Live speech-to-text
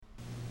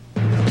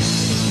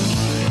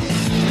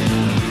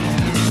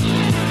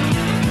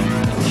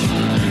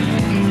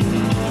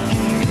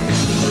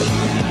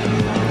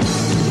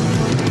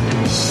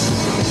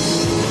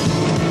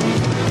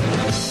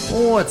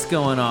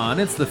going on?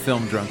 It's the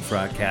Film Drunk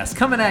Frogcast,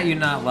 coming at you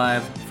not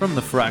live from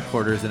the Frog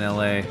Quarters in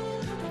LA.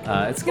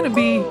 It's going to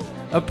be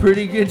a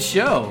pretty good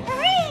show.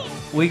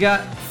 We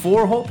got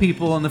 4 whole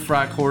people in the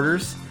Frog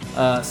Quarters,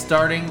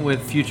 starting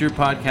with future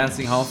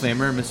podcasting Hall of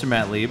Famer, Mr.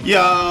 Matt Lieb.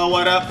 Yo,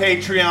 what up,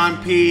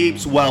 Patreon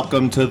peeps?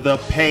 Welcome to the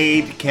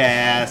paid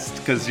cast,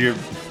 because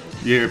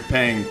you're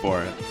paying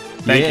for it.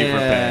 Thank you for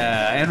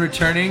paying. And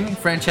returning,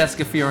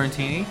 Francesca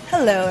Fiorentini.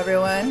 Hello,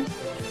 everyone.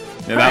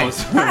 Yeah,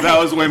 that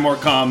was way more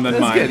calm than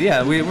That's mine. good.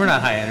 Yeah, we're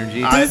not high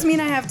energy. Does this mean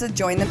I have to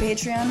join the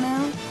Patreon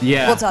now?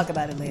 Yeah. We'll talk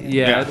about it later.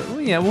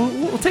 Yeah,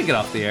 we'll take it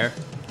off the air.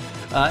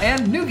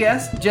 And new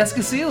guest,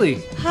 Jessica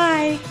Seeley.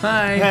 Hi.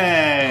 Hi.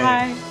 Hey.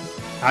 Hi.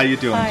 How you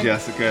doing, Hi.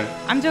 Jessica?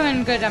 I'm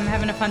doing good. I'm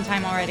having a fun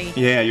time already.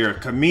 Yeah, you're a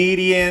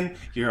comedian,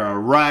 you're a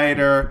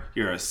writer,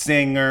 you're a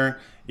singer,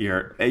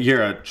 you're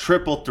a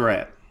triple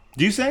threat.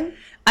 Do you sing?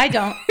 I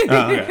don't.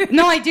 Oh, okay.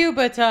 No, I do,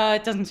 but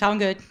it doesn't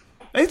sound good.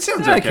 It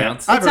sounds That okay.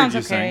 counts. I've It sounds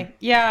heard you okay. sing.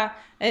 Yeah.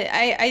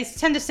 I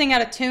tend to sing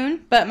out of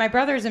tune, but my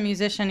brother's a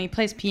musician. He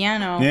plays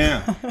piano.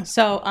 Yeah.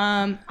 So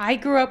I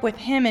grew up with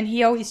him, and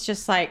he always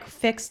just like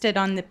fixed it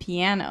on the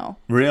piano.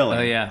 Really?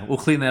 Oh yeah, we'll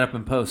clean that up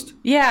in post.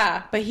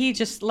 Yeah, but he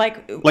just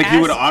Like he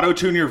would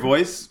auto-tune your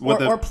voice? With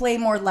Or play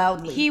more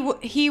loudly.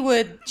 he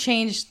would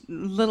change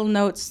little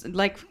notes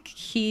like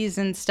keys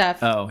and stuff.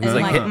 Oh, he's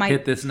and like,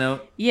 hit this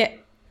note. Yeah.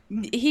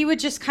 He would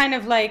just kind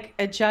of like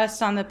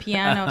adjust on the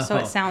piano so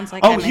it sounds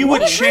like Oh, I'm he in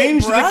would key.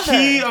 change the brother.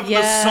 key of the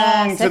Yes,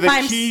 song to if the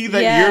I'm- key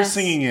that yes, you're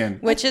singing in.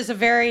 which is a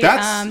very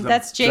That's-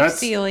 that's Jake that's-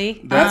 Seeley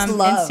that's in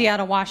love.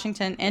 Seattle,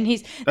 Washington, and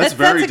That's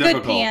very a good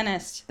difficult.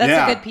 pianist. That's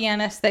Yeah. a good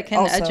pianist that can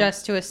Also.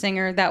 adjust to a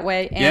singer that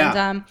way. And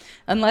Yeah.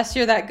 unless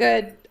you're that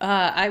good,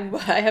 I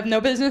have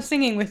no business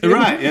singing with you.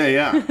 Right,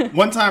 yeah.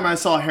 One time I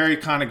saw Harry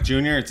Connick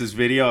Jr. It's this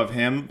video of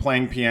him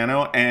playing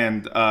piano,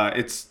 and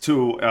it's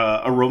to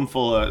a room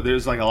full of,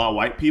 there's like a lot of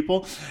white people.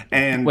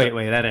 And Wait,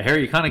 that a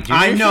Harry Connick Jr.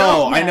 I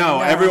know. Yeah,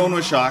 no. Everyone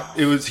was shocked.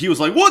 He was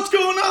like, "What's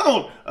going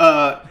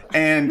on?"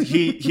 And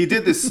he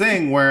did this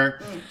thing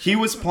where he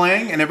was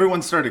playing and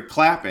everyone started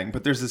clapping.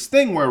 But there's this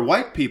thing where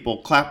white people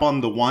clap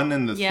on the 1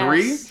 and the Yes.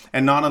 3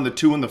 and not on the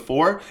 2 and the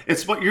 4.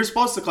 It's what you're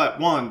supposed to clap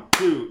 1,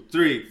 2,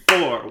 3,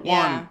 4, 1,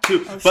 Yeah.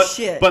 2. Oh,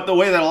 shit. But the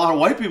way that a lot of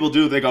white people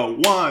do, they go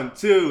 1,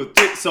 2,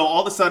 3. So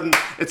all of a sudden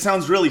it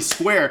sounds really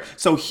square.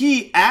 So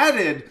he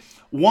added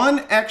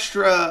one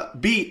extra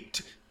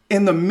beat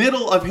in the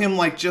middle of him,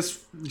 like just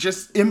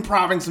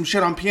improvising some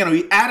shit on piano.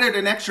 He added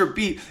an extra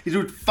beat. He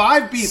did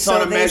 5 beats So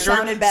on a they measure,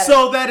 sounded better.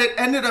 so that it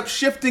ended up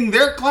shifting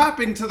their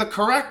clapping to the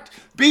correct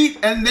beat,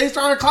 and they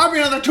started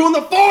clapping on the 2 and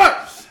the 4.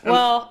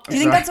 Well, Do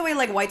you think that's the way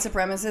like white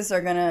supremacists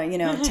are gonna,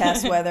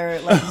 test whether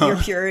like your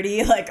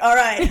purity? Like, all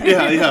right,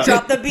 Yeah.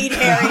 drop the beat,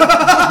 Harry.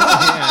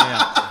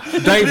 Yeah.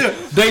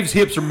 Dave's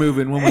hips are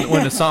moving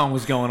when the song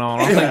was going on.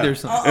 I think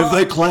there's some. If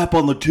they clap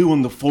on the 2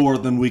 and the 4,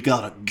 then we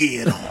gotta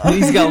get them.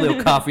 He's got a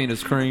little coffee in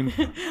his cream.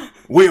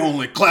 We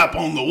only clap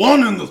on the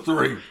 1 and the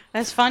 3.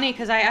 that's funny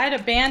because I had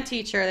a band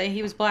teacher that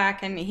he was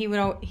black and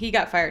he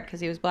got fired because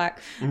he was black.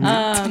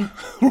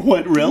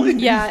 What, really?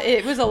 Yeah,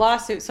 it was a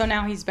lawsuit, so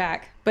now he's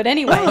back. But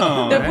anyway,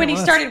 right. when he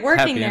Well, started that's working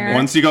happy there, ending.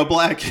 Once you go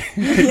black.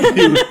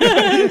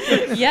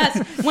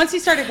 yes, once he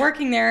started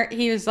working there,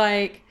 he was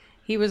like,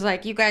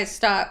 you guys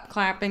stop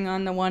clapping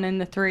on the 1 and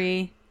the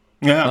 3.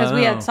 Yeah. Because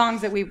we Oh. had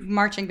songs that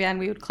marching band,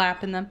 we would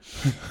clap in them.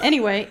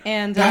 Anyway,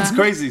 and That's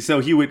crazy. So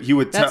he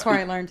would that's where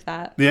I learned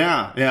that.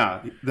 Yeah.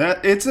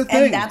 That it's a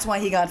thing. And that's why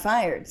he got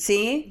fired.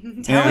 See?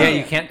 Yeah,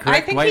 you can't correct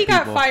I think white he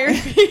got people. fired.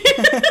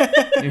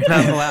 You're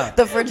not allowed.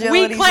 The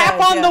fragility. We clap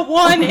says, on yeah. the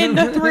 1 and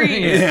the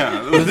 3.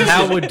 Yeah. This is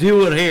how we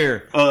do it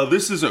here.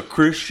 This is a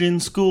Christian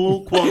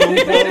school, quote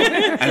unquote,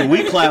 and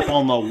we clap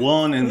on the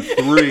 1 and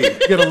 3.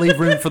 You gotta leave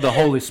room for the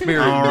Holy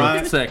Spirit All in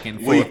right. a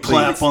second. We Fourth,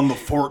 clap please. on the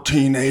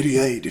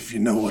 1488, if you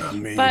know what I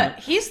mean. But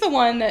he's the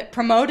one that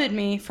promoted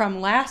me from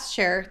last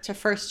chair to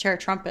first chair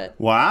trumpet.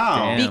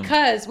 Wow. Damn.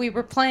 Because we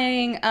were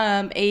playing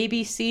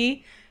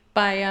ABC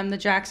by the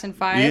Jackson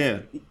 5. Yeah.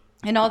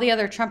 And all the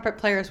other trumpet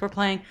players were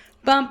playing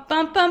bump,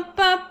 bump, bump,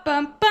 bump,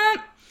 bump,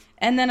 bump.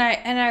 And then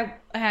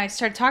I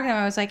started talking to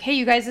them. I was like, hey,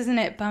 you guys, isn't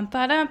it bump,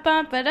 ba-da,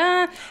 bump,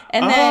 ba-da?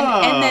 And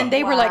then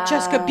they were like,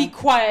 Jessica, be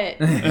quiet.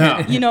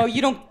 You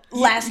don't.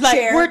 Last like,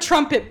 chair. we're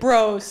trumpet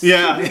bros.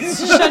 Yeah.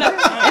 Shut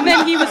up. And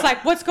then he was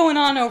like, what's going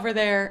on over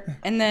there?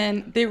 And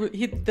then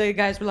the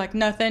guys were like,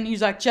 nothing.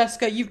 He's like,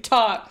 Jessica, you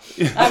talk.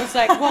 I was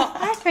like, well,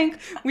 I think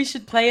we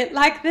should play it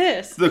like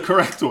this. The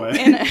correct way.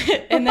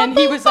 And then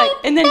he was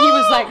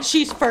like,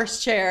 she's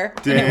first chair.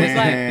 And it was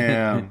like,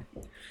 Damn.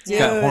 Dude,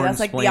 Got horns that's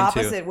like the playing, too.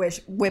 opposite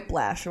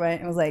whiplash,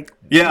 right? It was like,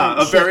 Yeah,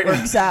 when a very shit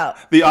works out.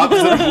 The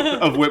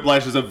opposite of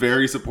Whiplash is a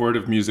very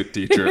supportive music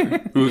teacher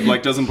who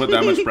like doesn't put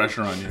that much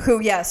pressure on you.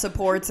 Who,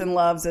 supports and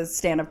loves a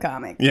stand-up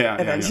comic. Yeah.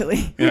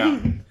 Eventually. Yeah.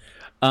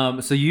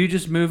 So you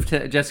just moved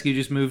to Jessica. You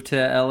just moved to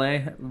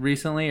LA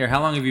recently, or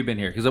how long have you been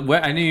here? Because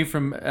I knew you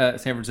from San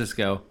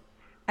Francisco.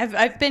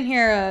 I've been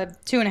here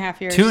 2.5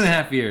 years.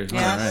 2.5 years.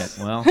 Yes.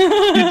 All right.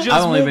 Well, You just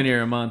I've only moved- been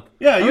here a month.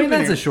 Yeah, I you've mean been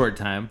that's here. a short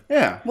time.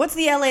 Yeah. What's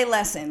the LA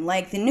lesson?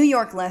 Like the New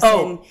York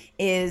lesson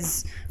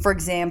is, for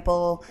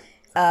example,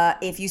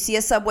 if you see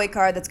a subway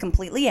car that's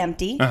completely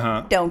empty,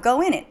 don't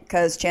go in it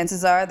because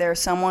chances are there's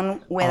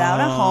someone without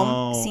a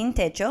home, sin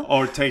techo,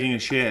 Or taking a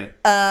shit.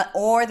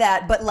 or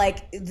that. But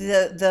like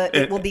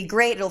it will be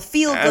great. It'll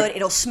feel good.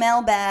 It'll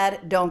smell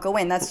bad. Don't go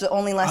in. That's the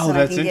only lesson I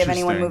that's can give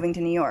anyone interesting. moving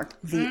to New York.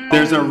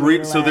 There's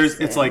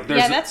There's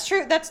Yeah, that's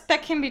true.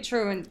 That can be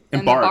true in the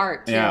BART.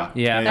 BART too.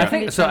 Yeah, I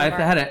think so. I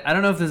had I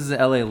don't know if this is an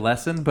LA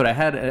lesson, but I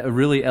had a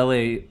really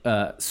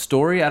LA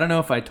story. I don't know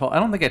if I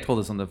don't think I told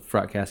this on the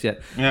Frogcast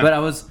yet. Yeah. But I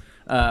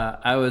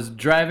was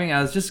driving.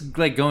 I was just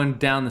like going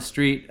down the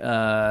street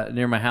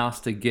near my house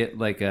to get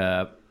like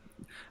I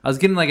was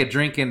getting like a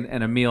drink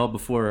and a meal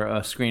before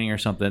a screening or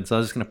something. So I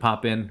was just gonna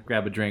pop in,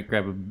 grab a drink,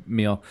 grab a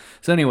meal.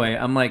 So anyway,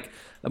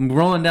 I'm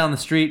rolling down the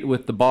street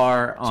with the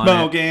bar on.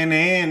 Smoking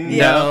in,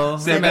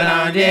 sipping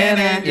on gin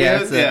and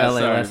juice. It's a LA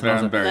lesson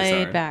also. I'm very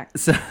Laid sorry. back.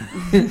 So,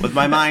 With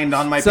my mind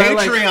on my So,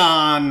 like-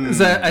 Patreon.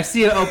 so I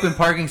see an open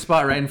parking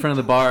spot right in front of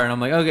the bar, and I'm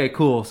like, okay,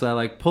 cool. So I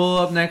like pull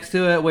up next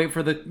to it, wait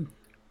for the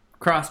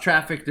cross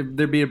traffic to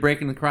there be a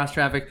break in the cross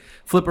traffic,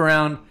 flip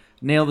around,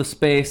 nail the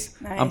space.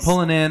 Nice. I'm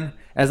pulling in.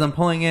 As I'm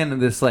pulling in,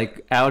 this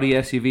like Audi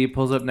SUV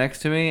pulls up next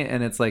to me,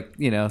 and it's like,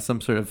 you know,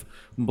 some sort of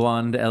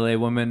blonde LA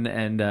woman,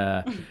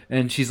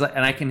 and she's like,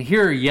 and I can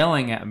hear her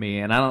yelling at me,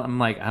 and I'm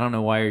like, I don't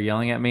know why you're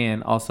yelling at me,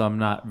 and also I'm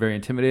not very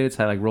intimidated,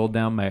 so I like rolled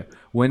down my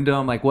window.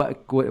 I'm like,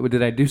 what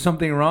did I do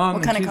something wrong?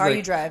 What kind of she's car like,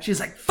 you drive? She's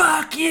like,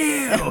 fuck you,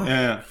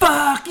 Yeah.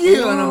 fuck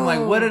you, and I'm like,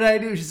 what did I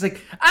do? She's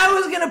like, I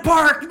was gonna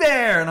park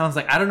there, and I was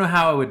like, I don't know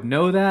how I would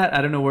know that.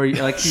 I don't know where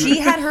you like. She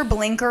had her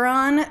blinker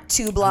on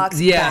 2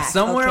 blocks yeah, back.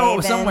 somewhere okay,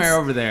 Vince? somewhere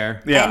over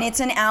there. Yeah. And it's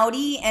an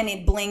Audi, and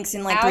it blinks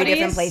in like 3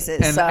 different Audis?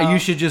 places. And so you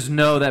should just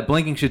know that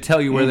blinking should tell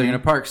you where they're Mm-hmm.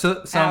 going to park.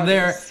 So I'm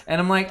there, Audis. and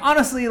I'm like,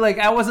 honestly, like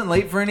I wasn't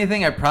late for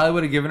anything. I probably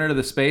would have given her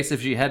the space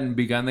if she hadn't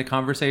begun the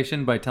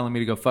conversation by telling me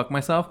to go fuck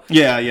myself.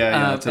 Yeah.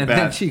 It's a and bad.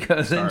 then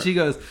she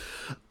goes,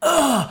 start.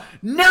 "Ugh,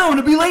 now I'm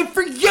gonna be late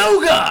for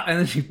yoga." And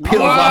then she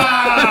peels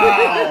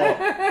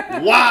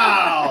off.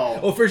 Wow.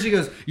 Well, first she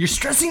goes, "You're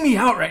stressing me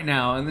out right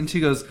now," and then she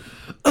goes,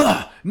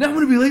 "Ugh, now I'm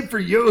gonna be late for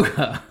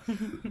yoga."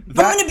 I'm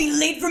gonna be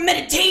late for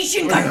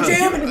meditation. God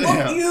damn it!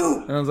 Fuck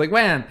you. And I was like,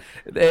 man,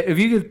 if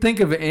you could think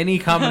of any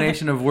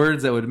combination of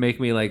words that would make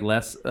me like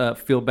less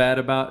feel bad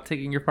about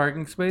taking your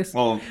parking space.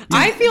 Well,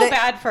 I feel They-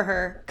 bad for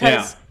her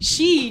because Yeah.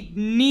 she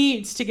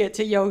needs to get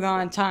to yoga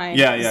on time.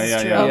 yeah.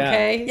 true.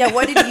 Okay. Yeah,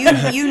 what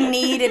did you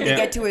needed to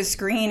get to a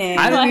screening?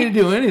 I didn't need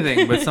to do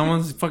anything, but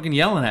someone's fucking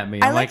yelling at me.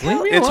 I'm like like,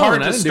 how- leave me It's alone.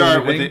 hard I to didn't do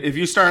start with anything. it. If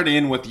you start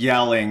in with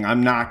yelling,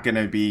 I'm not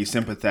gonna be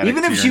sympathetic.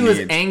 Even to if your she was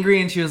needs.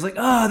 angry and she was like,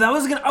 "Oh, I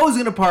was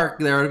gonna park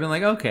there," I'd have been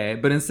like, "Okay,"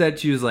 but instead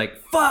she was like,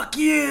 "Fuck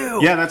you."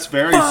 Yeah, that's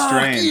very Fuck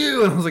strange.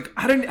 you. And I was like,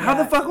 I didn't. How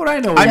the fuck would I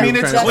know? I what mean,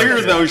 you were it's trying to clear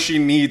say? though she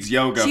needs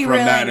yoga She from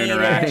really that needed it.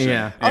 interaction.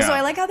 Yeah. Also,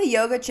 I like how the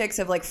yoga chicks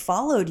have like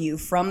followed you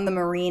from the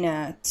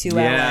marina to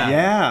Yeah. LA.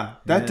 Yeah,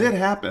 that did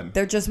happen.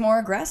 They're just more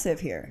aggressive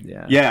here.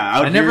 Yeah. Yeah,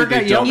 out I never here, got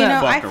they yelled don't at.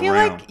 You know, I fuck feel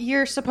around. like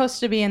you're supposed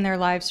to be in their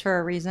lives for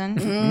a reason.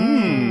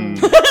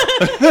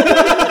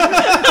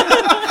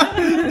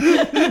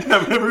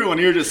 Everyone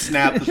here just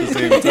snapped at the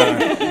same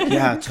time.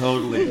 Yeah,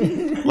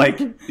 totally. Like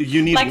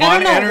you need Like, I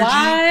one don't know energy.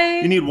 why.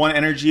 You need one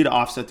energy to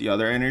offset the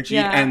other energy,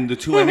 Yeah. and the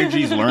two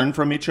energies learn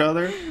from each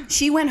other.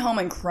 She went home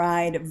and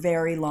cried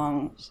very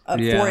long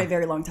Yeah. for a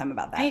very long time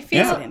about that I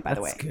feel- incident. By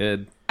the way, That's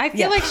good. I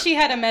feel Yeah. like she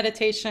had a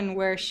meditation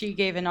where she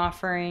gave an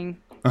offering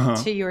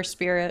to your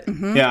spirit.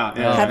 Yeah, yeah.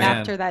 Oh, man.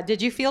 After that,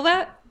 did you feel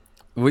that?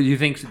 What do you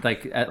think?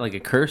 Like a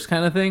curse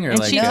kind of thing, or And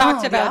like? she No,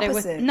 talked the about it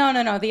with opposite.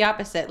 no, the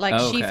opposite. Like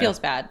Oh, she okay. feels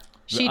bad.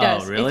 She Oh,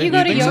 does. really? If you go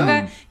You to think so?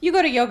 yoga, you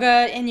go to yoga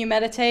and you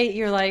meditate,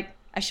 you're like,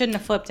 I shouldn't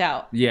have flipped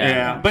out.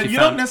 Yeah, but She you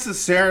found- don't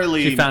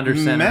necessarily she found her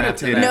center meditate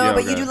after at that. no,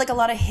 yoga. but you do like a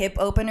lot of hip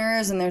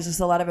openers, and there's just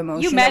a lot of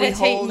emotion. You that we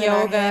meditate hold in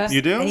our yoga. hips,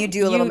 You do? and you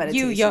do a little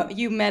meditation.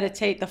 You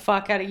meditate the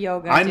fuck out of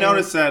yoga. I dude.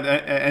 noticed that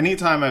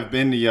anytime I've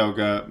been to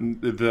yoga,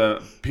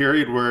 the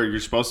period where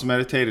you're supposed to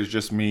meditate is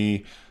just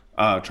me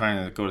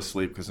trying to go to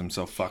sleep because I'm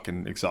so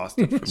fucking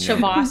exhausted from yoga.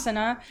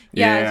 Shavasana.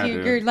 Yeah, Yeah,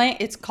 dude. you're laying.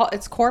 It's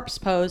corpse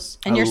pose,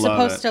 and I you're love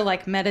supposed it. to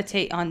like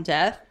meditate on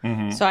death.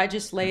 So I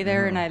just lay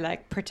there and I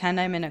like pretend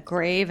I'm in a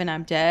grave and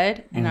I'm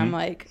dead, and I'm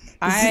like,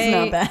 This is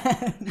not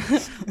bad.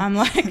 I'm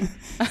like,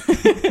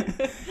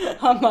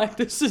 I'm like,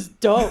 this is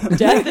dope.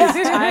 Death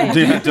is tight.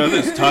 Dude, that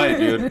is tight,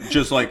 dude.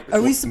 Just like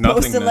Are we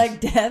supposed to nothingness.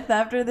 like death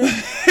after this?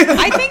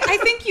 I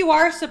think you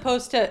are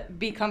supposed to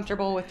be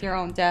comfortable with your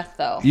own death,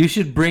 though. You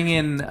should bring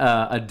in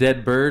a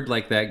dead bird,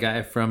 like that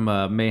guy from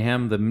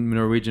Mayhem, the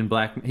Norwegian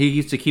black. He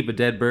used to keep a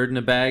dead bird in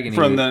a bag, and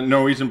from he would, the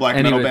Norwegian black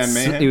and he metal would, band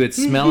Mayhem? he would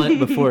smell it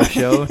before a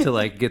show to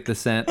like get the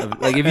scent of.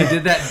 Like if you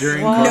did that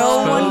during. Whoa. Corpse No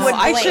one Pose- would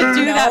I blink. should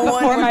do No that one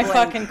before would my blink.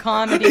 fucking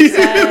comedy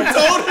set.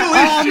 Totally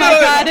Oh my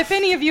should. god! If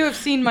any of you have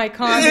seen my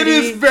comedy, It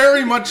is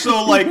very much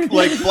so like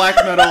black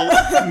metal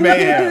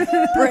Mayhem.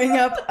 Bring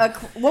up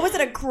what was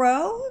it? A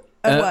crow?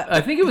 What? I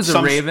think it was a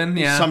raven.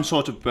 Yeah, Some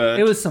sort of bird.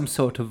 it was some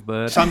sort of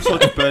bird. Some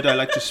sort of bird I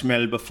like to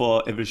smell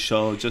before every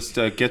show. Just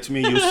gets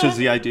me used to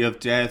the idea of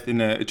death in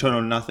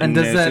eternal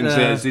nothingness that,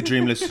 and the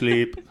dreamless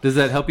sleep. Does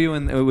that help you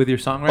with your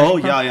songwriting? Oh,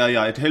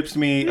 yeah. It helps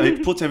me.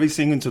 It puts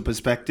everything into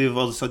perspective.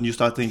 All of a sudden you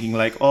start thinking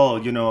like, oh,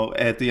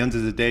 at the end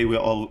of the day, we're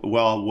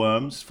all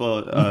worms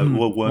for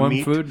we're worm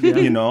meat. Food,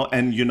 yeah.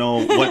 And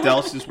what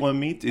else is worm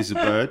meat? Is a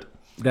bird.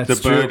 That's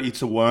the bird true.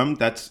 eats a worm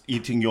that's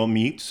eating your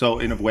meat. So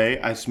in a way,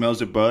 I smell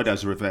the bird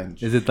as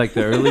revenge. Is it like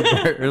the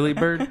early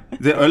bird?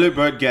 The early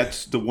bird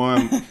gets the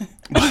worm,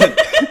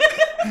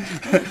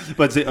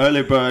 but the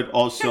early bird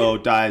also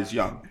dies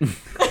young.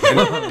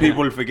 And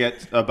people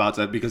forget about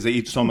that because they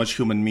eat so much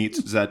human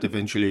meat that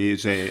eventually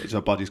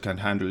their bodies can't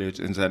handle it,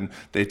 and then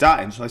they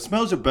die. And so I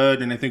smell the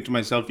bird, and I think to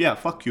myself, yeah,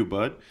 fuck you,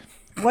 bird.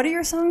 What are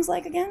your songs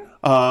like again?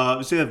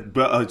 It's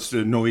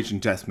the Norwegian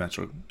death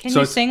metal. Can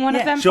you sing one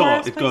of them Sure, for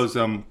us, it please? goes,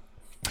 oh,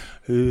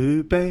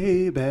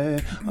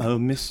 baby, I'll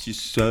miss you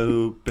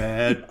so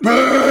bad.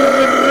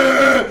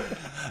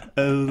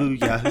 Oh,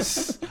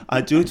 yes.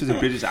 I do it with a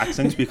British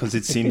accent because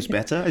it seems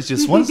better. It's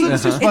just one of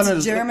those.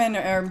 It's German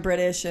or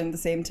British at the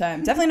same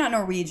time. Definitely not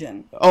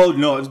Norwegian. Oh,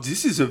 no.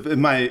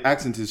 My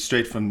accent is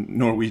straight from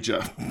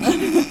Norwegia.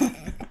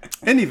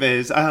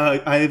 Anyways,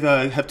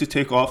 I have to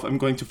take off. I'm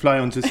going to fly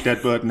on this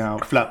dead bird now.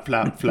 Flap,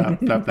 flap, flap,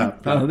 flap,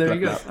 flap. Oh, there flap,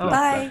 you go. flap, Oh.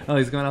 Bye. Oh,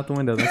 he's going out the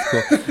window. That's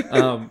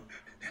cool.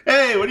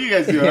 Hey, what are you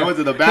guys doing? I went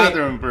to the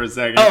bathroom for a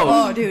second.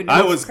 Oh, dude. I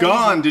that's was crazy.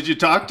 gone. Did you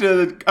talk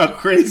to a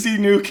crazy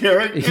new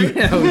character?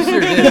 Yeah, we sure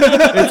did.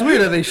 It's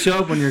weird that they show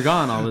up when you're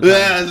gone all the time.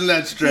 Yeah, isn't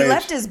that He strange?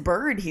 left his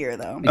bird here,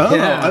 though. Oh,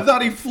 Yeah. I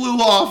thought he flew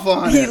off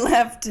on He it.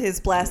 left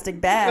his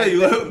plastic bag. Yeah, he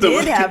that left the-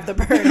 did have the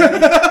bird in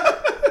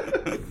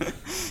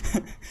it.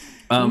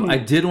 I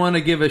did want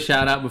to give a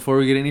shout out before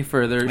we get any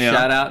further. Yeah.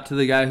 Shout out to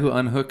the guy who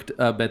unhooked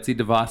Betsy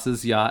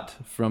DeVos's yacht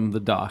from the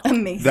dock.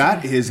 Amazing.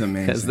 That is Because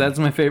amazing. that's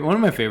my favorite, one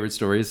of my favorite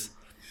stories.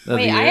 Of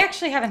Wait, the I year.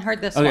 actually haven't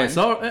heard this Okay, one.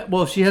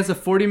 so she has a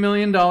 $40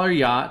 million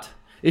yacht.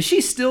 Is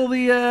she still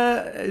the?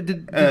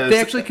 Did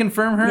they actually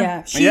confirm her?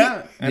 Yeah,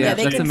 Yeah, yeah,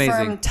 they that's confirmed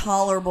amazing.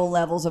 tolerable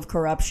levels of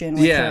corruption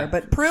with Yeah, her,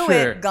 but Pruitt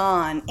sure.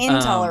 gone,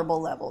 intolerable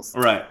levels.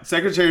 Right.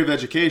 Secretary of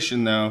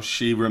Education, though,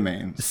 she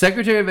remains.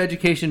 Secretary of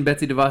Education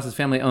Betsy DeVos's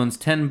family owns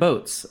 10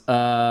 boats.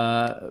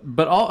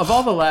 But of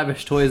all the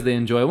lavish toys they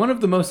enjoy, one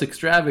of the most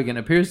extravagant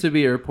appears to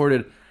be a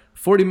reported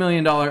 $40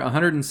 million,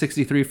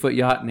 163-foot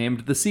yacht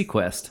named the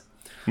Sequest.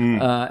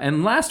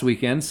 And last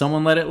weekend,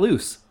 someone let it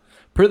loose.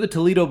 Per the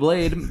Toledo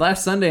Blade,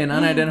 last Sunday, an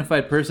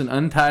unidentified person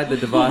untied the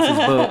DeVos's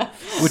boat,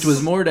 which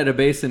was moored at a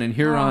basin in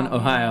Huron,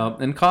 Ohio,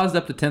 and caused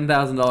up to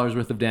 $10,000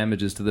 worth of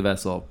damages to the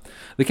vessel.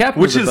 The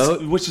captain of the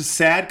boat... Which is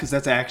sad because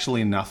that's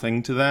actually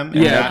nothing to them.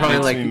 And Yeah, that probably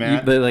makes me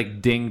mad. they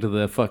dinged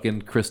the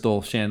fucking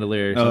crystal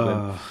chandelier or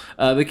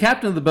something. The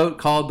captain of the boat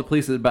called the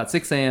police at about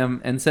 6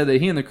 a.m. and said that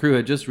he and the crew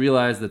had just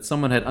realized that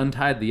someone had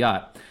untied the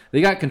yacht.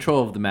 They got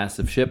control of the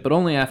massive ship, but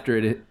only after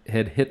it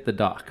had hit the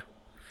dock.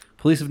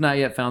 Police have not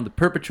yet found the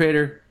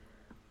perpetrator.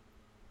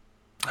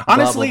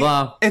 Honestly,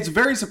 blah, blah, blah. it's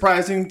very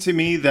surprising to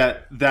me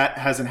that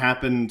hasn't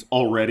happened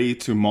already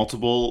to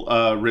multiple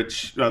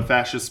rich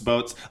fascist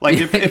boats. Like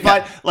if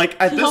I like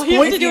at this All you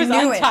have point, to do is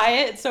knew it. untie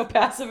it. It's so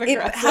passive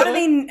aggressive. How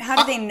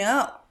do they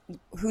know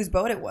whose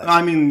boat it was?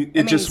 I mean,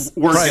 it just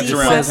works Right, its it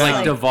around. says Sequest,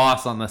 like like-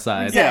 DeVos on the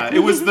side. Yeah, it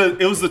was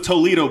the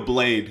Toledo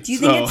Blade. Do you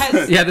think so- it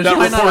has- Yeah, there's that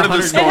probably not reported the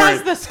 100 It story.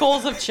 has the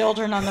skulls of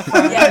children on the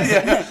front.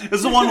 Yeah,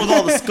 it's the one with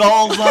all the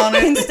skulls on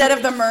it. Instead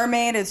of the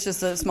mermaid, it's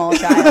just a small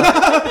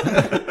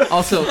child.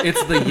 Also,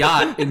 it's the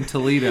yacht in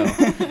Toledo.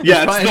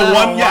 Yeah, it's probably the not a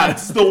one. lot. Yeah,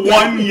 it's the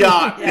one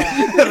yacht.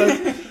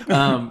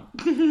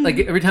 Like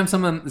every time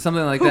something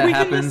like that We can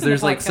happens, listen to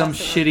there's like some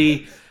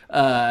podcasts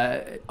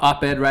shitty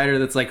op-ed writer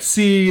that's like,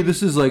 "See,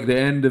 this is like the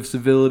end of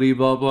civility,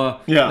 blah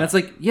blah." Yeah. and it's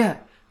like, yeah,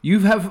 you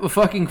have a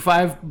fucking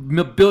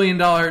 $5 billion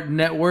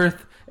net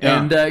worth. Yeah.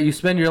 And you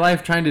spend your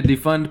life trying to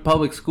defund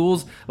public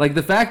schools. Like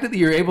the fact that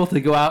you're able to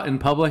go out in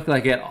public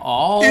like at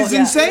all Is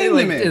insane to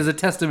like, me. is a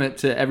testament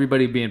to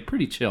everybody being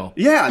pretty chill.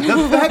 Yeah,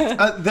 the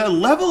fact the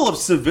level of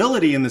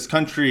civility in this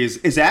country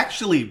is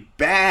actually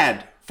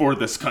bad for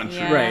this country.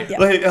 Yeah. Right.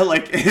 Yeah.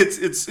 Like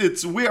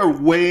it's we are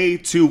way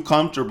too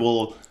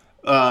comfortable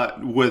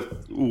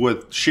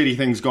with shitty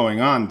things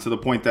going on to the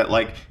point that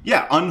like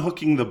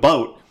unhooking the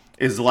boat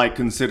is like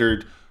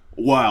considered.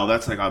 Wow,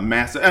 that's like a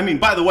massive. I mean,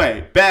 by the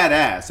way,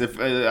 badass. If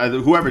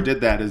whoever did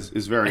that is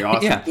very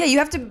awesome. Yeah. Yeah, you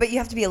have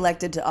to be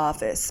elected to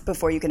office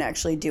before you can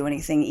actually do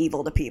anything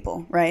evil to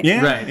people, right?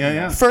 Yeah, Right.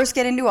 yeah. First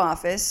get into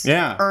office,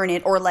 Yeah. earn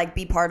it, or like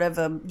be part of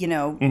a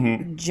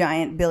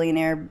giant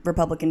billionaire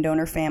Republican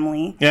donor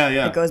family. Yeah,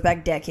 yeah. That goes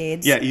back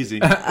decades. Yeah,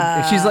 easy.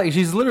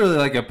 She's literally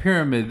like a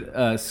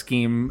pyramid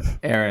scheme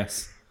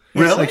heiress.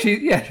 Really? Like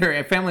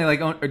her family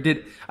like owned, or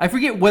did I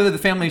forget whether the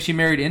family she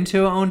married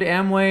into owned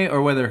Amway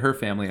or whether her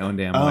family owned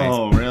Amway.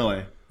 Oh,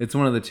 really? It's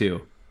one of the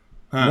two.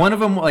 One of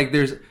them, like,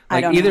 there's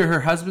like don't either know. her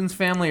husband's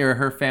family or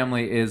her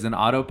family is in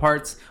auto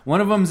parts. One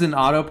of them's an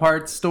auto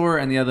parts store,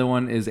 and the other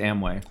one is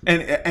Amway.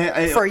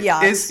 And For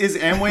yachts. is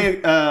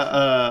Amway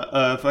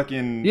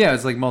fucking? Yeah,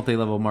 it's like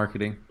multi-level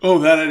marketing, Oh,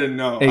 that I didn't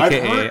know.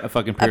 aka a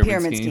fucking pyramid,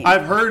 pyramid scheme. scheme.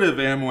 I've heard of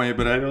Amway,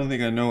 but I don't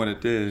think I know what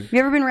it did. Have you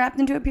ever been wrapped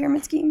into a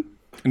pyramid scheme?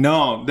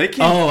 No, they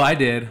can't. Oh, I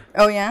did.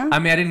 Oh yeah. I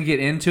mean, I didn't get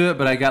into it,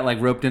 but I got like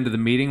roped into the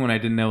meeting when I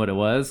didn't know what it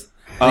was.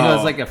 I think I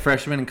was like a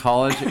freshman in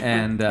college,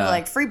 and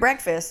Like free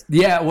breakfast.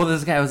 yeah, well,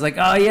 this guy was like,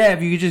 "Oh yeah,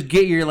 if you could just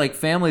get your like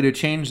family to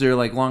change their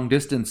like long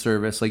distance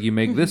service, like you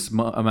make this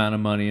amount of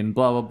money and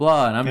blah blah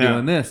blah, and I'm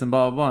doing this and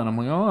blah blah blah," and I'm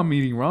like, "Oh, I'm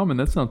eating ramen.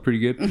 That sounds pretty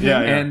good."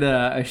 Yeah. And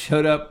I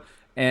showed up,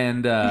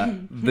 and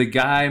the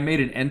guy made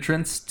an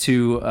entrance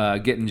to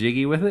getting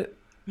jiggy with it.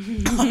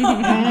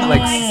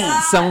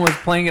 Like someone was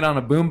playing it on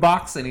a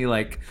boombox, and he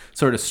like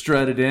sort of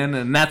strutted in,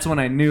 and that's when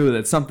I knew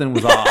that something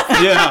was off.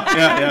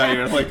 Yeah.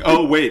 You're like,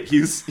 oh wait,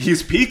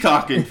 he's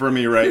peacocking for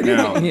me right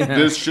now. Yeah.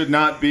 This should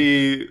not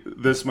be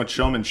this much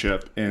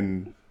showmanship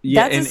in.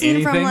 Yeah, That's a in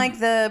scene from anything. like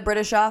the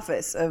British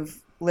Office of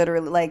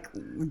literally like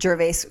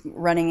Gervais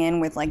running in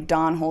with like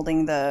Don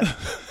holding the,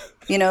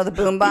 the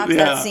boombox. Yeah.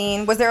 That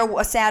scene. Was there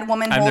a sad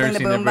woman I've holding never the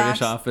seen the boombox?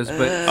 British Office,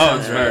 but Oh,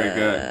 it's very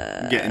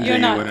good. Getting You're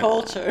jiggy not with it.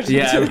 cultured.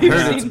 Yeah, until I've you've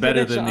heard it's seen better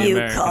British than Office. the You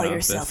American call Office.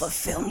 yourself a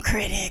film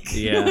critic.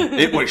 yeah.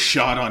 It was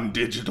shot on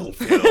digital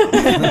film.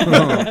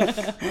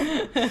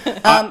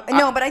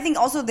 No, but I think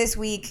also this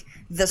week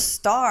the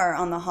star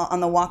on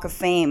the Walk of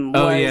Fame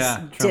was Oh,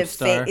 yeah, Trump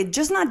star. It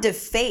just not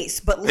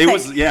defaced, but like, It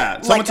was-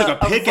 yeah, someone took a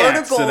pickaxe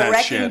vertical to that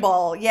wrecking shit.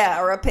 ball,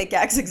 or a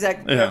pickaxe,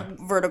 exactly, Yeah.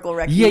 vertical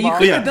wrecking Yeah, you ball.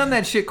 could Yeah. have done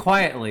that shit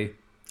quietly.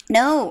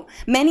 No,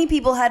 many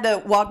people had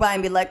to walk by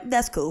and be like,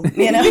 "That's cool,"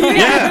 you know.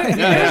 Yeah.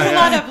 There's a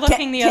lot of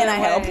looking the Can other I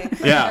way. help?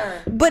 for Yeah. sure.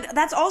 But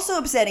that's also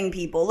upsetting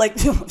people. Like,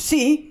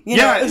 see,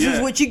 Yeah, this is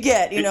yeah. what you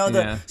get.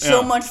 Yeah.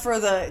 So Yeah. much for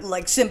the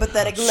like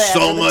sympathetic left.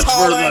 So or the much for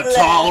tolerant the left.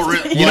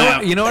 tolerant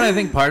left. You know what I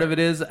think part of it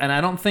is, and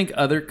I don't think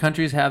other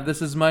countries have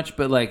this as much,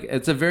 but like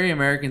it's a very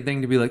American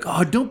thing to be like,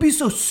 oh, don't be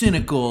so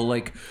cynical.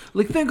 Like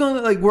think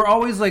on like we're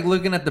always like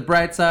looking at the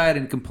bright side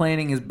and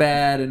complaining is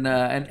bad, and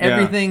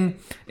everything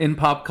in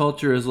pop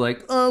culture is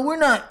like, oh, we're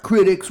not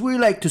critics. We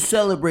like to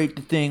celebrate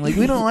the thing. Like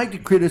we don't like to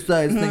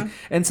criticize things,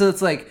 and so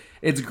it's like.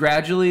 It's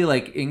gradually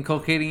like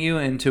inculcating you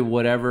into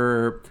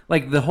whatever,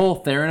 like the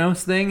whole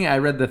Theranos thing. I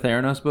read the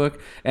Theranos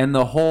book, and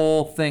the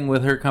whole thing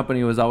with her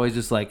company was always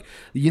just like,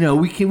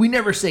 we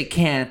never say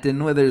can't,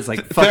 and where there's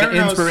like fucking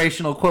Theranos-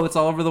 inspirational quotes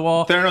all over the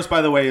wall. Theranos,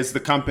 by the way, is the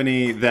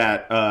company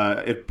that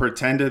it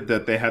pretended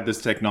that they had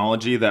this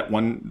technology that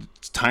one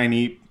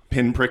tiny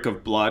pinprick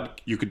of blood,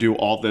 you could do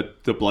all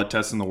the blood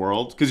tests in the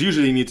world. Because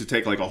usually you need to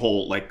take like a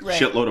whole Right.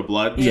 shitload of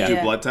blood to do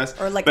blood tests.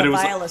 Or like But a it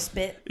was vial of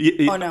spit.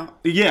 Oh no.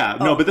 Yeah,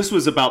 no, but this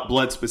was about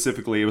blood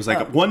specifically. It was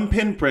like one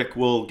pinprick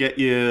will get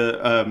you,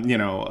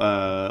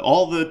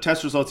 all the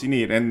test results you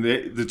need, and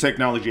the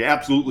technology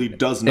absolutely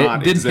does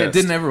not exist. It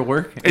didn't ever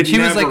work. It she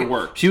was never like,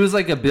 worked. She was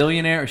like a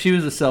billionaire. She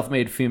was a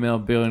self-made female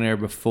billionaire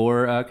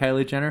before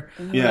Kylie Jenner.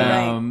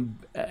 Yeah.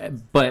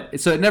 But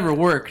so it never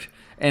worked.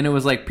 And it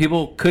was like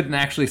people couldn't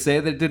actually say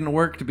that it didn't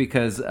work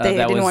because They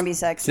that didn't was wanna be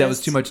sexist. That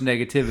was too much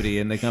negativity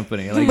in the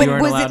company. Like But you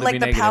weren't was allowed it to like be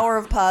the negative. power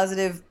of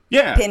positive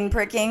Yeah.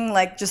 pinpricking?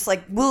 Like just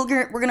like we're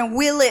gonna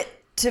will it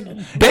to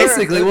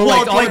Basically, well, Well,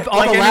 like all like the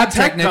any lab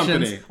tech technicians,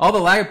 company. all the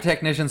lab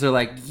technicians are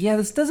like, yeah,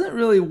 this doesn't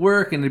really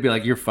work, and they'd be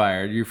like, you're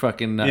fired. You're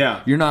fucking,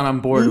 you're not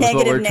on board with what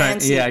Negative we're trying.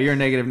 Nancy. Yeah, you're a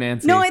negative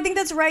Nancy. No, I think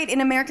that's right in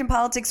American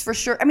politics for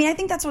sure. I mean, I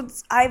think that's what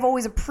I've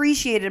always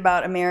appreciated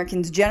about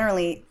Americans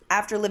generally.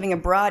 After living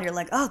abroad, you're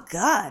like, oh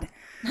God,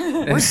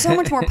 we're so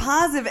much more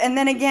positive. And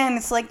then again,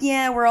 it's like,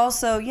 yeah, we're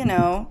also,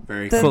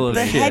 Very full of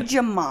the shit.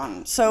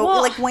 hegemon. So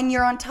Well- like when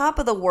you're on top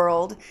of the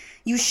world,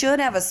 you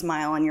should have a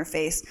smile on your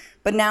face.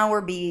 But now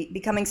we're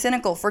becoming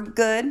cynical for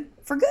good,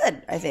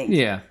 I think.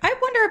 Yeah. I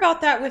wonder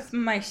about that with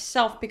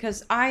myself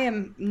because I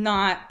am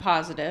not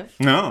positive.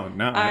 No,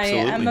 I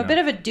absolutely am a not. bit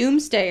of a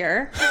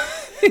doomsdayer.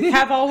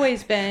 Have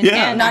always been.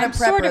 Yeah. And Not I'm a prepper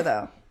sort of,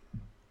 though.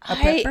 A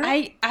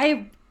prepper?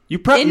 I You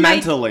prep in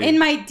mentally. in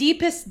my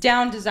deepest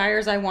down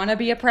desires, I want to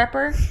be a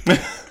prepper.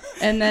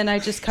 And then I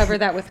just cover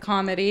that with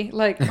comedy,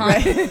 like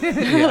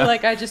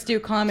like I just do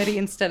comedy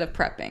instead of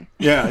prepping.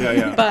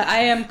 yeah. But I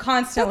am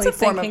constantly That's a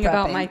form of thinking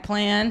about prepping. my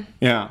plan.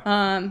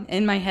 Yeah.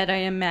 In my head, I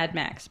am Mad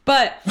Max.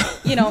 But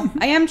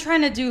I am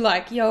trying to do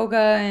like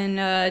yoga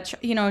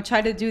and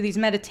try to do these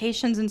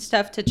meditations and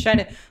stuff to try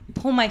to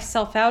pull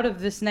myself out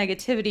of this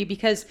negativity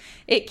because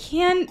it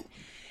can.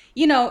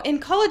 In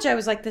college, I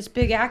was like this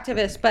big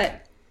activist,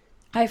 but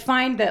I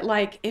find that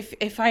like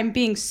if I'm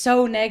being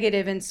so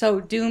negative and so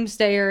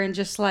doomsdayer and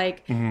just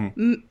like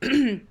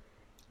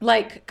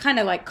like kind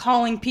of like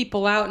calling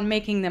people out and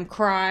making them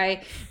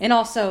cry and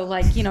also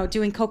like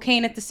doing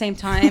cocaine at the same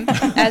time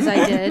as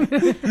I did,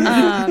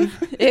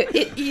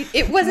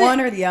 it wasn't One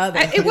or the other.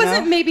 It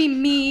wasn't maybe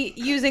me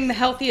using the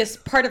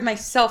healthiest part of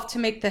myself to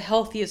make the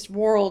healthiest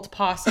world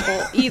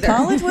possible either.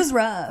 College was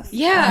rough.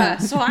 Yeah,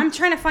 so I'm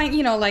trying to find,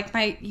 like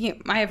I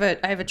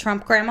have a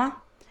Trump grandma,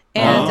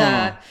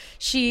 And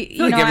she,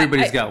 you like know,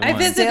 everybody's got one.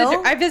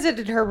 I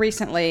visited her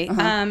recently,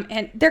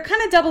 and they're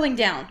kind of doubling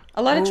down.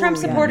 A lot of Trump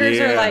supporters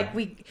are like,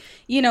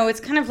 it's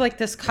kind of like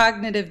this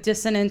cognitive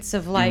dissonance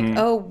of like,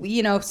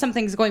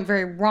 something's going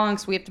very wrong,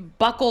 so we have to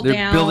buckle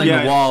down. They're building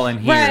the wall in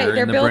here. Right,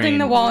 they're building brain.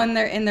 the wall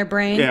in their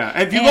brain. Yeah,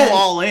 if you go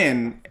all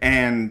in,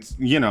 and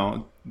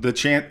the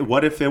chance,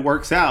 what if it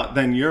works out?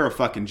 Then you're a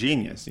fucking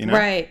genius,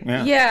 Right.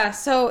 Yeah.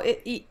 So,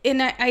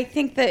 I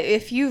think that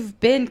if you've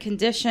been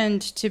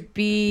conditioned to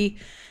be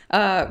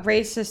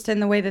racist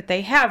in the way that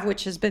they have,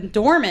 which has been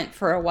dormant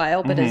for a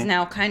while, but is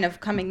now kind of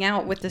coming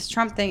out with this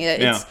Trump thing,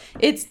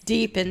 it's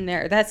deep in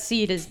there. That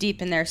seed is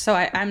deep in there. So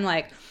I'm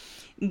like,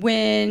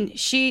 when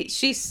she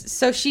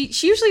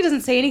usually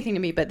doesn't say anything to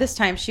me, but this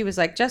time she was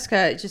like,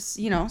 Jessica, just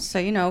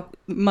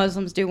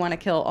Muslims do want to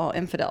kill all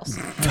infidels,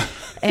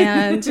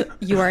 and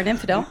you are an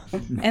infidel.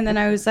 And then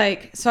I was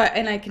like,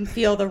 I can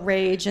feel the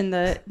rage and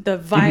the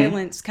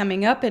violence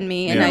coming up in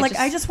me, and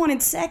I just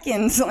wanted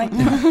seconds. Like,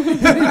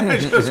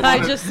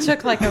 I just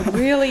took like a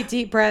really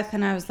deep breath,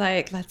 and I was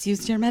like, let's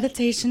use your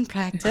meditation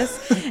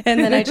practice.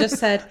 And then I just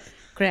said,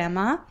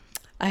 Grandma,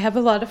 I have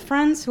a lot of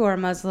friends who are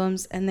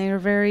Muslims, and they are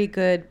very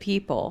good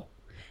people.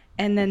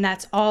 And then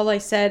that's all I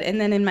said. And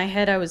then in my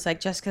head, I was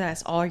like, Jessica,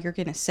 that's all you're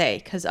going to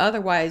say, because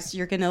otherwise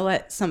you're going to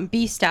let some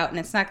beast out, and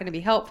it's not going to be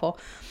helpful.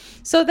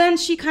 So then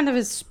she kind of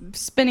is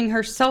spinning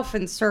herself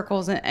in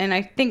circles. And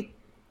I think,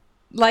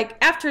 like,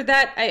 after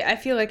that, I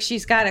feel like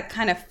she's got to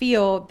kind of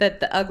feel that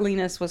the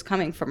ugliness was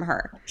coming from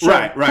her.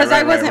 Right. Because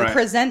I wasn't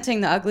presenting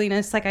the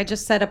ugliness. Like, I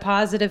just said a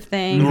positive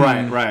thing.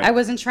 Right. I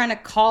wasn't trying to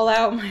call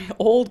out my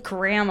old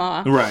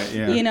grandma. Right,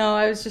 yeah.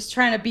 I was just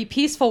trying to be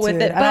peaceful with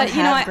dude, it. But, I don't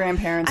have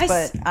grandparents,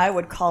 but I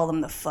would call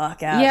them the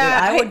fuck out.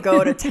 Yeah, dude. I would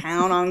go to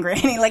town on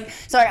Granny. Like,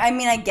 sorry, I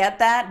mean, I get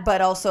that,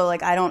 but also,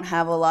 like, I don't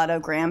have a lot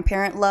of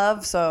grandparent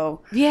love,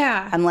 so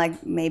yeah, I'm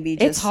like, maybe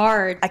just... It's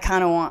hard. I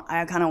kind of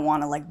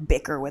want to, like,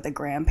 bicker with a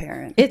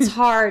grandparent. It's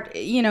hard,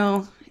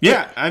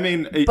 Yeah, I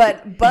mean,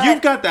 but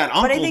you've got that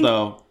uncle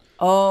though.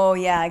 Oh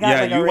yeah, I got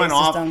like a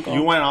racist uncle.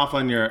 You went off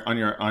on your.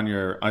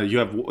 You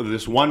have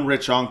this one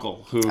rich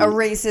uncle who a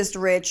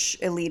racist, rich,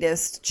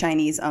 elitist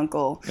Chinese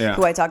uncle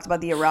who I talked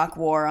about the Iraq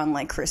War on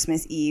like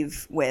Christmas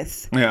Eve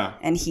with. Yeah,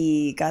 and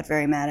he got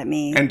very mad at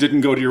me and didn't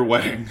go to your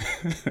wedding.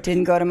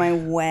 Didn't go to my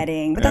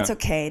wedding, but that's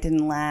okay. It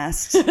didn't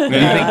last. Do you think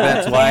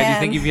that's why? Do you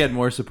think if you had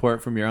more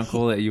support from your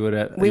uncle that you would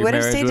have? We would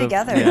have stayed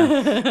together.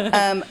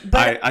 Yeah.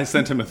 But I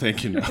sent him a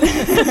thank you note.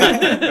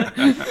 But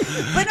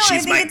no,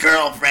 she's my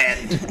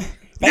girlfriend.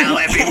 Now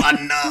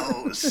everyone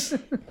knows.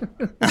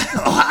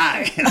 Oh,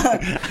 hi.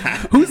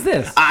 Who's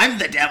this? I'm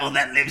the devil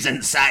that lives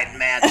inside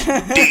Matt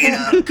Dick.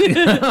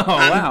 Oh,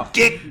 wow.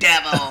 Dick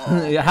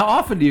Devil. How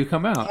often do you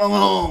come out?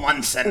 Oh,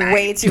 once a night.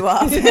 Way too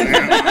often.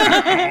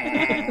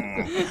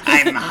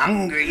 I'm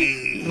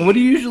hungry. What do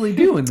you usually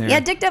do in there?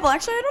 Yeah, Dick Devil.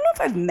 Actually, I don't know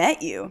if I've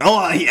met you.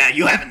 Oh, yeah,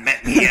 you haven't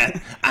met me yet.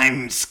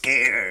 I'm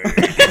scared.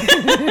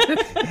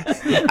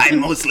 I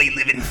mostly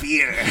live in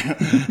fear.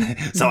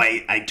 So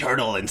I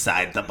turtle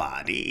inside the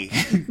body.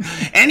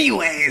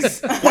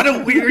 Anyways, what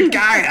a weird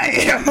guy I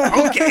am.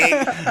 Okay,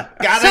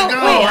 gotta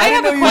go. Wait, I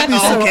have a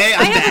question. Okay,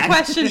 I have a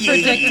question for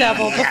Dick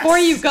Devil before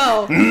you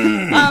go.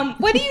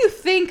 What do you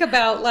think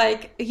about,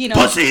 like,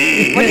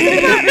 pussy? What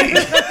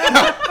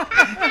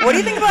do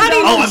you think about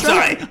Donald I'm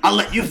Trump? sorry. I'll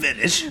let you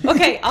finish.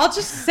 Okay, I'll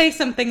just say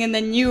something and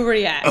then you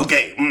react.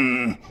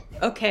 Okay.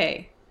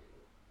 Okay.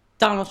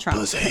 Donald Trump.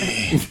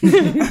 Pussy.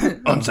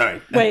 I'm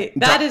sorry. Wait,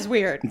 that is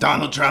weird.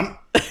 Donald Trump?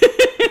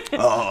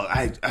 Oh,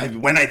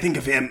 when I think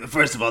of him,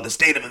 first of all, the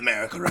state of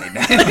America right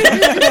now.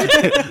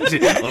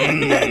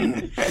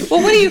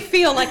 Well, what do you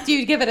feel? Like, do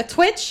you give it a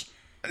twitch?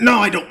 No,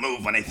 I don't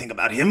move when I think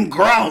about him.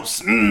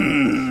 Gross.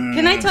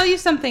 Can I tell you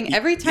something?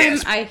 Every time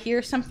I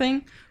hear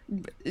something,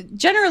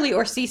 generally,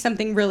 or see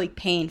something really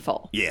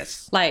painful.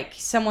 Yes. Like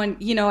someone,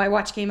 I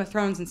watch Game of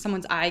Thrones and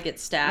someone's eye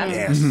gets stabbed.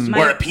 Yes.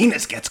 Or a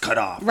penis gets cut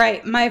off.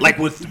 Right. Like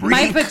with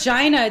my reek.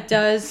 vagina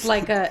does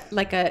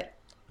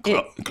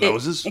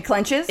Closes? It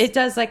clenches? It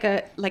does like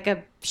a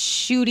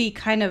shooty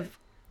kind of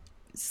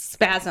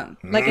spasm.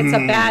 Like it's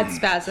a bad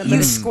spasm.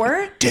 You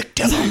squirt? Dick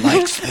Devil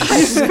likes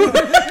this.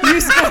 You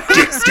squirt?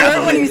 Dick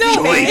Devil when you enjoys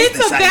No, it's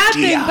this a bad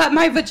idea. thing, but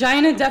my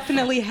vagina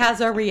definitely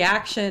has a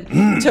reaction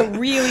to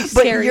really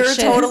But scary you're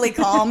shit. totally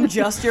calm,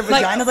 just your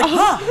vagina's like,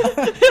 huh?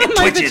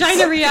 My twitches.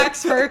 vagina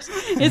reacts first.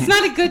 It's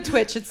not a good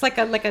twitch. It's like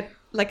a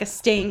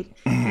sting.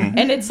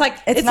 And it's like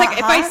It's like not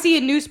if I hot? see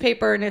a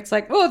newspaper and it's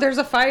like, oh, there's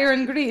a fire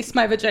in Greece,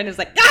 my vagina's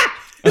like, ah!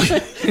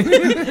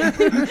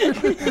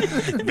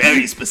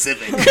 Very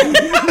specific.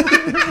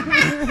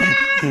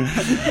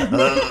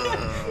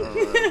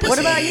 What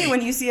about you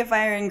when you see a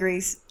fire in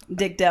Greece,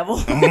 Dick Devil?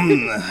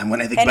 When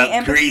I think Any about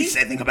empathy? Greece,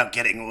 I think about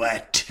getting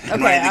wet. And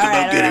Okay, when I think all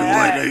about right, getting all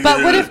right. wet,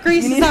 But what if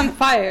Greece is on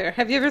fire?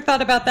 Have you ever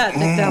thought about that,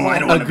 Dick Devil? I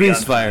don't A want to be grease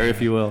on fire, if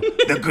you will.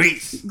 the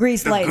grease.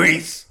 Grease light.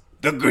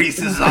 The grease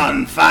is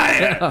on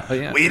fire. Oh,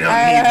 yeah. We don't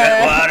need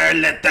that water.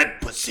 Let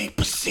that pussy.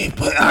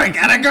 I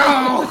gotta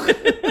go.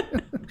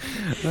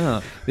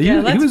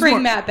 Let's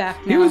bring Matt back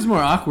now. He was more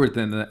awkward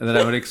than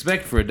I would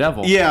expect for a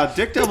devil. Yeah,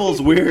 Dick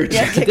Devil's weird.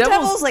 Yeah, Dick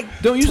Devil's like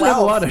don't usually have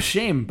a 12. lot of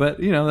shame, but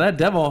that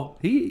devil,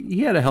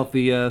 he had a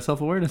healthy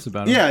self-awareness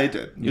about him. Yeah, he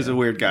did. He was a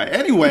weird guy.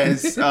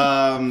 Anyways,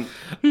 all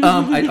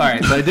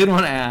right, so I did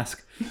want to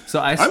ask.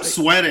 So I'm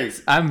sweating.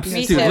 Me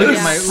dude, too, look yeah.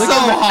 at my So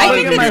hot. I hot.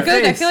 think Look at my it's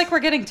good. I face. feel like we're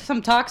getting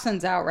some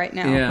toxins out right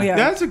now. Yeah. Yeah.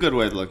 That's a good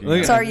way of looking at Look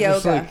it. It's our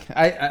just yoga.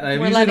 I We're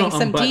usually letting don't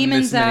some unbutton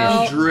demons this many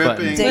out.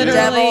 Dripping. Dick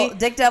Literally,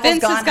 Dick Devil's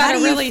Vince gone. has got How a do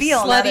you really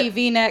feel now slutty that-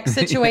 V-neck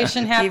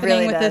situation happening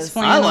really with does. this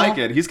flannel. I like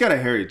it. He's got a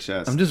hairy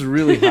chest. I'm just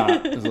really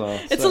hot as well.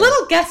 It's a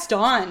little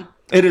Gaston.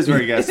 It is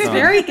very Gaston. It's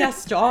very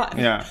Gaston.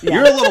 Yeah.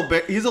 You're a little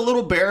bit. He's a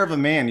little bear of a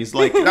man. He's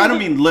like. I don't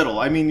mean little.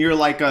 I mean you're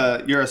like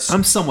a. You're a.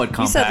 I'm somewhat He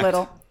compact. said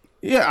little.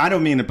 Yeah. I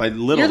don't mean it by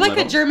little. You're like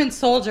little. a German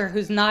soldier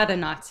who's not a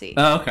Nazi.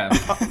 Oh, okay.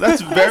 That's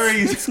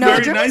very No,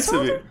 very German nice of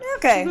soldier? you.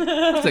 Okay.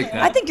 I'll take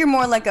that. I think you're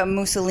more like a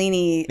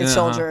Mussolini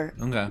soldier.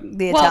 Okay.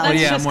 The Well, Italian.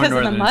 that's Yeah, just more 'cause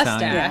of the northern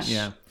Italian. mustache.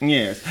 Yeah.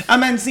 Yes. A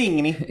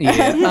Manzini.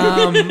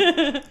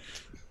 Yeah.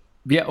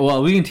 Yeah.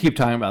 Well, we can keep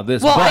talking about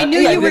this. Well, but I knew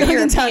Yeah, you were we can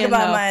European, talk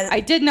about though. my- I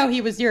did know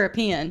he was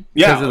European.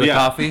 Yeah. Because of the yeah.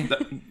 coffee?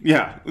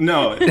 Yeah.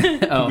 No.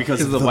 Oh,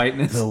 because of the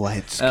whiteness. The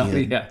white skin. Oh,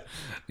 yeah.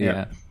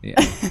 Yeah. Yeah.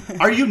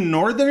 Are you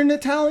Northern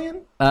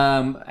Italian?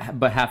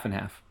 But half and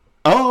half.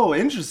 Oh,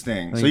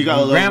 interesting. So you got a my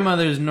little.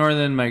 grandmother's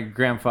northern. My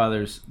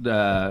grandfather's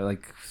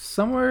like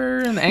somewhere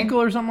in the ankle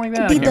or something like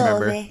that. I can't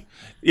remember.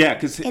 Yeah,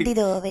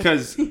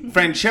 because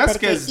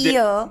Francesca's.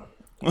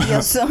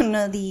 Io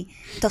sono di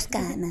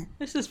Toscana.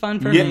 This is fun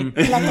for me.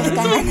 Yeah, La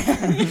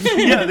Toscana.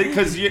 yeah,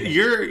 because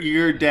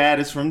your dad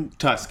is from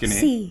Tuscany.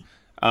 Sì.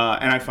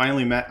 And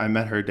I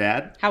met her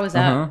dad. How was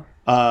that?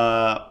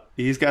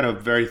 He's got a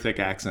very thick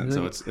accent,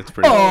 so it's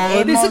pretty.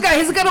 Oh, this guy,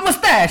 he's got a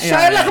mustache. Yeah,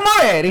 I yeah. like him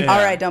already. All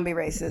right, don't be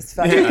racist.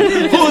 Fuck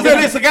Who's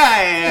this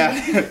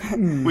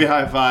guy? We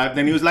high five.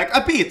 Then he was like,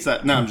 a pizza.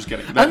 No, I'm just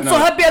kidding. I'm so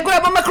happy I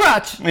grabbed on my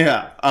crotch.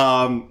 Yeah.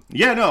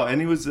 Yeah. No. And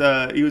he was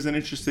an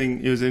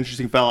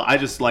interesting fellow.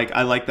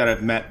 I like that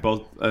I've met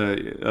both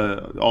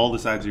all the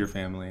sides of your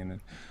family, and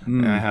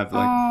I have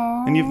like,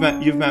 and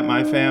you've met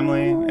my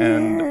family,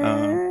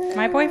 and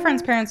My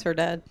boyfriend's parents are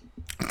dead.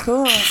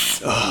 Cool.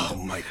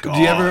 oh my god.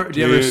 Do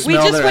you ever We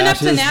smell just their went up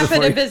to ashes Napa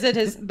before to you-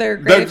 visit their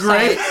grave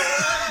grave?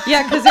 site.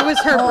 Yeah, because it was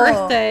her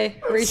birthday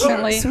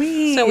recently.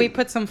 sweet. So we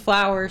put some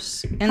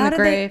flowers in How the did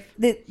grave.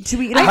 should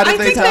we? How I did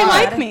think they they die?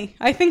 like me.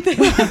 I think they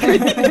like me.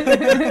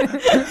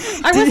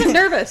 I wasn't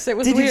nervous. It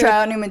was Did weird. you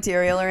try out new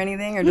material or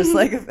anything, or just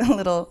like a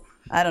little?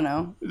 I don't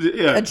know,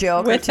 Yeah. a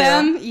joke or With two?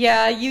 them?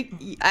 Yeah,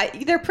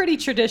 they're pretty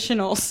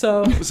traditional,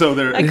 so So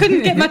they're. I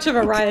couldn't get much of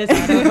a rise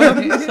out of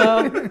them.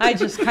 So I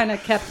just kind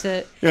of kept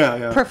it.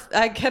 Yeah.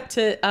 I kept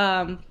it.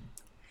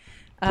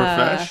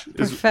 Profesh?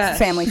 Is-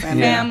 Family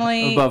friendly. Yeah,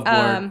 Family, above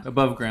board,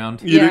 above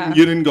ground. yeah.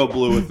 You didn't go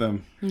blue with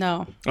them.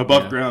 No,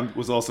 Above ground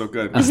was also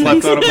good. We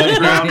slept on above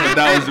ground, and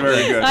that was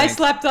very good. I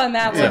slept on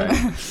that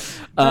one.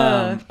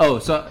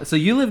 So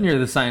you live near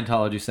the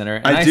Scientology Center.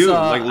 And I do,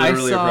 saw, like,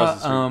 literally I saw,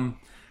 across the street.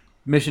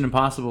 Mission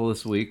Impossible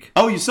this week.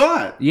 Oh, you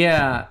saw it?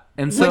 Yeah,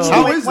 and so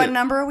How is What it?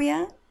 number are we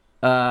at?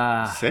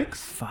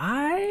 6? 5.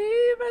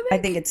 I I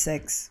think it's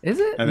 6. Is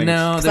it? I think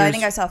No, So I there's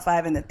think I saw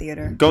 5 in the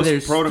theater. Ghost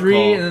there's Protocol.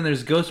 3, and then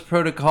there's Ghost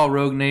Protocol,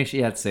 Rogue Nation.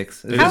 Yeah, it's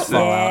 6. It's just is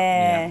Fallout.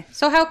 Yeah.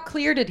 So how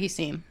clear did he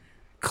seem?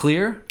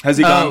 Clear? Has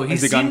he gone- Oh,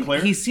 has he gone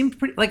clear? He seemed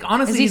pretty. Like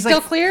honestly, Is he he's still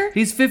like, clear?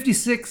 He's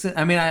 56.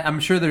 I mean, I'm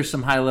sure there's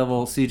some high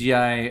level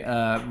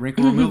CGI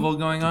wrinkle removal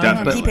going on.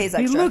 Definitely. But He pays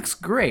extra. He looks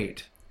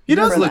great. He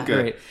does For look that.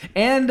 good. Great.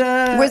 And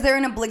Was there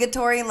an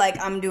obligatory like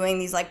I'm doing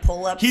these like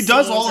pull ups? He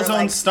does all his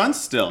own stunts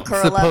still. curl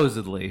up?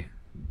 supposedly,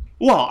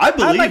 Well, I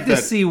believe I'd like that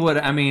to see what.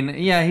 I mean,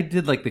 yeah, he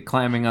did like the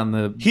climbing on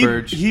the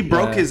Burj. he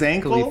broke his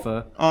ankle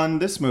Khalifa. on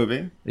this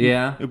movie.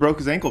 Yeah, He broke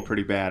his ankle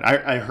pretty bad.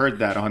 I heard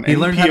that on he NPR.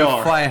 learned how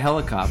to fly a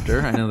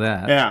helicopter. I know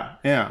that.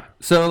 Yeah.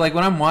 So like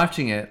when I'm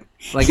watching it,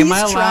 like He's am I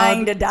allowed?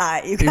 trying to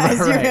die. You guys,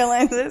 Right. you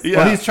realize this? Yeah.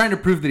 Well, he's trying to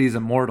prove that he's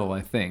immortal. I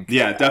think.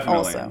 Yeah,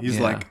 definitely. Also. He's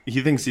Yeah. like, he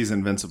thinks he's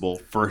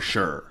invincible for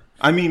sure.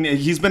 I mean,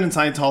 he's been in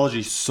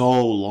Scientology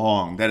so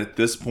long that at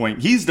this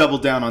point, he's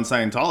doubled down on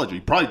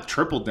Scientology, probably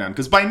tripled down.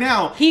 Because by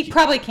now, He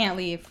probably can't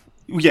leave.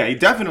 yeah, he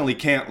definitely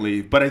can't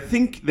leave. But I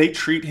think they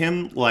treat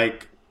him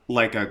like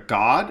a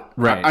god.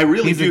 Right. I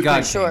really he's do a god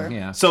think. Sure. king,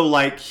 Yeah. So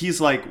like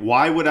he's like,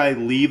 why would I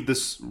leave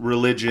this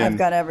religion? I've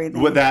got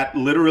everything. With that,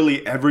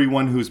 literally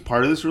everyone who's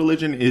part of this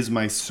religion is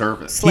my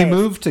service. Slave. He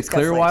moved to He's got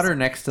Clearwater slaves.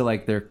 next to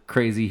like their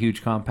crazy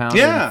huge compound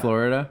Yeah. in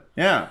Florida.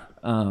 Yeah.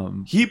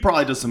 He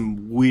probably does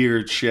some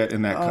weird shit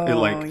in that.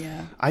 Oh,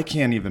 yeah. I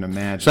can't even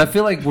imagine. So I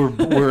feel like we're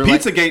like,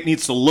 Pizzagate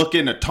needs to look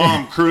into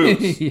Tom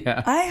Cruise.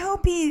 yeah. I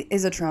hope he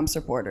is a Trump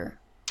supporter.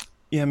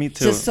 Yeah, me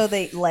too. Just so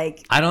they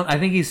like I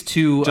think he's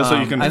too. Just so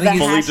you can I the think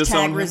fully he's, disown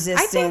hashtag him?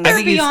 resistance. I think they're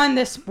think he's- beyond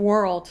this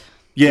world.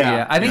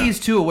 yeah. I think he's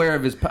too aware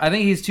of his. I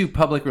think he's too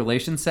public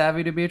relations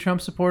savvy to be a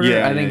Trump supporter.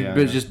 Yeah, I think, yeah,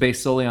 but yeah. just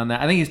based solely on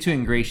that, I think he's too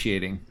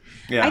ingratiating.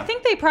 Yeah. I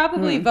think they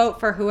probably vote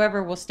for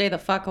whoever will stay the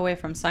fuck away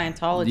from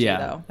Scientology, Yeah,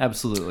 though.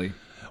 absolutely.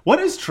 What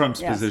is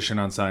Trump's Yes. position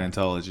on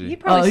Scientology? He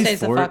probably he's stays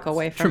the for fuck it.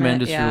 away from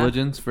Tremendous it. Yeah.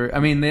 religions for. I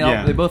mean,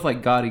 Yeah. they both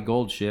like gaudy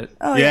gold shit.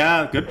 Oh,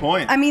 yeah, good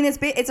point. I mean,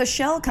 it's a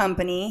shell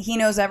company. He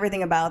knows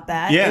everything about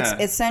that. Yeah.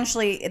 It's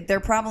essentially, they're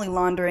probably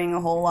laundering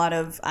a whole lot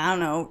of, I don't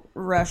know,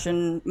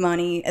 Russian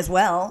money as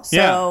well.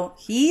 So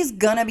he's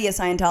going to be a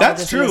Scientologist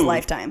That's true. in his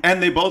lifetime.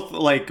 And they both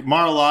like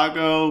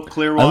Mar-a-Lago,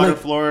 Clearwater,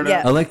 Florida.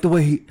 Yeah. I like the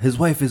way his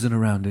wife isn't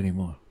around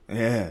anymore.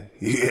 Yeah,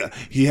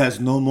 he has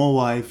no more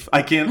wife.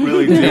 I can't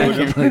really do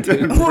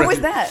it. What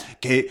was that?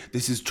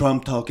 This is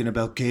Trump talking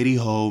about Katie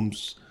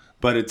Holmes,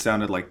 but it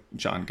sounded like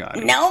John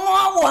Gotti. No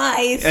more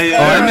wife. Yeah,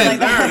 Oh, I there meant, it is,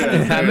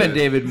 there I it meant is.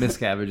 David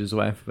Miscavage's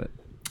wife, but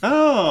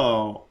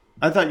Oh,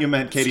 I thought you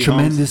meant Katie it's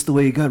Holmes. tremendous the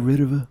way he got rid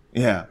of her.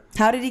 Yeah.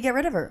 How did he get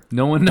rid of her?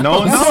 No one knows. No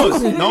one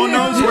knows. No one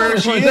knows where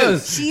she No one is.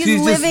 knows. She's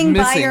just living by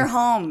missing. your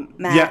home,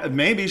 Matt. Yeah,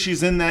 maybe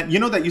she's in that. You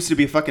know, that used to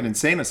be a fucking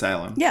insane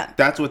asylum. Yeah.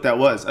 That's what that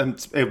was.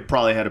 It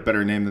probably had a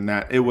better name than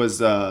that. It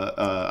was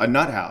a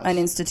nut house. An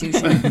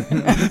institution.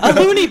 A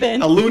loony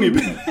bin. A loony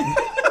bin.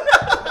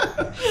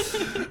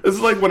 It's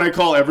like when I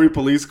call every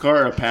police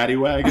car a paddy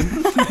wagon.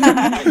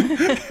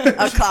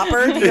 A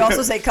copper. Do you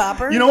also say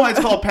copper? You know why it's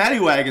called paddy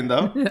wagon,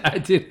 though? I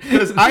did.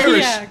 Because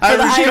Irish, Yeah,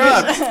 Irish the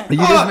cops. Irish. You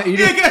Oh, you you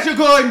get to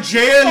go in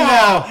jail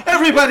now.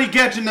 Everybody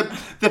get in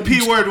the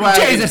P word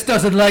wagon. Jesus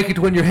doesn't like it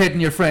when you're hitting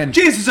your friend.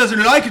 Jesus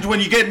doesn't like it when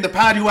you get in the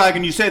paddy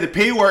wagon, you say the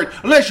P word.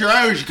 Unless you're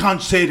Irish, you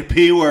can't say the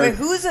P word. Wait,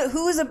 who's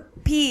a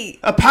P?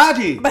 A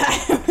paddy.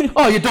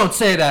 Oh, you don't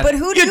say that. But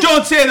who do You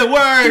don't say the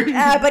word.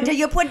 But do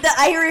you put the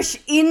Irish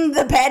in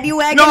the paddy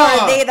wagon, No.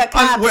 or are they the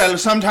cops? Well,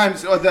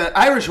 sometimes the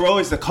Irish were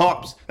always the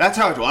cops. That's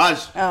how it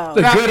was. Oh.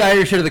 the good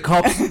Irish are the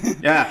cops.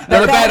 Yeah. The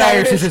bad bad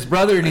Irish Irish. is his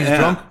brother and he's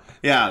drunk.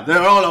 Yeah,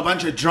 they're all a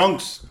bunch of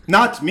drunks.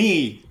 Not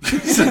me.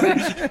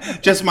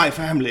 Just my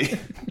family.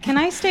 Can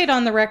I state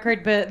on the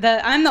record, but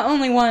that I'm the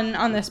only one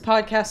on this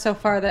podcast so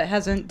far that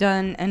hasn't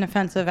done an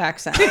offensive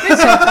accent.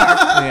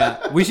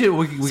 Yeah, we should.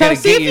 We So gotta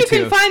see get if you you to.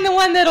 can find the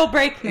one that'll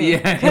break me.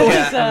 Yeah, 'Cause,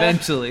 yeah,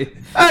 eventually.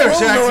 Irish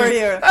Oh, Lord, accent.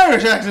 yeah.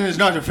 Irish accent is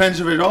not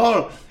offensive at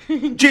all.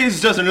 Jesus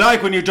doesn't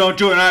like when you don't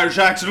do an Irish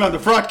accent on the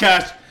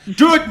broadcast.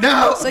 Do it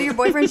now. So your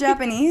boyfriend's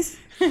Japanese?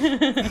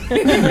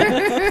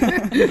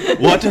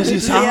 What does he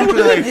sound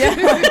like?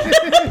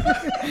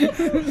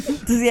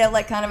 Does he have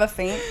like kind of a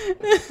faint?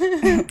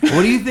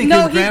 What do you think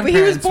No, his he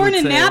grandparents was born would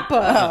in say?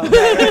 Napa,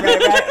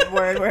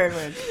 Right.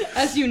 Word.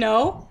 as you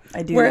know.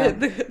 I do Where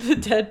know. the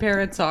dead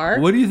parents are.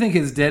 What do you think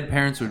his dead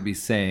parents would be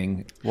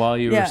saying while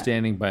you Yeah. were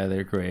standing by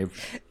their grave?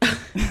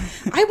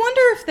 I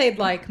wonder if they'd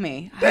like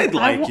me. They'd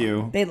like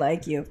you. They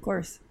like you, of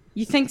course.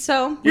 You think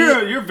so?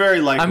 You're very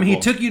I likable. mean, he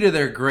took you to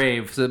their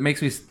grave, so it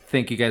makes me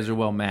think you guys are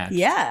well matched.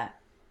 Yeah.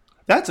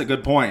 That's a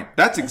good point.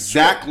 That's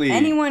exactly.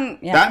 Anyone-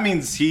 yeah. That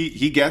means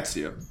he gets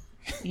you.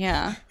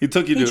 Yeah. He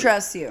took you He to.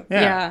 trusts you.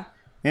 Yeah.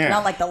 Yeah.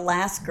 Not like the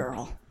last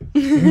girl.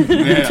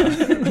 Yeah.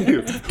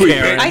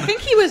 I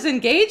think he was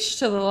engaged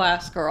to the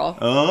last girl.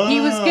 Oh. He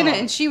was gonna,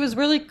 and she was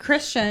really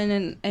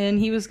Christian, and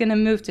he was gonna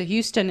move to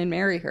Houston and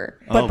marry her.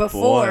 But Oh,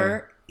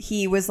 before,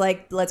 he was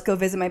like, let's go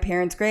visit my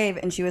parents' grave.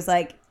 And she was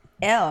like,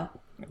 ew.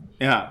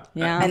 Yeah.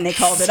 Yeah. And they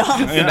called it off.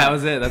 And that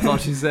was it. That's all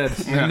she said.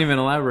 She didn't even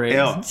elaborate.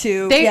 Ew.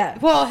 To, They, yeah.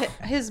 well,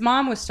 his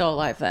mom was still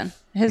alive then.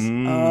 His,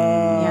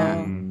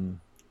 yeah.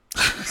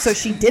 So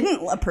she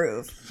didn't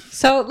approve.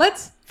 So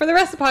for the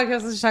rest of the podcast,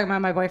 let's just talk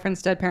about my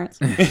boyfriend's dead parents.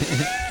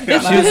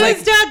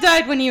 His dad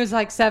died when he was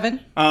like 7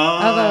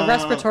 of a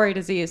respiratory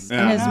disease,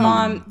 Yeah. and his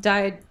mom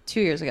died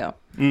 2 years ago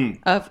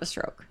of a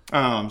stroke. Oh,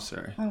 I'm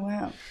sorry. Oh,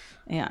 wow.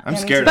 Yeah, I'm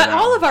scared But of that.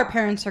 all of our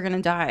parents are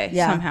gonna die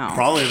Yeah. somehow.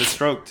 Probably of a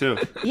stroke too.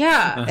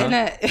 Yeah, and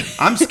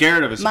I'm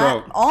scared of a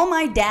stroke. All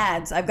my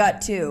dads, I've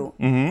got 2,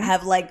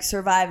 have like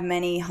survived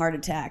many heart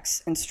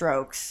attacks and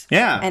strokes.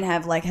 Yeah. And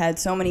have like had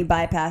so many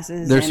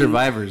bypasses. They're and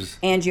angioplasty.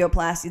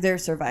 Angioplasty. They're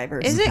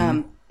survivors. is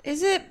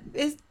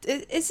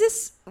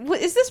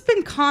this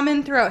been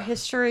common throughout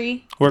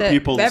history? Where that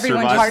people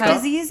everyone survive just heart stuff?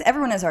 disease?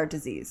 Everyone has heart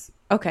disease.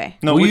 Okay.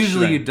 No, Well, which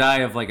usually thing? you die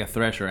of like a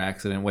thresher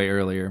accident way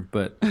earlier,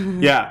 but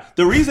Yeah.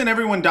 The reason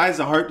everyone dies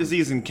of heart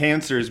disease and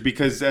cancer is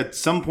because at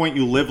some point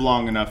you live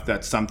long enough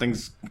that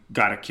something's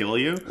got to kill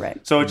you. Right.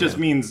 So it just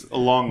means a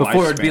long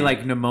before it'd be lifespan.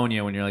 like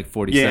pneumonia when you're like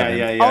 47.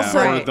 Yeah. Also,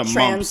 Or Right. the trans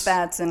mumps.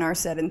 fats in our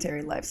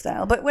sedentary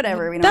lifestyle. But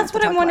whatever. We don't That's have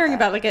what to I'm talk wondering that.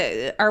 about.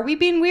 Like, are we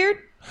being weird?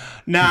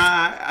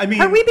 Nah, I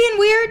mean, Are we being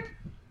weird?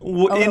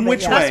 little in bit,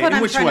 which yeah. way? That's what in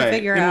I'm which trying to way?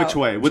 figure in out. which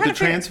way? With Trying the to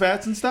figure- trans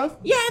fats and stuff?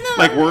 Yeah, no.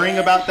 Like worrying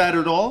about that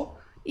at all?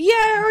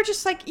 Yeah, or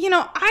just like,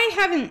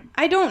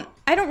 I don't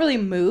really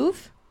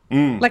move.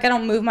 Like I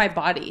don't move my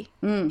body.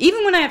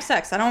 Even when I have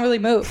sex, I don't really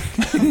move.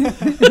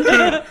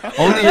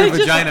 Only your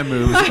vagina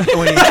moves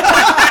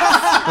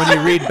when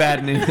you read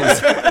bad news.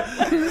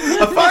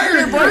 A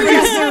fire Boyfriend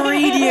has to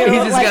read you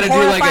He's just like got to do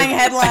like horrifying he's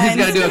headlines.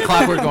 got to do a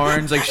Clockwork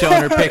Orange, like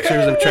showing her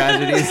pictures of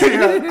tragedies.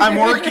 I'm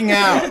working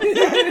out.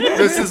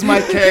 This is my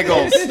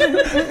kegels.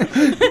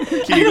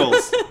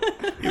 Kegels.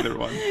 Either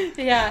one.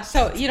 Yeah,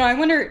 so I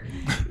wonder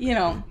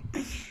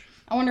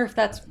if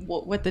that's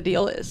what the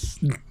deal is.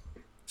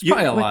 It's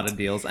probably a lot of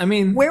deals. I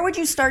mean, Where would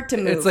you start to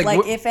move? It's Like,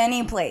 like, if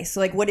any place.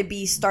 Like, would it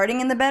be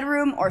starting in the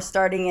bedroom or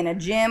starting in a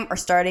gym or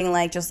starting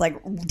like just like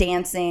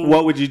dancing?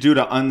 What would you do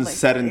to what would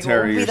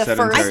unsedentary be or the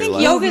first- sedentary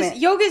I think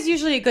life? yoga's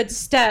usually a good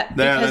step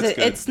Yeah, because that's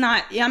good. it's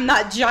not. I'm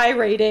not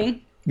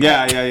gyrating.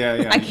 Yeah.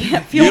 I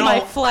can't You feel my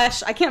don't-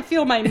 flesh. I can't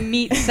feel my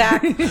meat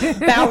sack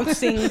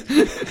bouncing, and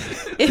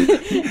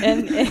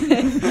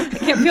I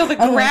can't feel the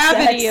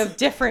gravity sex. of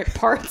different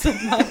parts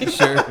of my.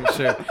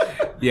 sure.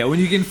 Yeah, when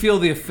you can feel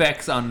the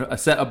effects on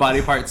a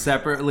body part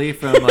separately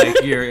from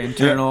like your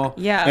internal.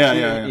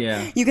 Yeah.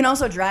 Yeah. You can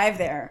also drive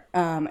there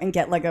and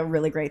get like a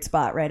really great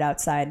spot right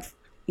outside, of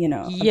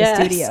the Yes,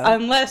 studio.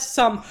 unless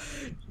some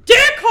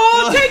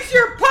dickhole takes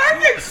your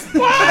parking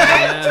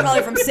spot.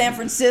 Probably from San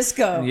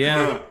Francisco.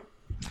 Yeah.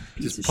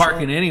 Just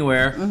parking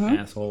anywhere,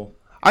 asshole.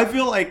 I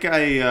feel like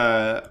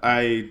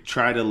I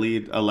try to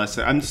lead a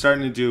lesson. I'm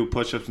starting to do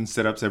push-ups and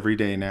sit-ups every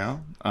day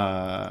now.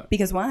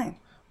 Because why?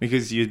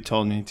 Because you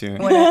told me to.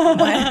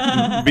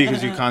 What?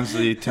 Because you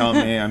constantly tell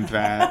me I'm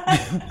fat.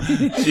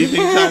 She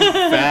thinks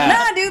I'm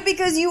fat. Nah, dude,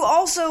 because you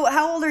also,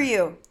 how old are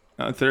you?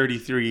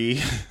 33.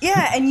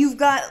 Yeah, and you've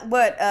got,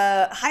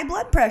 high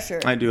blood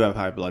pressure. I do have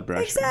high blood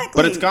pressure.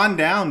 Exactly. But it's gone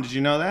down. Did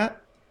you know that?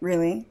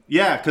 Really?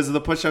 Yeah, because of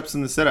the push-ups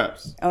and the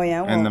sit-ups. Oh,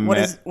 yeah? Well, And the what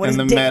me- does and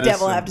the Dick medicine.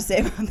 Devil have to say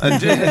about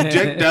that?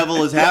 Dick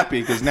Devil is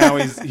happy because now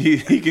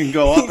he can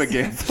go up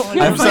again.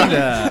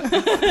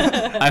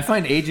 I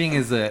find aging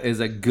is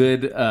a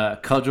good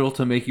cudgel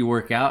to make you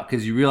work out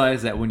because you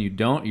realize that when you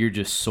don't, you're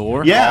just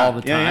sore Yeah, all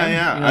the time.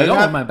 yeah. You're like,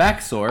 I have- my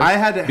back's sore. I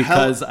had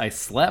because I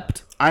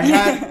slept. I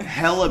had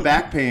hella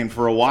back pain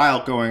for a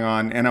while going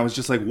on, and I was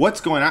just like,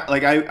 what's going on?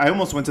 Like, I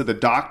almost went to the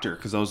doctor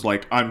because I was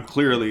like, I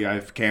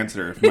have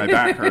cancer if my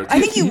back hurts. I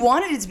think you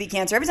wanted it to be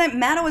cancer. Every time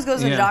Matt always goes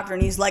to the Yeah. doctor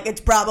and he's like,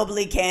 it's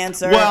probably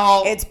cancer.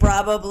 Well- it's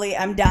probably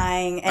I'm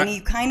dying. And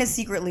you kind of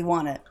secretly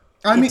want it.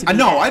 I mean, to be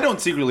no, that. I don't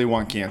secretly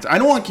want cancer. I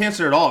don't want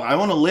cancer at all. I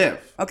want to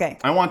live. Okay.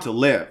 I want to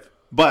live.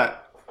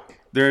 But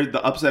the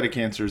upside of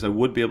cancer is I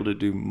would be able to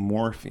do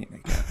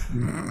morphine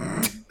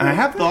again. And I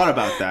have thought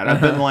about that.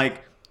 I've been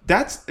like,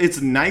 it's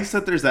nice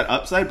that there's that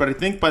upside, but I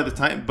think but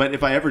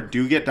if I ever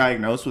do get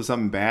diagnosed with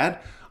something bad,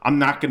 I'm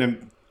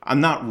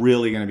not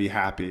really gonna be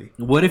happy.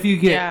 What if you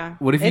get? Yeah.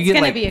 What if you it's get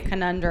gonna like? be a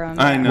conundrum.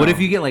 I know. What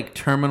if you get like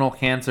terminal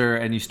cancer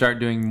and you start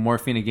doing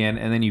morphine again,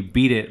 and then you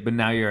beat it, but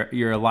now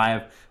you're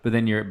alive, but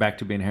then you're back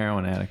to being a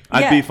heroin addict?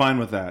 I'd Yeah. be fine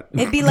with that.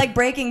 It'd be like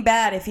Breaking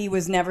Bad if he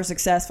was never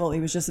successful. He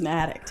was just an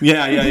addict.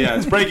 Yeah.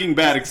 It's Breaking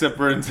Bad, except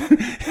for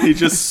he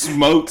just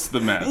smokes the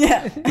meth.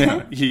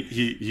 Yeah.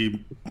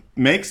 He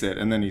makes it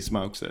and then he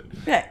smokes it.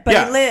 Yeah, but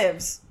Yeah. he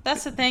lives.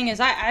 That's the thing is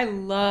I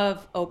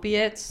love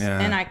opiates Yeah.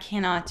 and I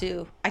cannot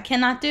do.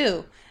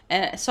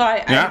 And so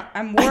Yeah.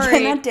 I'm worried. I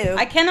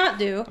cannot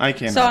do. I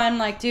cannot. So I'm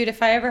like, dude,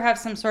 if I ever have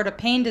some sort of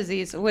pain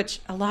disease, which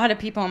a lot of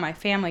people in my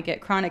family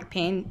get chronic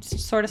pain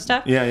sort of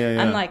stuff.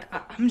 Yeah. I'm like,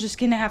 I'm just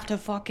going to have to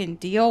fucking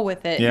deal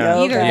with it. Yeah.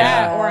 Either Okay.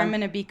 that or I'm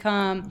going to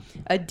become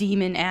a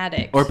demon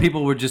addict. Or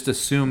people would just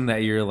assume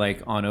that you're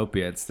like on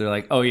opiates. They're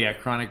like, oh yeah,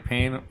 chronic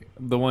pain.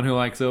 The one who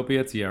likes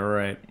opiates, yeah,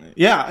 right.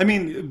 Yeah, I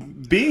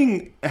mean,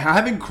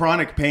 having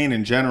chronic pain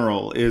in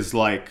general is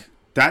like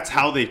that's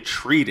how they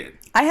treat it.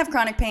 I have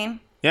chronic pain.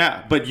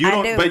 Yeah, but you I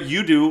don't. do. But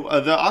you do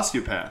the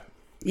osteopath.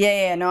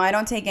 Yeah. No, I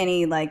don't take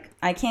any,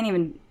 I can't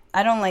even,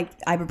 I don't like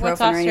ibuprofen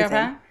What's or anything.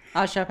 osteopath?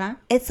 Osteopath?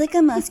 It's like a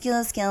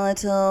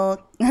musculoskeletal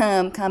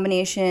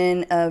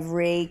combination of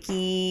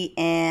Reiki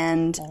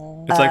and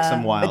It's like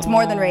some wild. it's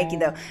more than Reiki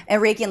though,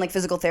 and Reiki and like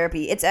physical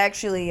therapy. It's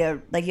actually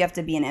you have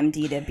to be an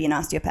MD to be an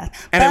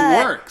osteopath, and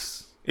But it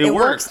works. It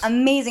works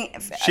amazing.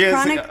 She has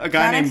Chronic, a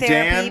guy chronic named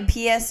therapy,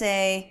 Dan.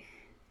 PSA.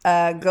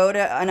 Go to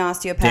an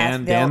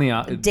osteopath. Dan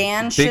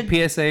big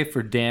should. PSA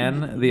for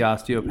Dan the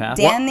osteopath.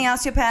 Dan the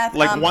osteopath.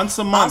 Like once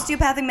a month.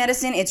 Osteopathic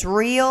medicine, it's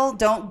real.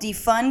 Don't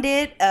defund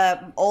it.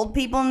 Old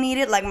people need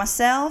it, like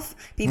myself.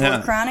 People Yeah.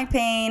 with chronic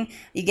pain.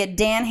 You get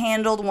Dan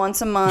handled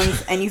once a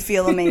month, and you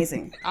feel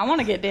amazing. I want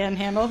to get Dan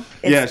handled.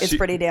 It's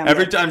pretty damn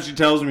Every good. time she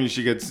tells me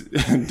she gets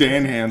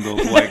Dan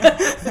handled, like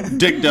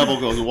Dick Devil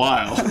goes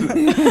wild.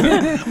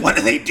 What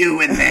do they do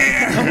in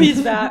there?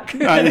 He's back.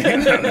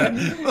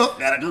 Oh,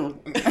 gotta go.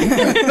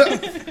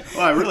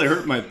 Well, I really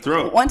hurt my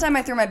throat. One time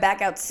I threw my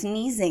back out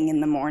sneezing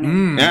in the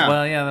morning. Yeah.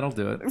 Well, yeah, that'll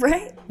do it.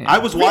 Right? I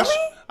was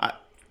watching.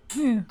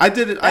 I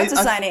did it. That's a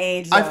I sign of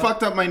age, I though.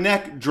 fucked up my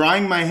neck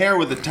drying my hair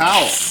with a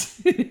towel.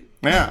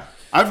 Yeah,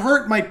 I've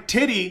hurt my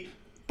titty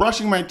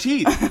brushing my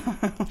teeth.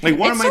 Like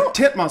one of my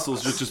tit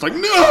muscles was just like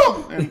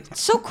no. And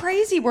So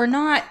crazy. We're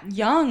not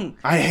young.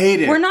 I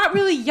hate it. We're not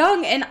really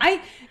young. And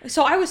I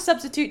was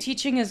substitute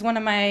teaching as one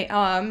of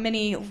my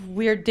many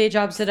weird day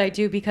jobs that I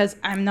do because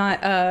I'm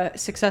not a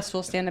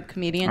successful stand-up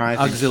comedian. I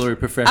think- Auxiliary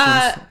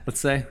professions, let's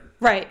say.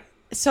 Right.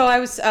 So I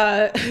was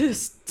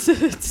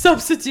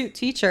substitute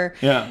teacher.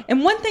 Yeah.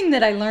 And one thing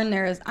that I learned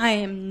there is I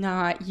am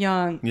not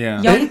young.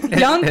 Yeah.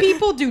 Young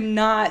people do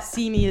not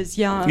see me as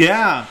young.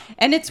 Yeah.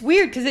 And it's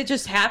weird because it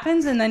just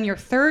happens and then you're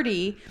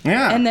 30.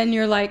 Yeah. And then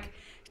you're like,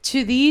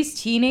 to these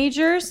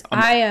teenagers,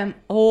 I am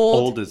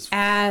old as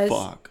as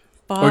fuck.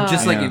 fuck. Or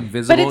just like Yeah.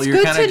 invisible. But it's You're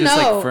good kind to of just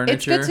know. like furniture.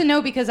 It's good to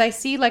know because I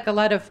see like a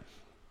lot of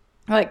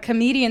like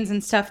comedians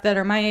and stuff that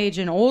are my age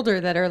and older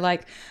that are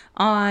like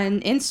on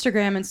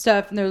Instagram and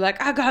stuff, and they're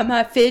like, I got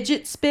my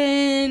fidget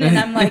spin, and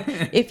I'm like,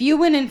 if you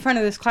went in front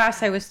of this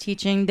class I was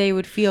teaching, they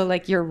would feel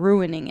like you're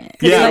ruining it.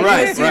 Yeah, Like,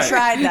 right, Because you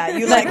tried that.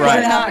 You like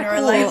Right. went up and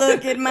were like, Cool.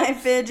 look at my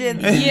fidget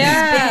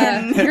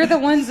Yeah, spin. you're the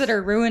ones that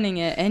are ruining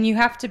it, and you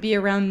have to be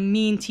around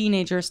mean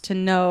teenagers to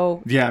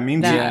know. Yeah, I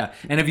mean, That. Yeah,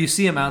 and if you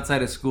see them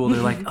outside of school,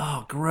 they're like,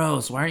 "Oh,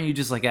 gross! Why aren't you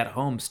just like at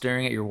home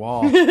staring at your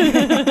wall?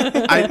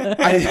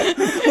 I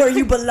Where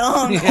you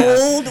belong, Yeah.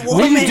 old woman.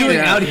 What are you doing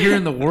Yeah. out here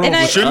in the world? And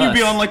I- with shouldn't you us?"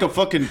 be on like a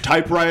fucking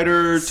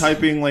typewriter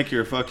typing like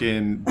your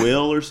fucking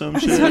will or some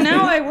shit? So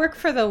now I work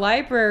for the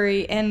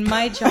library, and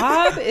my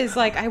job is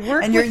like I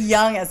work. And you're with,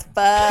 young as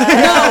fuck.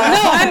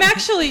 no, I'm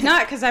actually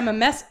not because I'm a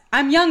mess.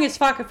 I'm young as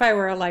fuck if I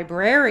were a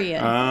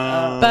librarian.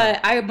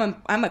 But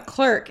I'm a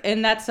clerk,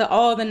 and that's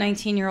all the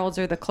 19-year-olds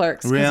are the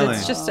clerks. 'Cause Really?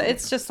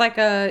 It's just like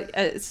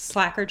a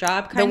slacker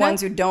job kind The of. ones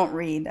who don't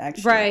read,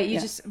 actually. Right,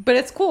 Yeah. but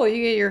it's cool.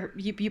 You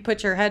get you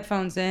put your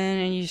headphones in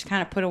and you just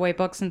kind of put away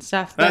books and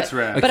stuff. But, That's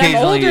rad. But I'm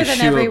Occasionally older you than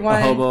shoo everyone.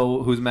 a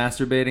hobo who's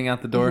masturbating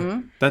out the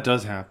door. That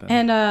does happen.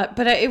 And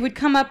but it would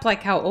come up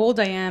like how old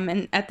I am,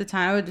 and at the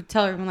time I would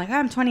tell everyone like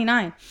I'm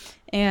 29,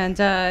 and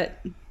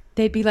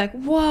they'd be like,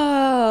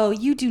 "Whoa,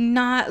 you do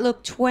not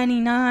look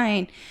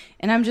 29,"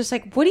 and I'm just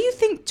like, "What do you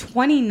think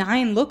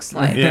 29 looks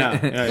like?" yeah,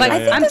 Like, I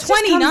think I'm this just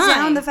 29. comes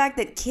down to the fact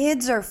that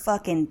kids are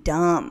fucking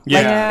dumb.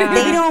 Yeah.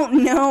 Like, they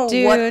don't know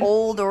what Dude.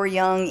 old or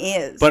young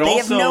is. But they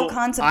also, have no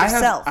concept I of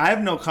have, self. I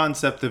have no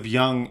concept of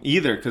young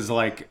either, because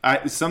like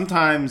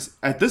sometimes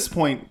at this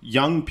point,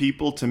 young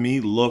people to me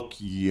look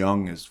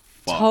young as fuck.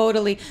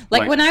 Totally.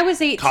 Like when I was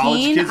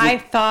college 18, kids I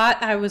look- thought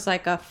I was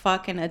like a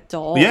fucking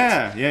adult.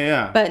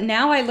 Yeah. But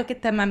now I look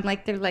at them, I'm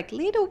like, they're like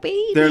little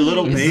babies. They're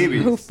little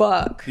babies. Who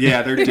fuck.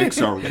 Yeah, their dicks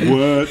are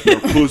wet,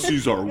 their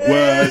pussies are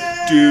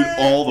wet, dude.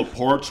 All the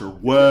parts are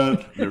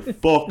wet. They're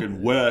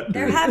fucking wet, dude.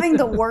 They're having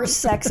the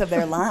worst sex of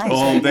their lives.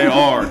 Oh, they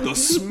are the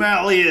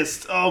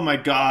smelliest. Oh my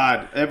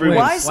god, everyone.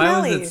 Why Why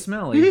smelly? was it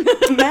smelly?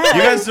 Matt,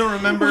 You guys don't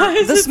remember?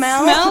 the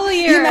smell?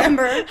 smellier? You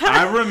remember?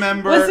 I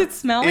remember. Was it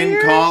smellier?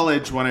 in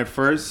college when I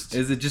first?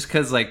 Is it just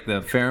because like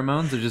the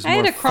pheromones are just I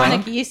more had a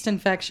chronic fun? yeast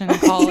infection in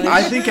college.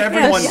 I think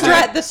everyone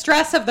did. The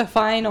stress of the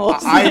finals.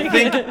 I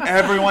think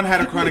everyone had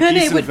a chronic then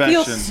yeast it would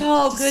feel infection.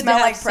 so good to Smell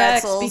have like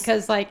sex pretzels.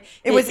 because like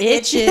it was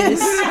itches.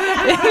 itches.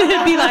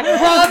 It'd be like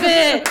rub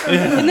it,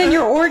 and then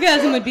your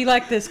orgasm would be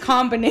like this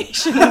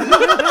combination of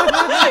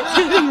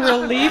getting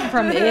relief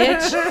from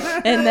itch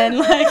and then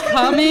like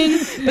coming.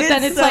 But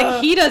then it's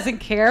like he doesn't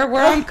care.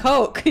 We're on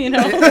coke, you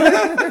know.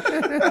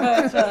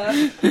 But,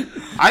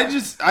 I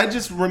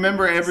just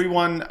remember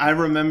everyone. I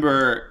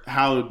remember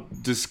how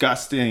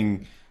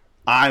disgusting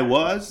I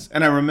was,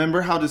 and I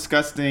remember how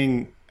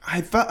disgusting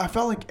I felt. I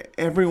felt like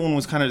everyone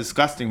was kind of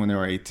disgusting when they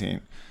were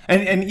 18.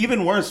 And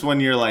even worse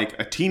when you're like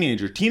a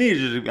teenager.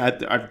 Teenagers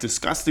have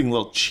disgusting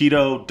little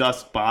Cheeto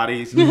dust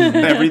bodies.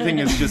 Everything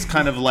is just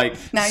kind of like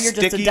Now you're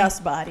sticky. just a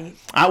dust body.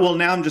 Well,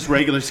 now I'm just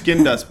regular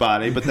skin dust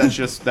body, but that's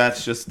me speaking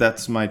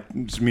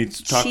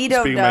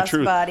Cheeto my dust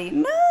truth. body.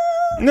 No.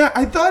 No,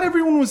 I thought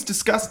everyone was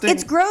disgusting.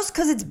 It's gross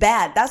because it's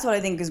bad. That's what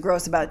I think is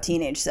gross about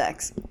teenage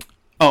sex.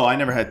 Oh, I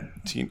never had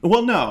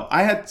Well, no,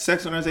 I had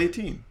sex when I was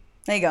 18.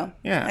 There you go.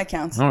 Yeah. That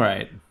counts. All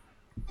right.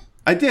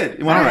 I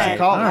did when I was in right.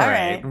 college. All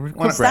right. We're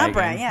Well, stop,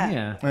 bragging. Brad,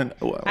 yeah. And,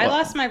 I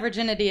lost my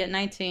virginity at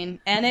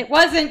 19, and it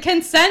wasn't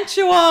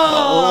consensual.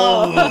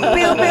 Pew,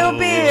 pew,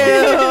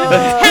 pew.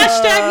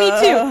 Hashtag me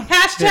too.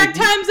 Hashtag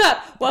time's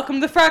up. Welcome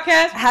to the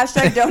Frogcast.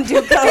 Hashtag don't do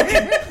coke.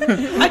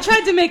 I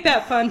tried to make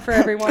that fun for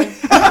everyone.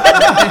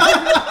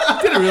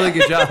 Did a really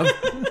good job.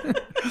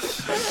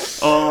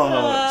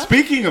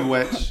 Speaking of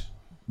which,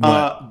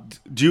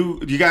 do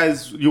you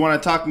guys want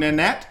to talk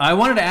Nanette? I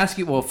wanted to ask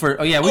you. Well, we can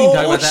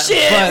talk about that.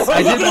 shit. But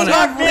I did want to.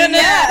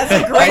 Yeah, that's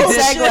a great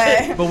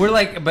segue. But we're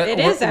like, It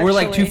is we're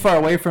like too actually. far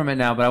away from it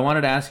now. But I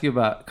wanted to ask you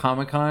about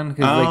Comic-Con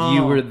because like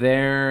you Oh. were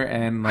there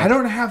and like I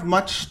don't have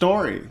much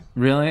story.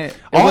 really, it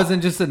All-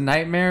 wasn't just a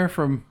nightmare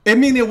from. I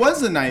mean, it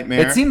was a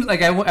nightmare. It seems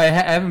like I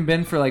haven't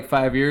been for like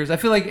 5 years. I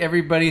feel like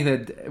everybody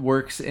that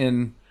works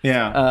in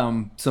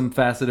some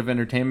facet of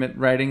entertainment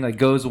writing like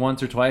goes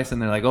once or twice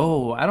and they're like,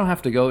 oh, I don't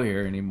have to go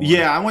here anymore.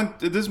 Yeah, I went.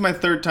 This is my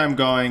third time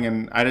going,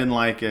 and I didn't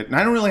like it. And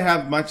I don't really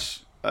have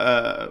much.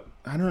 I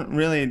don't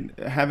really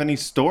have any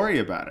story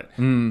about it,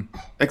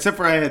 except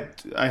for I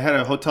had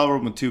a hotel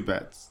room with 2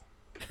 beds.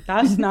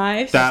 That's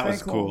nice. That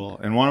was cool.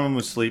 And one of them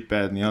was sleep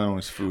bed, and the other one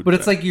was food. But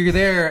it's bed. like you're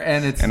there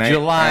and it's and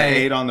July. I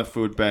ate on the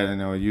food bed,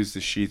 and I would use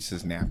the sheets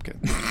as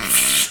napkins.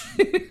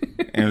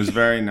 and it was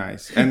very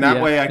nice. And that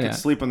Yeah, way I could yeah.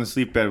 sleep on the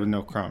sleep bed with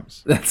no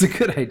crumbs. That's a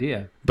good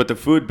idea. But the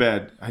food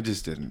bed, I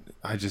just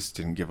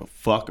didn't give a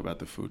fuck about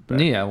the food bed.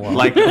 Yeah, well,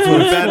 Like the food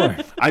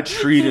bed, I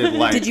treated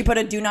like. Did you put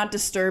a do not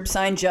disturb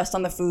sign just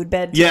on the food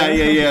bed? Yeah,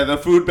 too? yeah. The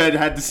food bed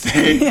had to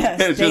stay. Yeah,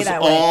 It's stay just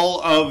that way.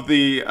 all of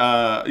the,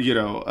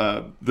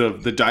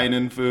 the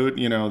dine-in food,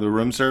 the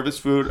room service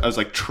food. I was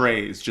like,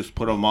 trays, just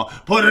put them all.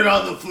 Put it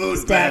on the food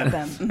Stack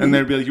bed. them. And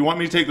they'd be like, you want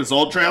me to take this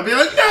old tray? I'll be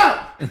like,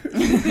 no!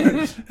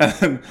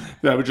 And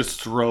I would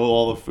just throw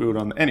all the food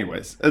on.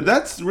 Anyways,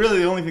 that's really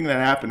the only thing that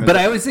happened. But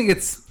I always think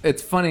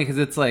it's funny because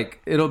it's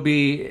like it'll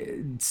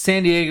be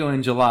San Diego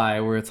in July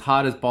where it's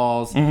hot as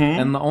balls,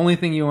 and the only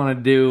thing you want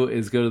to do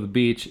is go to the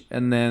beach,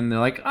 and then they're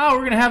like, "Oh,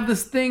 we're gonna have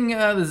this thing,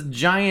 this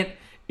giant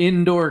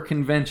indoor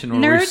convention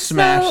where we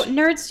smash."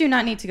 Nerds do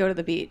not need to go to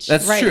the beach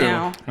That's right true.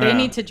 now. They Yeah.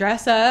 need to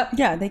dress up.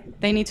 Yeah,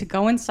 They need to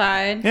go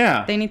inside.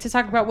 Yeah. They need to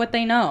talk about what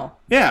they know.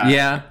 Yeah.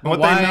 Yeah, What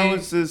why- they know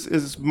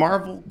is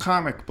Marvel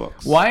comic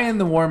books. Why in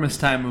the warmest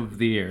time of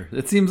the year?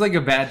 It seems like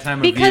a bad time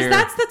of Because year.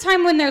 that's the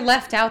time when they're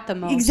left out the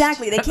most.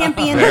 exactly. They can't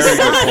be in the Very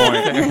sun.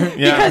 good point.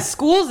 Yeah. Because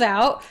school's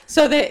out,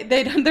 so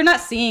they're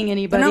not seeing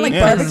anybody. They're not like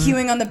Yeah.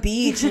 barbecuing on the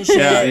beach and shit.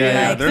 Yeah, yeah, and,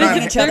 yeah. like, They're picking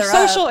not- each Their other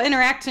social up.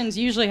 interactions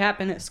usually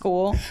happen at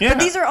school. Yeah. But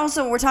these are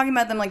also, we're talking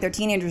about them like they're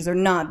teenagers. They're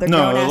not. They're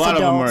no, grown a ass lot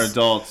adults. of them are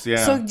adults.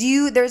 Yeah.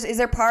 So is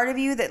there part of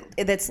you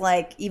that's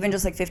like even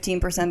just like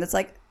 15% that's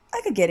like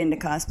I could get into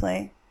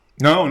cosplay?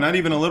 No, not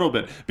even a little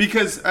bit.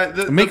 Because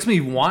it makes me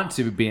want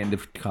to be into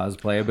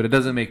cosplay, but it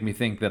doesn't make me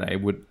think that I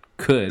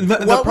could. the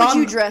What would problem,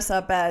 you dress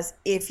up as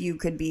if you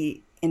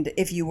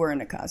were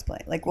into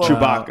cosplay? Like what?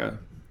 Chewbacca.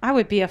 I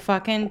would be a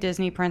fucking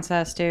Disney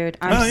princess, dude.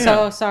 I'm Oh, yeah.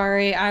 so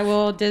sorry. I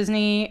will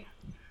Disney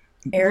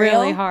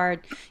Ariel? really hard.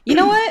 You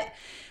know what?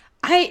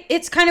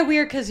 It's kind of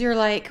weird because you're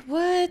like,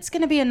 what's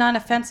gonna be a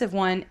non-offensive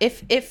one?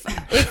 If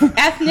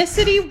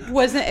ethnicity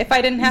wasn't, if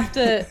I didn't have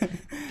to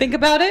think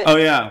about it. Oh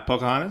yeah,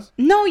 Pocahontas.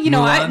 No,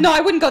 Mulan? I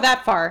wouldn't go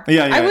that far.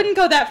 Yeah, yeah. I wouldn't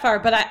go that far,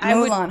 but I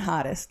would. Mulan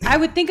hottest. I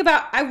would think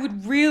about. I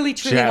would really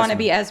truly want to Jasmine.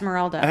 be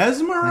Esmeralda,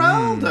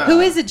 Esmeralda. who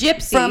is a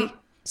gypsy. From-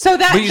 so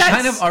that But you that's,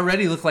 kind of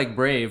already look like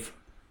Brave.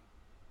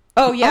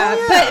 Oh yeah,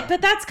 Oh, yeah.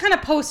 but that's kind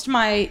of post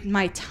my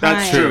time.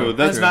 That's true.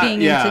 That's of not- being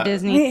yeah. into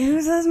Disney. Wait,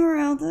 who's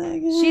Esmeralda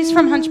again? She's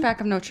from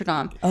Hunchback of Notre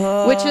Dame,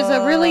 which is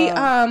a really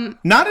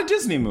Not a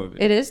Disney movie.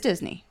 It is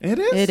Disney. It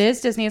is? It is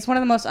Disney. It's one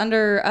of the most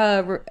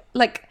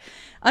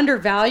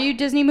undervalued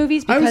Disney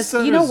movies I because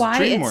said you it know was why?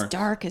 DreamWorks. It's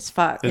dark as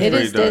fuck. It's It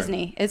very is dark.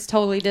 Disney. It's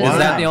totally Disney. Wow. Is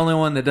that the only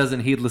one that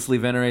doesn't heedlessly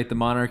venerate the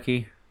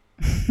monarchy?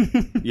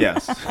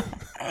 Yes.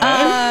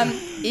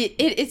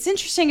 It's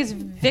interesting is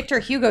Victor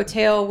Hugo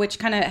tale, which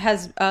kind of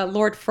has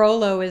Lord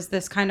Frollo is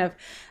this kind of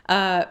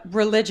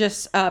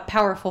religious,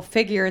 powerful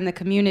figure in the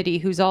community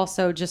who's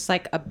also just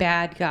like a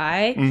bad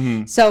guy.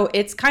 Mm-hmm. So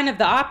it's kind of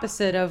the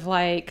opposite of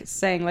like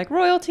saying like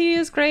royalty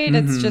is great.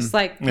 It's just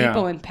like Yeah.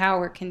 people in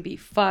power can be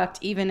fucked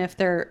even if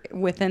they're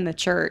within the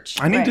church.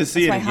 I need Right, to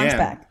see it that's why again.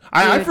 Hunchback.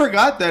 I Dude.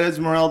 forgot that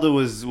Esmeralda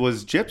was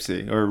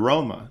Gypsy or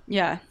Roma.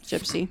 Yeah,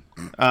 gypsy.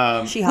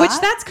 She hot? Which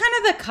that's kind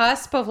of the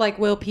cusp of like,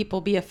 will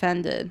people be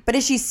offended? But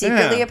is she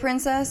secretly Yeah. a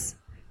princess?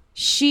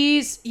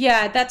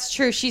 That's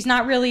true. She's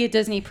not really a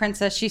Disney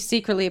princess. She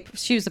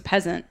was a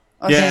peasant.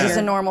 Or Yeah. she's just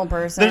a normal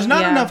person? There's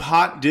not Yeah. enough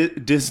hot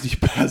Disney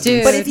peasants.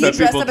 Dude. But if you that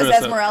dressed people up as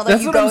dress Esmeralda,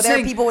 That's you what go I'm there,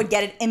 saying. people would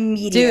get it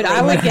immediately. Dude,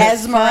 I would Like, get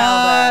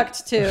Esmeralda.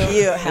 fucked too.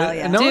 You, hell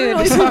yeah. No one Dude.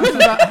 really talks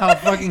about how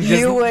fucking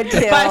You would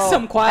kill Buy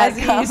some at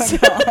Quasis.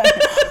 Comic-Con.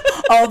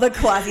 All the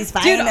Quasis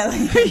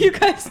finally. Dude, you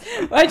guys,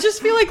 I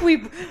just feel like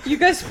you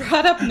guys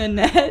brought up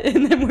Nanette,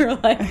 and then we were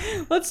like,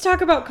 let's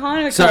talk about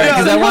Comic-Con. Sorry,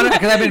 because I now wanted- my-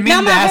 'cause I've been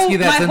now meaning to my ask whole- you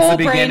that my since the whole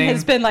brain beginning.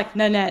 has been like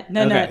Nanette.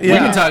 Okay. Yeah. We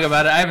can talk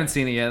about it. I haven't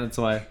seen it yet. That's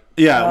why.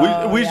 Yeah,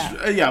 we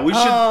yeah. we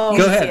should. You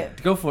Go should see ahead.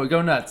 it. Go for it.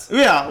 Go nuts.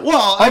 Yeah,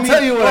 well, I'll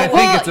tell you what I think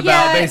well, it's about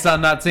yeah. based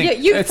on not seeing. Yeah,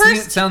 you it.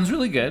 first- It sounds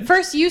really good.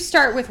 First, you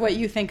start with what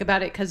you think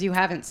about it because you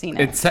haven't seen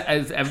it.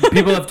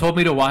 People have told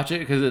me to watch it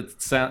because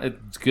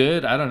it's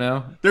good. I don't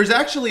know. There's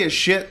actually a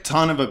shit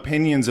ton of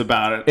opinions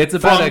about it. It's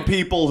about from a-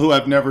 people who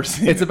have never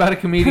seen It's it. about a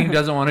comedian who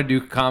doesn't want to do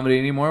comedy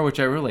anymore, which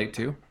I relate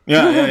to.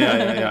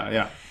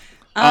 Yeah.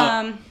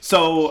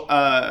 So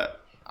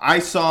I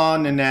saw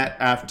Nanette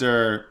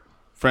after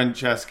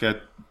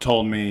Francesca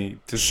told me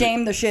to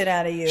Shame the shit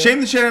out of you.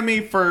 shame the shit out of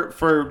me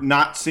for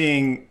not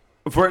seeing,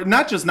 for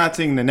not just not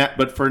seeing Nanette,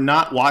 but for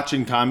not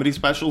watching comedy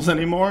specials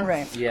anymore.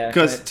 Right. Yeah,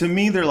 Because to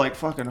me they're like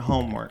fucking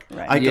homework.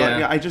 Right.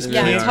 I just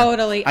Yeah, can't.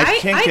 Totally. I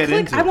can't get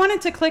into I it.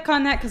 wanted to click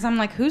on that because I'm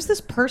like, who's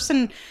this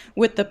person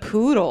with the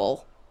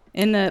poodle?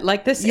 In the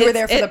like this, You were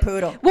there for the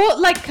poodle.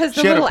 Well, like because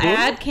the She had a little poodle?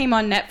 ad came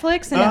on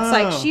Netflix, and it's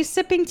like Oh. she's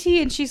sipping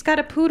tea and she's got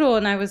a poodle,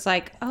 and I was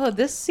like, oh,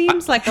 this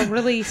seems like a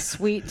really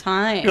sweet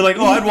time. You're like,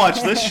 oh, I'd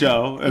watch this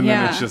show, and then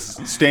Yeah. it's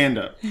just stand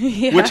up,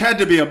 which had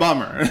to be a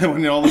bummer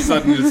when all of a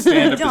sudden just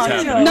stand up is Don't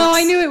happening. joke. no,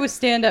 I knew it was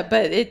stand up,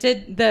 but it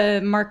did. The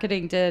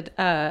marketing did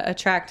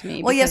attract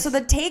me. Well, yeah, because- so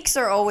the takes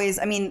are always,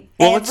 I mean,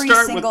 Well, let's every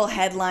start single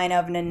headline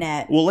of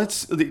Nanette. Well,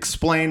 let's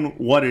explain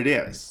what it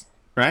is,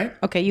 right?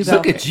 Okay, you go.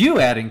 Look at you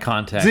adding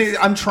context. See,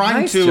 I'm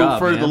trying Nice to, job,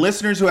 for man. the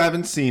listeners who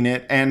haven't seen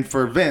it, and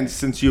for Vince,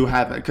 since you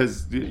haven't,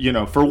 because,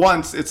 for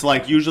once, it's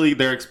like usually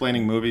they're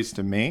explaining movies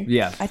to me.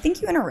 Yeah. I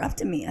think you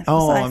interrupted me.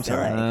 I'm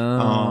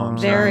sorry.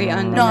 Very No,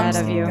 unnet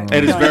I'm of you.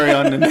 It is very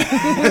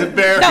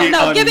very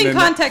No, giving un-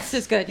 context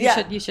is good.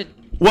 Yeah. You should.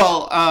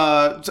 Well,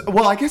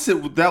 I guess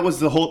that was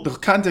the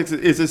context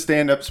is a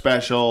stand-up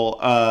special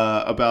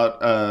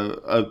about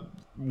a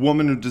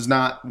woman who does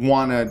not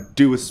want to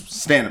do a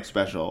stand-up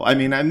special. I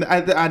mean,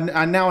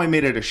 I now I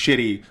made it a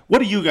shitty.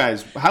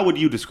 How would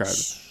you describe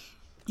it?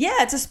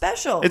 Yeah, it's a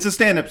special. It's a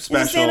stand-up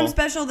special. It's a stand-up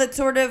special that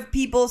sort of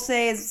people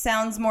say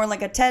sounds more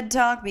like a TED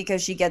Talk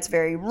because she gets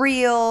very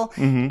real,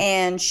 Mm-hmm.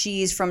 and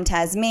she's from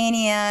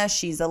Tasmania.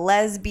 She's a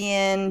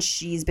lesbian.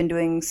 She's been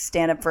doing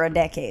stand-up for a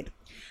decade.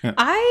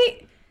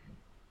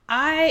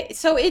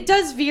 So it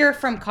does veer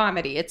from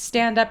comedy. It's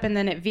stand up and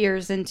then it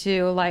veers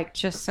into like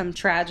just some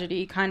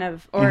tragedy kind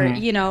of, or,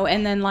 Mm-hmm.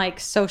 and then like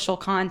social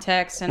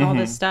context and all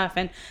this stuff.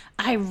 And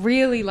I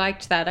really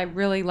liked that. I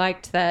really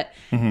liked that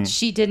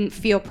she didn't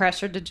feel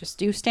pressured to just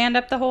do stand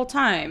up the whole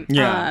time.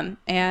 Yeah.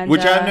 And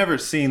Which I've never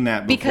seen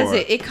that before.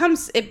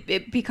 because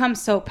it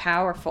becomes so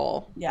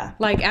powerful. Yeah.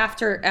 Like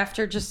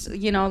after just,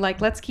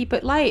 like let's keep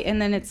it light. And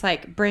then it's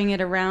like bring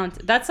it around.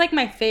 That's like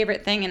my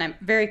favorite thing. And I'm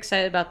very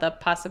excited about the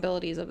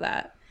possibilities of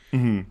that.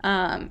 And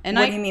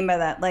What do you mean by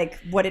that? Like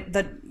what it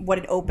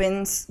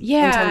opens in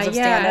terms of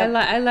yeah,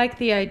 stand-up? I like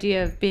the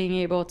idea of being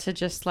able to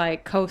just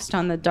like coast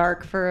on the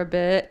dark for a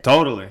bit.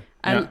 Totally.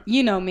 Yeah.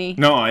 You know me.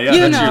 No, yeah,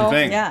 You that's your know.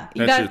 thing. Yeah.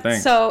 That's your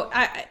thing. So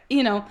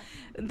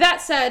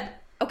that said,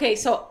 okay,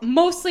 so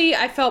mostly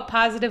I felt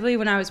positively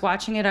when I was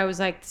watching it. I was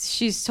like,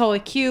 she's totally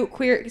cute,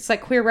 queer. It's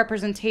like queer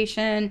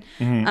representation.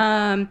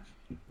 And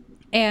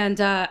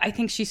I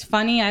think she's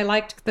funny. I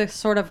liked the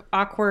sort of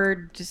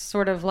awkward, just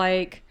sort of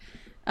like.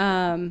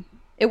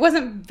 It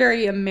wasn't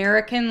very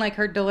American, like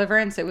her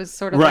deliverance. It was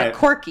sort of Right. like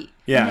quirky.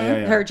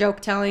 Yeah. Her joke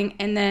telling,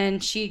 and then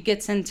she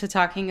gets into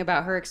talking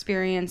about her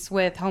experience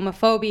with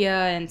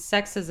homophobia and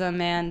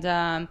sexism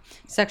and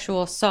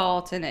sexual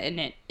assault, and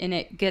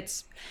it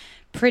gets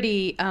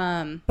pretty.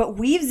 But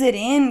weaves it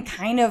in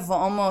kind of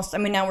almost. I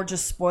mean, now we're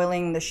just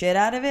spoiling the shit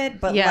out of it.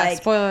 But Yeah, like,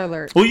 spoiler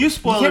alert. Well, you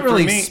spoiled You it can't for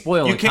really me.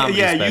 spoil you a can't. comedy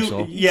Yeah,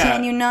 special.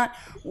 can you not?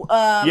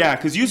 Yeah,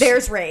 because you.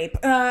 There's rape.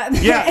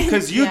 Yeah,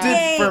 because you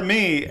Yeah. did for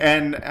me,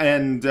 and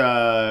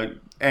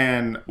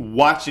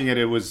watching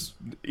it was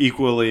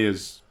equally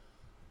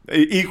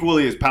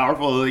as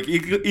powerful, like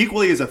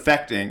equally as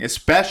affecting,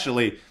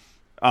 especially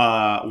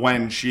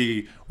when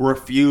she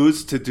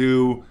refused to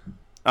do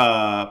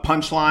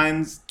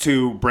punchlines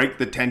to break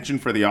the tension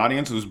for the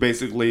audience. It was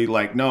basically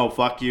like, no,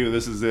 fuck you.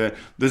 This is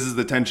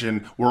the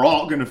tension. We're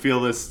all gonna feel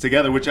this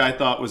together, which I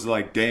thought was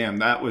like, damn,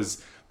 that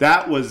was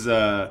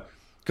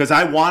because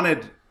I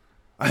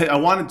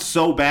wanted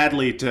so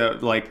badly to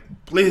like,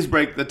 please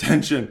break the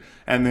tension,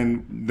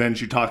 and then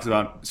she talks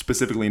about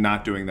specifically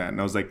not doing that, and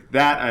I was like,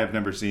 that I have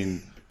never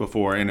seen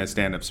before in a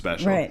stand-up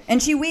special. Right.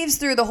 And she weaves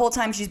through the whole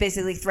time. She's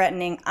basically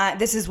threatening,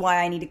 this is why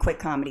I need to quit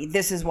comedy.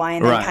 This is why.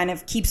 And then Right. kind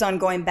of keeps on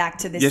going back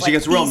to this Yeah, she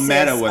gets real thesis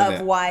meta with of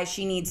it. why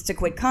she needs to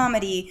quit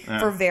comedy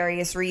for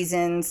various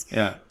reasons.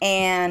 Yeah.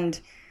 And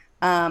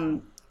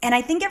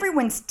I think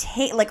everyone's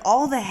like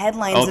all the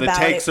headlines the about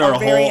takes it are are a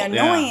very whole-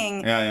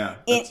 annoying. Yeah.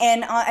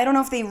 And I don't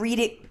know if they read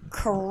it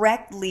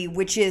correctly,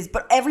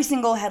 but every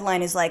single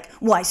headline is like,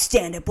 why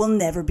stand-up will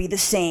never be the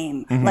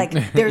same. Mm-hmm.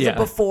 Like there's Yeah. a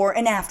before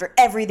and after.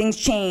 Everything's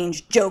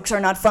changed. Jokes are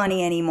not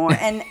funny anymore.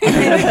 And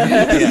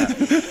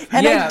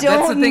and Yeah, I don't.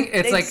 that's the thing.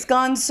 It's It's like-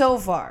 gone so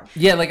far.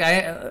 Yeah, like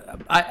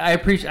I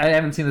appreciate. I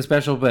haven't seen the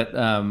special, but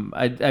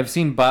I've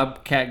seen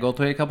Bobcat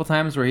Goldthwait a couple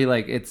times where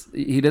it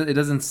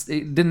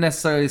didn't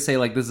necessarily say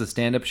like this is a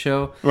stand-up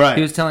show. Right.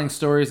 He was telling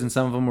stories, and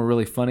some of them were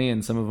really funny,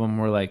 and some of them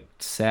were like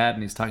sad.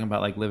 And he's talking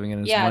about like living in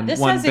his Yeah, one this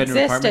one has bedroom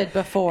existed apartment.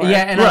 before.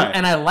 Yeah, and Right.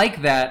 I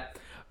like that.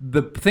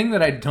 The thing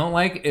that I don't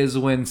like is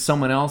when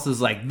someone else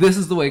is like, "This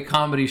is the way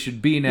comedy should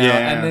be now,"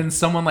 Yeah. and then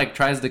someone like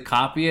tries to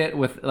copy it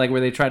with like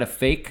where they try to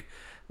fake.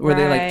 Where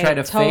they like try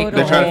to Right, fake totally.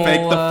 They try to fake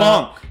whole, the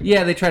funk.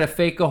 Yeah, they try to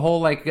fake a whole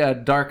like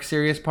dark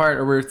serious part,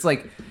 or where it's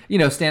like,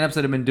 stand-ups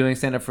that have been doing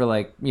stand-up for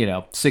like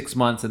 6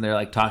 months, and they're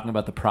like talking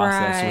about the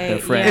process with their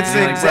Right, friends. yeah. It's the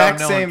Like, bro, exact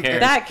no one same- cares.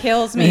 That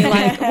kills me.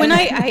 Like when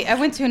I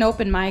went to an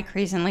open mic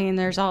recently, and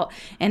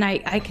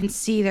I can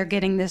see they're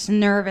getting this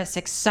nervous,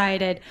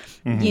 excited,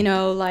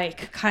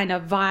 like kind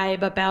of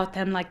vibe about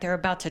them, like they're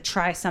about to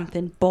try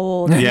something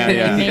bold. Yeah.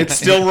 They make- It's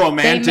still they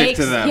romantic make-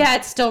 to them. Yeah,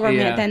 it's still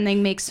romantic. Yeah. Then they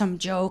make some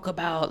joke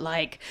about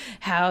like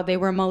how they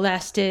were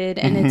molested,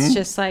 and it's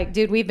just like,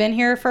 dude, we've been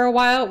here for a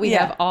while. We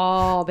Yeah. have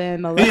all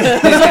been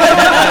molested.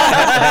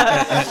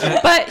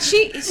 But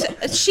she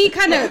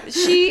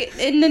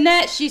in the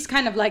net, she's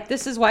kind of like,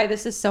 this is why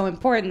this is so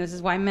important. This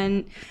is why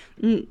men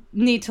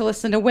need to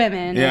listen to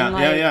women, Yeah, and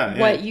like yeah.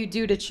 what you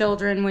do to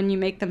children when you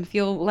make them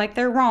feel like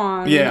they're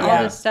wrong, Yeah. and all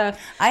Yeah. this stuff.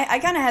 I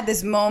kind of had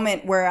this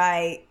moment where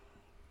I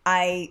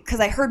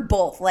because I heard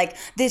both, like,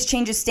 this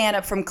changes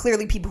stand-up from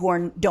clearly people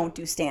who don't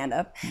do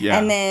stand-up. Yeah.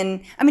 And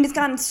then, I mean, it's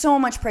gotten so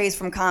much praise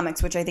from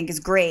comics, which I think is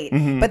great.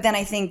 But then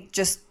I think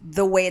just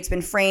the way it's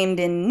been framed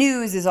in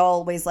news is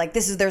always like,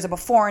 there's a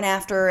before and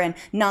after, and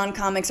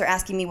non-comics are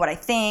asking me what I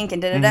think, and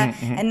da-da-da.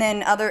 And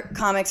then other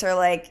comics are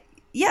like,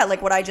 yeah,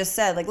 like what I just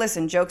said. Like,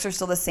 listen, jokes are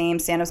still the same,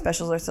 stand-up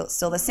specials are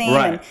still the same.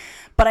 Right.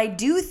 But I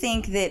do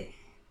think that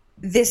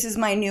this is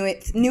my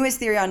newest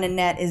theory on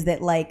Nanette, is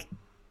that, like,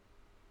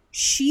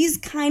 she's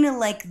kind of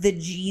like the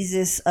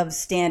Jesus of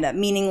stand-up,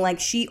 meaning like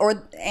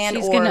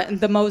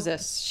the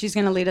Moses. She's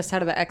gonna lead us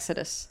out of the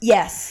Exodus.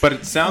 Yes, But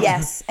it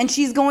sounds and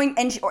she's going or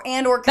That's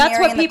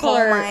canary what in the people coal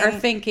are mine.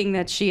 thinking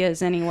that she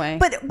is anyway.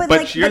 But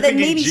you're then thinking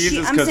maybe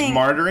Jesus I'm because saying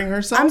martyring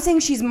herself. I'm saying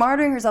she's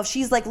martyring herself.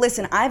 She's like,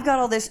 listen, I've got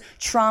all this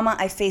trauma.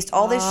 I faced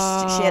all this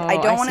shit. I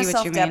I don't want to see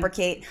what you mean.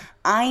 self-deprecate.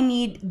 I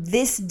need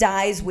this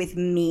dies with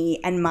me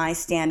and my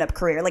stand-up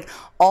career. Like,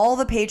 all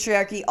the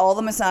patriarchy, all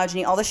the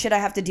misogyny, all the shit I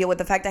have to deal with,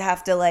 the fact I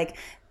have to, like,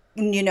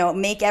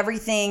 make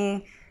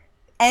everything,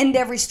 end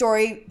every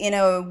story in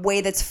a way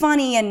that's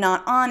funny and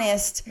not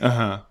honest.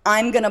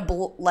 I'm gonna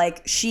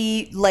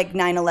she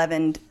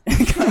 9/11.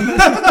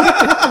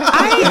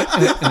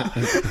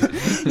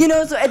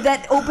 So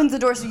that opens the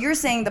door. So you're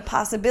saying the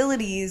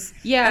possibilities.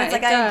 Yeah, and it's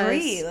like, it I does.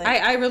 agree. Like,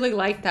 I really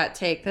like that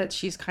take, that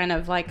she's kind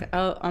of like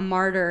a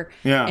martyr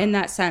Yeah. in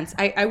that sense.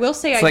 I will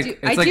say It's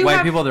like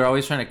white people, they're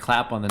always trying to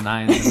clap on the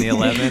 9s and the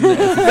 11s.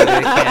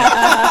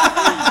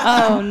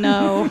 Oh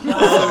no!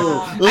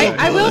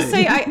 I will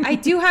say I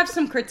do have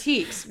some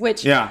critiques,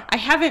 which I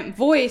haven't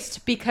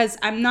voiced because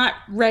I'm not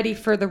ready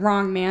for the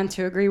wrong man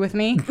to agree with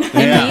me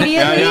immediately.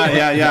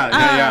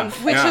 Yeah.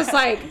 Which is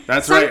like,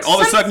 That's right. All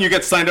of a sudden, you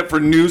get signed up for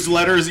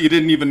newsletters you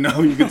didn't even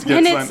know you could get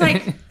and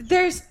signed it's up.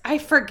 like I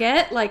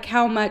forget like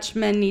how much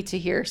men need to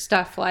hear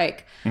stuff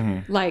like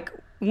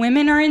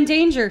women are in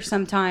danger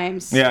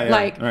sometimes.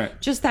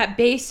 Just that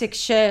basic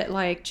shit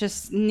like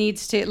just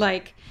needs to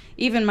like.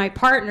 Even my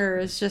partner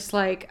is just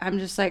like, I'm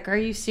just like, are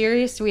you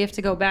serious? Do we have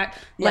to go back?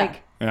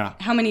 Like,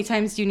 how many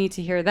times do you need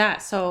to hear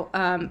that? So,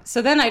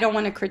 so then I don't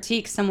want to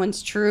critique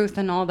someone's truth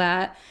and all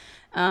that,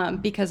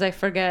 because I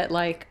forget,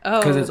 like,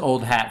 because it's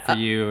old hat for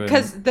you.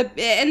 Because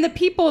the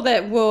people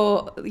that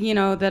will,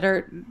 that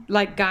are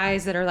like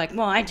guys that are like,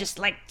 well, I just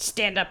like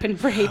stand up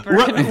and rape.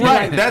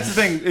 Right. That's the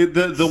thing.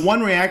 The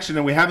one reaction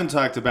that we haven't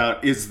talked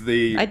about is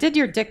the. I did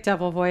your dick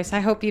devil voice. I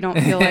hope you don't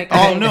feel like.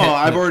 Oh no!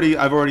 I've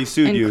already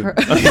sued you.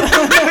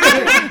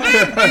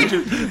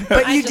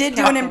 But you did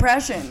do an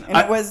impression, and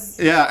it was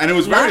and it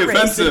was very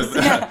offensive.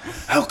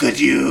 How could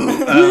you?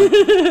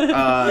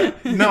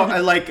 No, I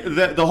like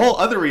the whole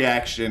other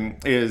reaction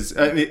is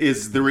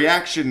the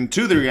reaction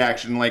to the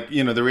reaction. Like,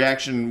 the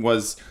reaction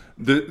was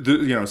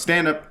the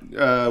stand up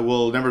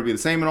will never be the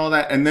same and all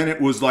that, and then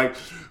it was like,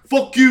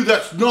 fuck you,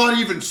 that's not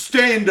even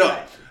stand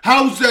up.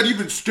 How's that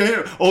even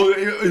stand-up? Oh,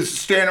 is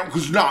stand-up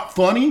because it's not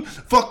funny?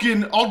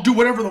 Fucking, I'll do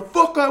whatever the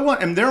fuck I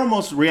want. And they're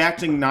almost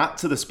reacting not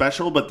to the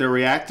special, but they're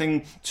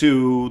reacting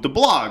to the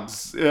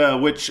blogs,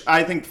 which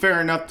I think fair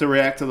enough to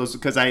react to those,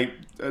 because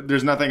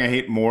there's nothing I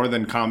hate more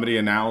than comedy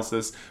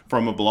analysis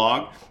from a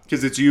blog,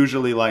 because it's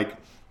usually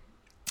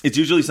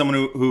someone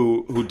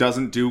who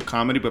doesn't do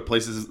comedy but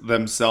places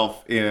themselves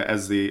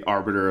as the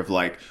arbiter of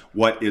like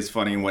what is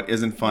funny and what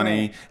isn't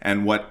funny,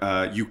 and what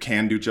you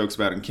can do jokes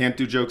about and can't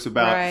do jokes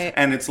about. Right.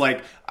 And it's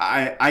like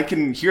I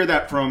can hear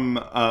that from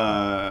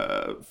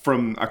a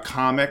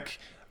comic,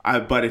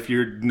 but if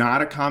you're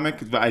not a comic,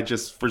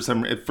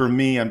 for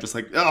me I'm just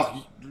like,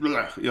 oh,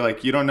 you're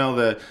like, you don't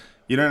know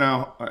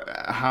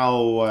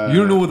how. You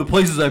don't know the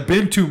places I've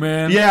been to,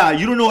 man. Yeah,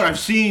 you don't know what I've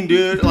seen,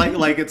 dude.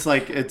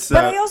 It's.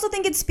 But I also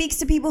think it speaks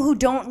to people who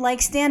don't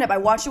like stand-up. I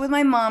watched it with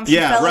my mom. She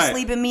fell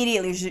asleep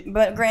immediately.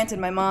 But granted,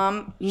 my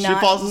mom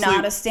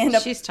not a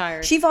stand-up. She's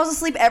tired. She falls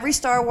asleep every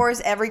Star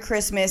Wars, every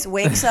Christmas.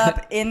 Wakes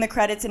up in the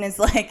credits and is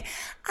like,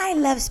 "I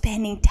love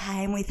spending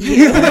time with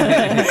you."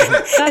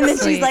 And then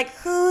she's like,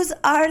 "Who's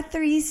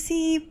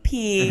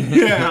R3CP?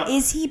 Yeah.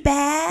 Is he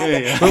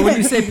bad?" Yeah. But when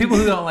you say people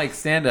who don't like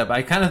stand-up,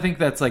 I kind of think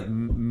that's like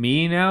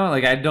me now.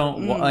 Like, I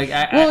don't all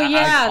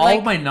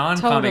of my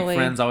non-comic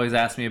friends always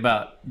ask me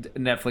about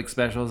Netflix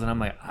specials, and I'm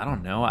like, I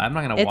don't know. I'm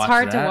not gonna watch that. It's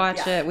hard to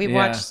watch it. We've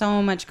watched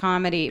so much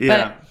comedy.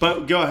 Yeah,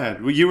 but go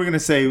ahead. You were gonna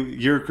say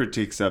your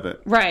critiques of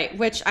it, right?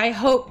 Which I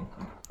hope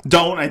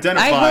don't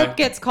identify. I hope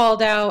gets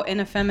called out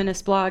in a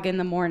feminist blog in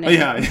the morning.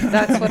 Yeah.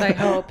 That's what I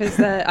hope, is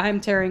that I'm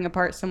tearing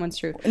apart someone's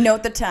truth.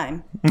 Note the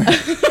time.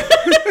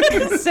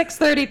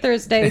 6:30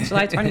 Thursday,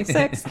 July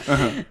 26th.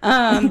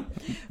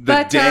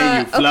 The day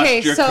you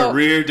flushed your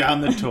career down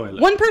the toilet.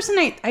 One person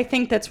I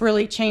think that's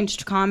really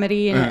changed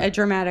comedy in a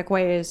dramatic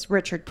way is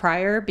Richard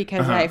Pryor,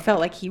 because I felt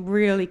like he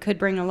really could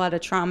bring a lot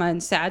of trauma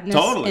and sadness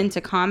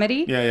into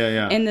comedy.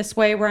 Yeah. In this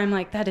way where I'm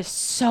like, that is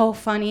so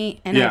funny,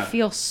 and I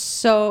feel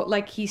so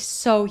like he's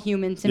so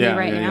human to me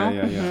right now.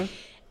 Yeah.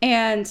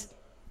 And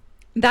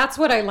that's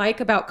what I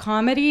like about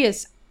comedy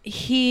is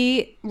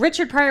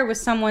Richard Pryor was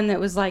someone that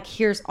was like,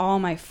 here's all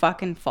my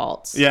fucking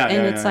faults. Yeah, and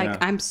yeah, it's yeah, like,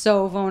 yeah. I'm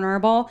so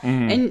vulnerable.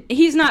 And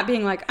he's not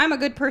being like, I'm a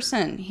good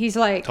person. He's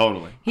like,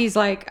 Totally. He's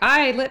like,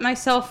 I lit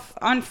myself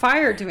on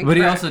fire doing But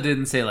he crack. also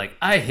didn't say like,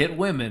 I hit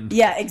women.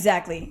 Yeah,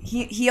 exactly.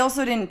 He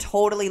also didn't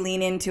totally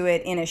lean into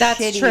it in a That's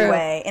shitty true.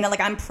 way. And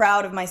like, I'm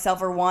proud of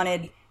myself or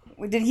wasn't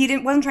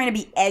trying to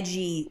be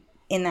edgy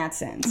in that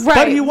sense. Right,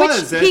 But he which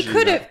was he edgy,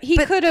 could have. though. He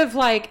could have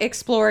like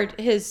explored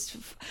his.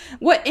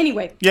 What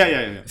anyway?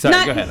 Yeah. Sorry,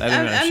 go ahead. I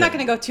didn't I'm not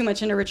going to go too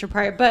much into Richard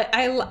Pryor, but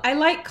I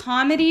like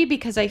comedy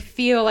because I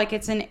feel like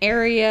it's an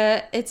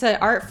area, it's an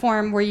art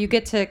form where you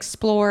get to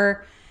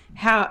explore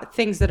how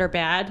things that are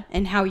bad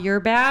and how you're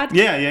bad.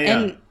 Yeah.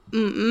 And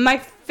my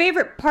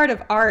favorite part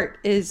of art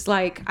is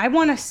like I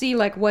want to see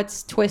like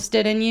what's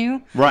twisted in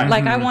you. Right.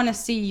 Like I want to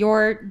see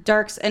your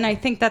darks, and I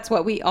think that's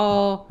what we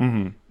all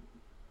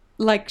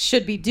like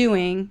should be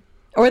doing,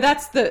 or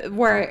that's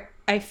where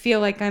I feel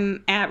like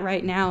I'm at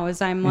right now. Is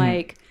I'm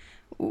like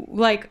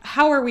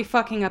how are we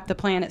fucking up the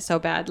planet so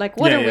bad? Like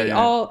what are we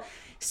all?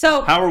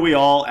 So How are we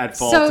all at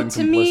fault so and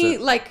to complicit? me,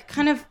 like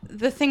kind of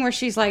the thing where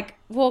she's like,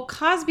 well,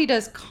 Cosby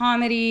does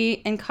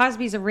comedy and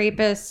Cosby's a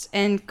rapist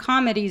and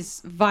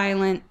comedy's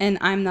violent and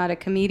I'm not a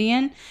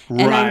comedian.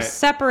 And I'm Right.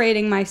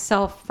 separating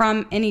myself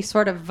from any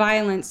sort of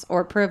violence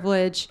or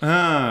privilege.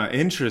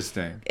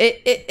 Interesting.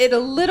 It a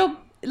little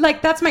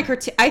like that's my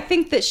critique. I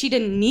think that she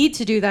didn't need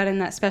to do that in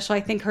that special. I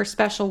think her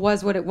special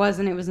was what it was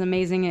and it was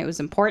amazing. It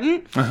was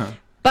important.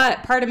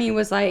 But part of me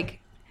was like,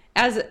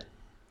 as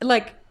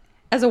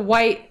a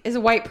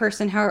white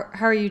person, how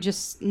are you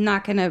just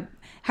not gonna?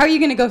 How are you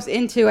gonna go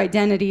into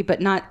identity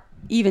but not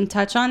even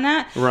touch on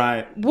that?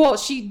 Right. Well,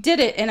 she did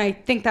it, and I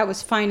think that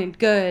was fine and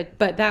good.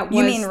 But that was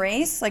You mean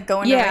race? Like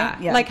going yeah,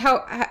 to race? like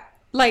how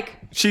like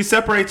She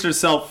separates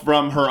herself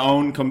from her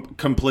own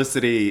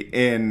complicity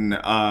in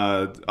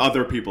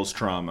other people's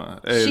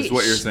trauma, is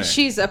what you're saying.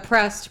 She's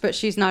oppressed, but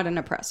she's not an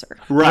oppressor.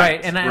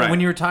 Right. And when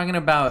you were talking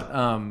about,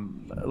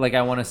 like,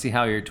 I want to see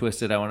how you're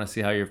twisted, I want to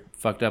see how you're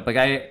fucked up. Like,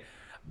 I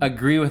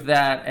agree with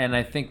that. And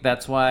I think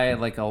that's why,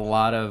 like, a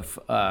lot of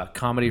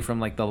comedy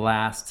from, like, the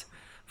last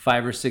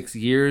 5 or 6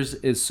 years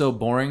is so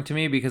boring to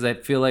me because I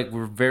feel like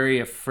we're very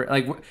afraid.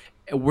 Like,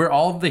 we're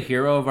all the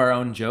hero of our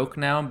own joke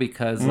now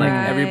because, like,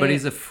 Right.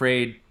 everybody's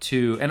afraid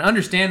to, and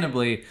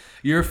understandably,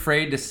 you're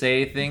afraid to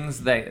say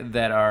things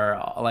that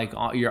are, like,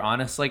 your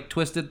honest, like,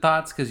 twisted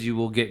thoughts because you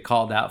will get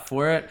called out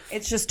for it.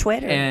 It's just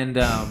Twitter. And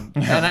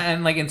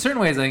and like in certain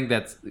ways, I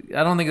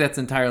don't think that's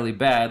entirely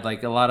bad.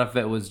 Like a lot of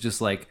it was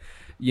just like,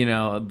 you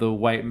know, the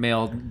white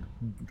male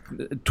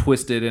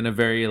twisted in a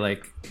very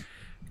like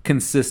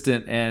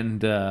consistent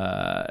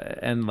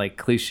and like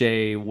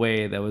cliche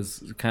way that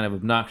was kind of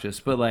obnoxious.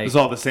 But like It's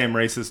all the same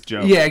racist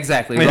joke. yeah,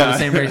 exactly. It's all Yeah. the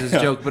same racist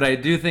joke. But I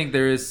do think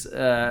there is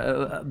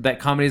that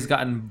comedy's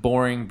gotten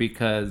boring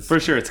because For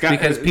sure,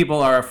 because people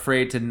are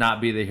afraid to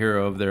not be the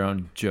hero of their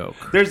own joke.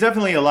 There's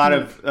definitely a lot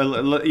of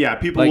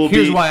people Like will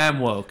here's be. why I'm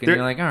woke, and there-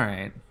 you're like, all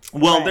right.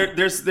 Well, Right.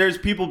 there's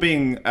people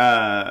being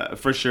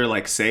for sure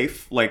like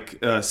safe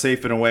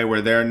in a way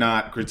where they're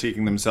not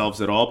critiquing themselves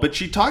at all. But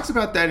she talks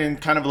about that in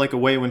kind of like a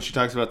way when she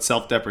talks about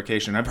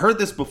self-deprecation. I've heard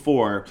this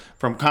before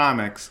from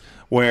comics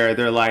where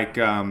they're like,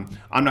 I'm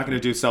not going to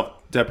do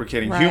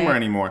self-deprecating Right. humor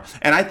anymore.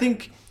 And I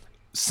think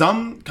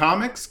some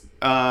comics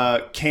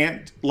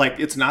can't, like,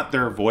 it's not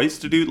their voice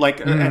to do. Like,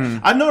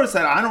 I've noticed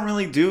that I don't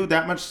really do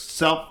that much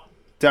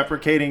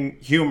self-deprecating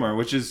humor,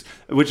 which is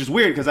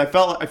weird because I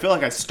feel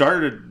like I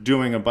started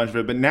doing a bunch of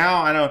it, but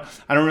now I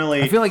don't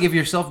really. I feel like if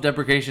your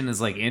self-deprecation is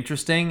like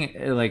interesting,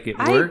 like it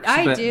works.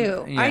 I but,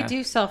 do. yeah. I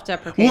do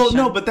self-deprecation. Well,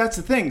 no, but that's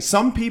the thing.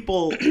 Some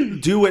people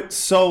do it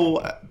so.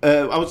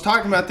 I was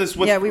talking about this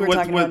with Yeah, we were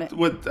talking about it.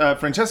 with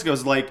Francesca. It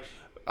was like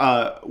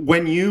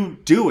when you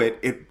do it,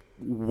 it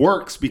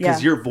works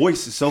because Yeah. your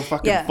voice is so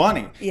fucking Yeah.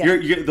 funny. Yeah.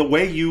 You're, the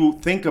way you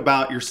think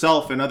about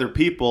yourself and other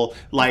people,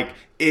 like,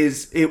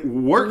 it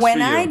works when for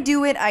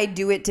you. I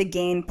do it to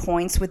gain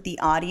points with the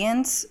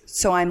audience,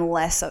 so I'm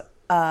less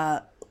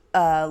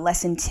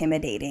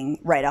intimidating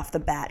right off the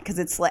bat because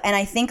it's like, and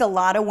I think a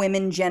lot of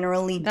women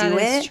generally That do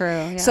is it true,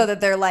 yeah. so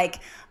that they're like,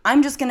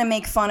 I'm just gonna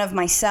make fun of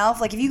myself.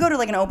 Like if you go to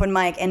like an open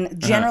mic, and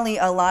generally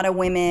a lot of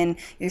women,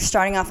 you're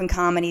starting off in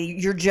comedy,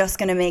 you're just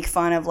gonna make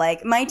fun of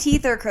like my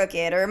teeth are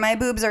crooked or my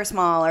boobs are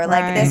small or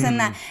like Right. this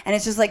and that, and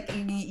it's just like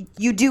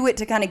you do it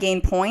to kind of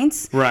gain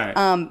points. Right.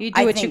 you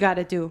do what you got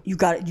to do. You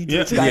got it. You do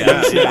Yeah.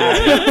 what you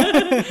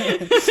got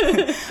to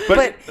do.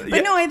 But yeah,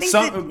 no, I think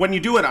that- when you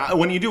do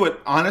it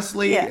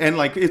honestly, Yeah. and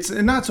like it's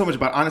not so much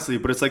about honestly,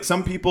 but it's like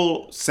some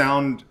people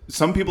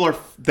are,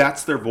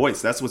 that's their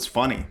voice, that's what's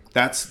funny,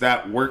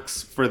 that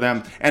works for for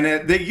them, and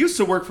they used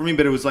to work for me,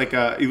 but it was like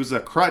it was a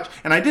crutch,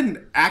 and I didn't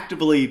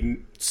actively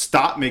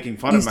stop making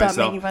fun of myself.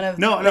 Making fun of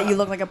no, that you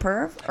look like a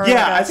perv? Or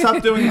yeah, like I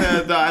stopped doing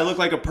the I look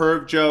like a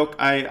perv joke.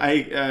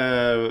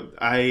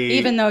 I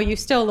Even though you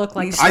still look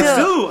like I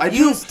do.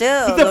 You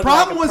still But the look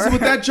problem like a was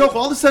with that joke,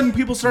 all of a sudden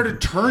people started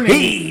turning.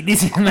 Hey,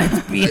 this is my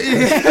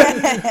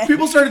speech.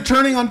 People started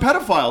turning on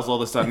pedophiles all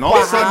of a sudden. All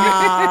of a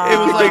sudden, it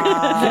was like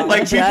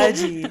people.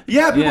 Judgy.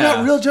 Yeah, people Yeah.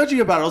 got real judgy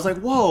about it. I was like,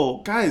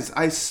 whoa, guys,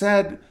 I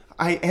said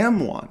I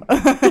am one.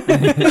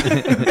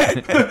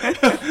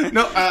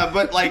 No,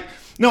 but like,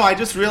 no, I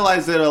just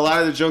realized that a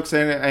lot of the jokes I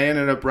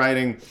ended up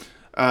writing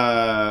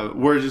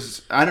were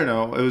just, I don't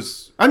know, it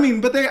was. I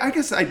mean, but I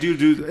guess I do.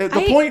 The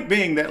point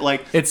being that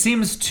like It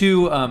seems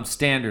too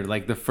standard.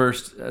 Like the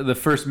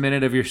first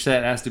minute of your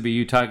set has to be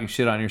you talking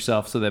shit on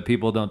yourself, so that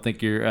people don't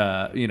think you're,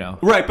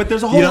 right. But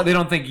there's a whole. they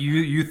don't think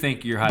you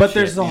think you're hot. But shit,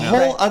 there's a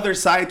whole other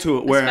side to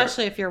it where.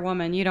 especially if you're a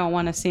woman, you don't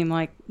want to seem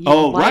like you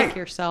Oh, like right.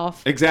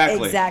 yourself.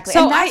 Exactly. Exactly.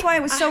 So And that's I- why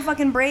it was so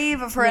fucking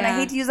brave of her, and I Yeah.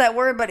 hate to use that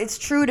word, but it's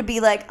true to be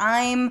like,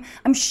 I'm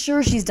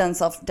sure she's done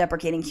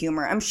self-deprecating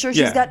humor. I'm sure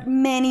she's Yeah. got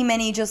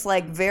many just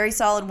like very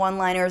solid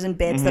one-liners and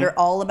bits that are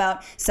all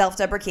about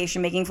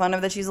self-deprecation, making fun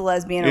of that she's a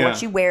lesbian or Yeah. what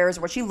she wears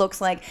or what she looks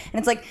like. And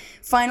it's like,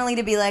 finally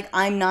to be like,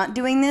 I'm not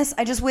doing this.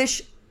 I just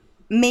wish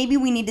maybe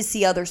we need to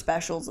see other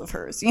specials of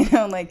hers,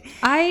 like.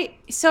 I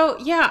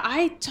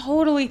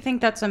totally think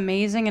that's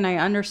amazing, and I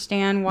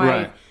understand why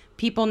Right.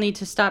 people need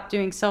to stop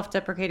doing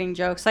self-deprecating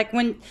jokes. Like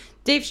when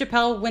Dave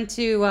Chappelle went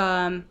to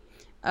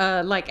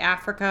like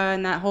Africa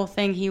and that whole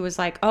thing, he was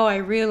like, "Oh, I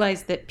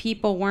realized that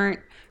people weren't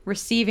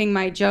receiving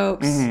my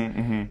jokes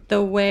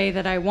the way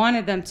that I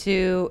wanted them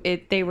to.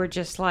 They were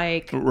just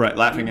like Right,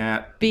 laughing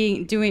at.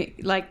 doing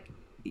like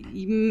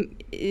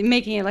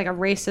making it like a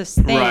racist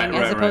thing Right, as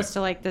right, opposed right.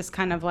 to like this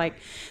kind of like,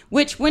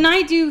 which when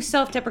I do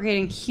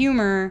self-deprecating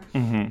humor,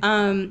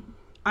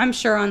 I'm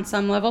sure on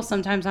some level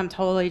sometimes I'm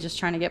totally just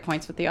trying to get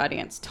points with the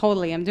audience.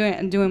 Totally, I'm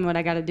doing what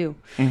I got to do.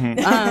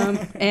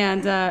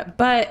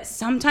 But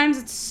sometimes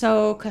it's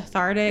so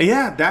cathartic.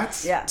 Yeah,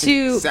 that's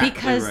exactly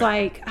Because right.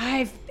 like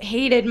I've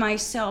hated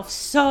myself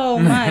so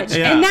much,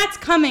 Yeah. and that's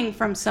coming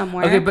from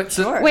somewhere. Okay, but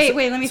so, Wait,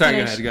 let me sorry,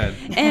 finish. Go ahead.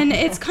 And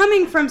it's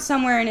coming from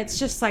somewhere, and it's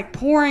just like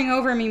pouring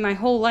over me my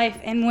whole life.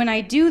 And when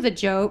I do the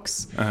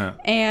jokes,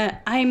 and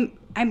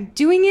I'm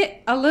doing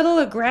it a little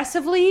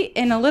aggressively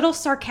and a little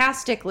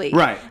sarcastically.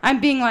 Right.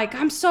 I'm being like,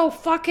 I'm so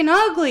fucking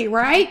ugly,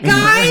 right,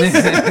 guys?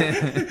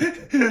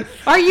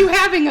 Are you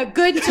having a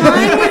good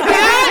time with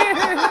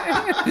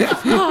that?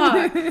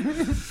 Fuck.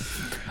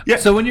 Yeah.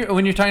 So when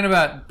you're talking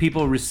about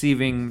people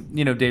receiving,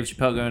 Dave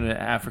Chappelle going to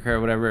Africa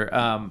or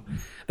whatever,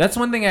 that's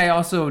one thing I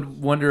also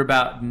wonder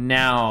about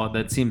now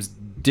that seems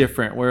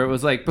different. Where it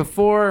was like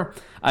before,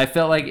 I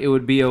felt like it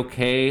would be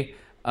okay,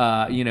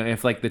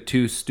 if like the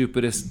two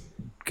stupidest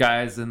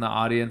guys in the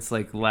audience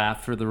like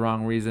laughed for the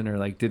wrong reason or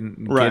like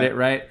didn't Right. get it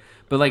right.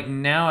 But like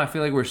now, I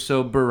feel like we're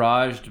so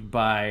barraged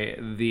by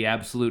the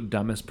absolute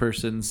dumbest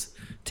person's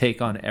take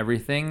on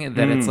everything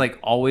that it's like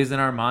always in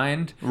our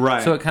mind.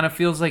 Right. So it kind of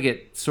feels like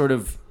it sort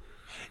of.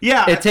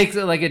 Yeah. It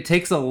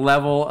takes a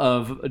level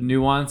of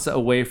nuance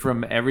away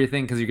from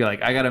everything because you're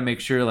like, I got to make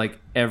sure like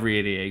every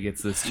idiot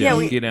gets this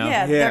joke,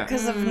 Yeah,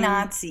 because of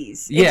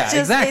Nazis. Yeah, It's just,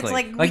 exactly.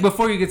 It's like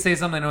before you could say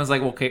something and it was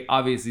like, well, okay,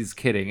 obviously he's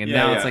kidding. And Yeah,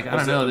 now yeah. it's like, I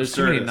It's don't know, there's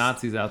too many absurdist.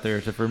 Nazis out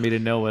there for me to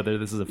know whether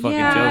this is a fucking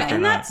Yeah, joke or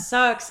and not. that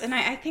sucks. And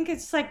I think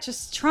it's like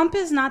just Trump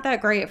is not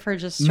that great for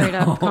just straight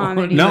up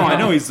comedy. no, you I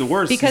know he's the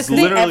worst. Because he's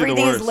literally everything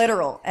the worst. is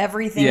literal.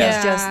 Everything Yeah.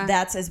 is just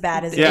that's as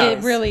bad as Yeah. it It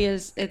is. really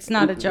is. It's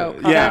not a joke.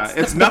 Yeah, That's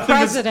it's the nothing.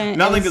 president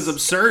Nothing is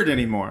absurd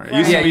anymore. It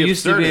used Yeah, to be you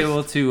used to be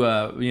absurdist.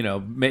 able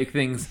to, make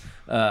things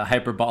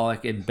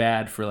hyperbolic and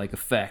bad for like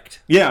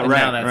effect. Yeah, and right,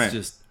 now that's right.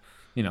 just,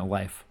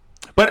 life.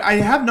 But I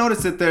have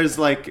noticed that there's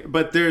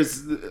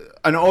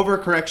an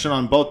overcorrection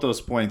on both those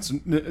points.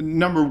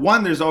 Number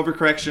one, there's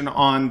overcorrection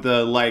on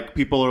the like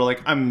people are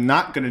like, I'm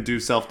not going to do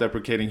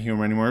self-deprecating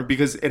humor anymore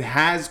because it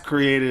has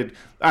created.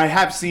 I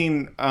have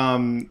seen,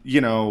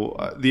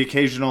 the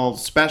occasional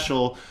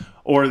special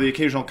or the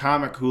occasional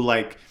comic who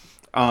like.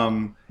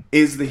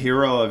 Is the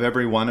hero of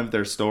every one of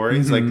their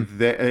stories, and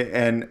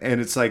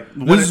it's like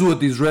This is what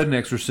these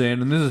rednecks were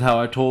saying, and this is how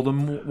I told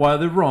them why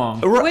they're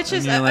wrong. Which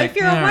is, And you're like, if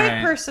you're a all white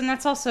right. person,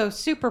 that's also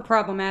super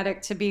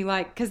problematic to be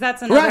like, because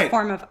that's another Right.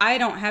 form of I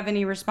don't have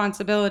any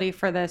responsibility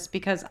for this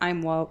because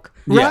I'm woke.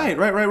 Yeah.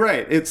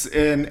 Right. It's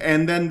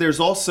and then there's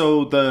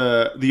also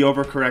the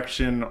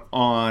overcorrection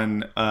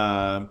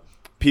on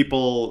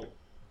people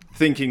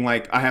thinking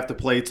like I have to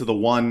play to the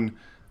one.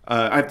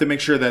 I have to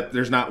make sure that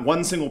there's not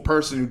one single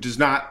person who does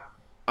not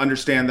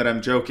understand that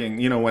I'm joking,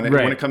 when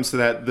it comes to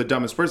that the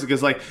dumbest person,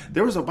 because like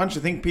there was a bunch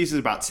of think pieces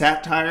about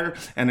satire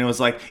and it was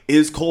like,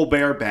 is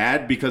Colbert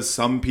bad because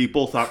some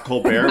people thought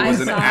Colbert I was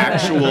an saw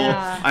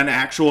that,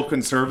 actual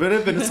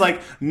conservative, and it's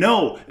like,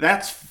 no,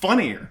 that's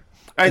funnier.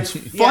 It's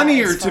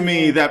funnier it's to me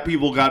funnier. that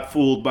people got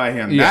fooled by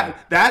him. Yeah.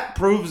 That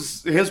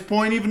proves his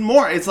point even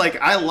more. It's like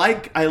I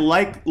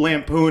like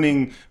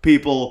lampooning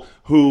people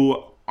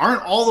who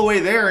aren't all the way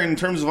there in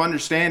terms of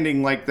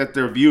understanding like that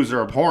their views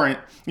are abhorrent.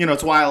 You know,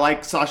 it's why I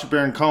like Sacha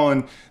Baron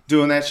Cohen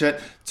doing that shit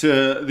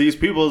to these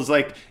people. Is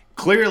like,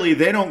 clearly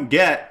they don't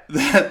get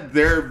that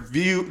their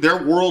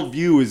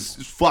worldview is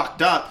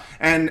fucked up,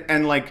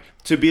 and like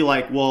to be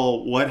like,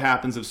 well, what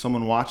happens if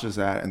someone watches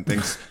that and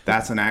thinks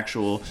that's an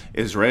actual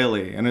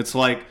Israeli? And it's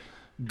like,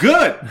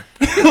 good.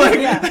 Like,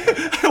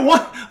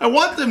 I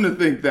want them to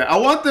think that. I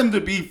want them to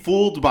be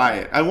fooled by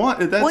it. That's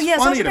Well, yeah,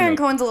 funny Sacha to Baron me.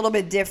 Cohen's a little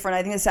bit different.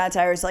 I think the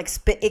satire is like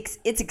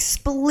it's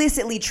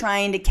explicitly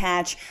trying to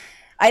catch.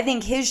 I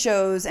think his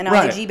shows and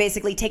Right. IG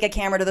basically take a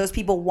camera to those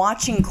people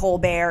watching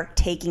Colbert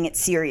taking it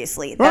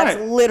seriously. Right.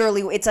 That's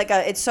literally, it's like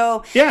it's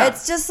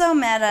just so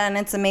meta and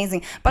it's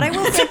amazing. But I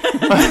will say,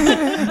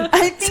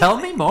 I think, Tell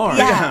me more.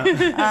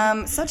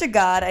 yeah, such a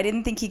god. I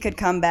didn't think he could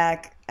come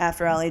back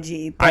after Ali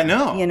G. But, I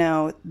know. You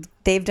know,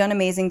 they've done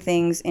amazing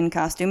things in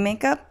costume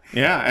makeup.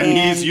 Yeah, and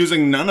he's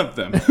using none of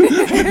them.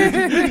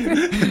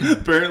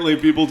 Apparently,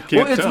 people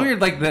can't Well, it's tell.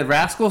 weird. Like the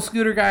Rascal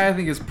Scooter guy, I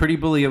think is pretty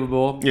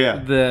believable. Yeah.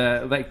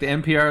 The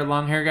NPR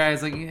long hair guy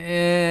is like,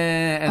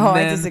 and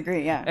I then,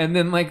 disagree, yeah. And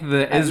then like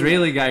the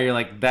Israeli guy, you're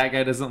like, that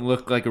guy doesn't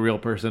look like a real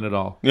person at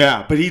all.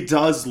 Yeah, but he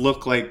does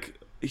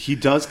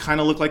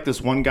kind of look like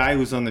this one guy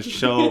who's on the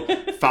show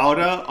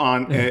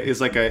Fauda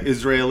is like an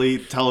Israeli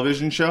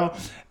television show,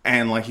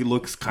 and like he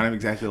looks kind of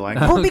exactly like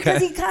him. Well, because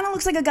he kind of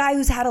looks like a guy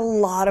who's had a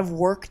lot of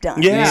work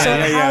done. Yeah, So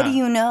yeah, how yeah. do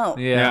you know?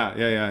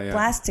 Yeah.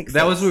 Plastic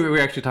That was face. we were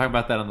actually talking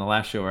about that on the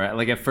last show. Right?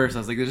 Like at first, I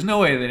was like, "There's no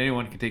way that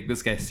anyone can take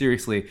this guy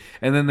seriously."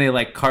 And then they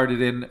like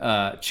carted in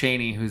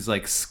Cheney, whose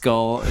like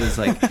skull is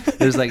like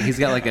there's like he's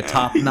got like a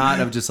top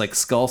knot of just like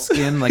skull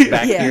skin like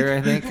back Yeah. here,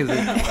 I think, because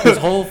his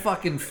whole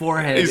fucking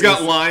forehead. He's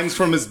got is- lines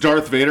from his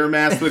Darth Vader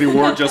mask that he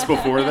wore just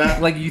before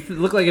that. like you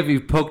look like if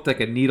you poked like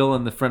a needle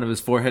in the front of his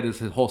forehead, his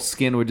whole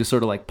skin would just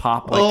sort of like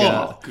pop like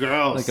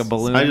gross. like a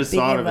balloon. I just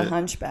Speaking thought of of the it.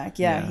 hunchback,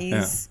 yeah,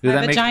 Yeah. he's... Did My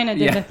that make- vagina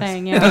did yeah. the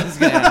thing, I yeah. was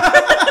gonna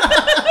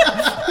ask.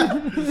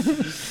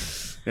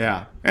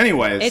 Yeah.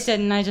 Anyways, It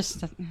didn't. I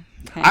just.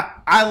 Okay.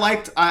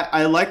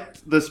 I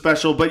liked the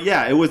special, but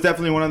yeah, it was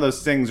definitely one of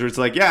those things where it's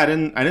like, yeah, I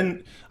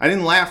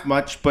didn't laugh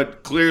much,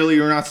 but clearly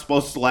you're not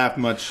supposed to laugh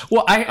much.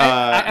 Well, I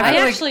I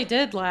feel like- actually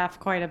did laugh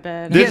quite a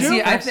bit. Did Yeah, you?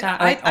 see, I First thi-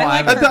 half. I- oh, I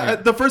I- liked her.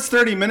 The first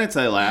 30 minutes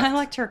I laughed. I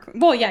liked her.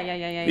 Well, yeah.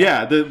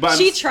 Yeah, but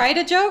She tried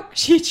a joke.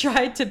 She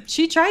tried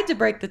to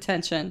break the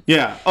tension.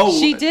 Yeah. Oh,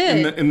 She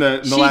did. in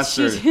the last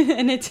she, 30.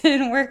 and it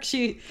didn't work.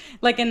 She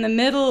like in the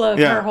middle of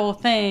Yeah. her whole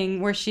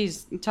thing where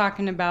she's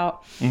talking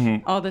about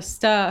all this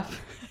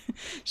stuff.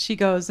 She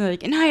goes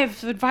like, and I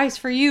have advice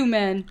for you,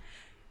 men.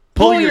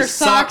 Pull your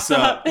socks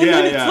up. And Yeah,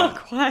 then yeah. it's all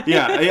quiet.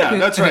 Yeah,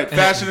 that's right.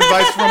 Fashion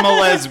advice from a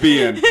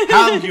lesbian.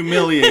 How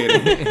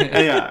humiliating.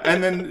 Yeah,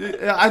 and then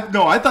I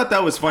thought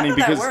that was funny thought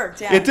that because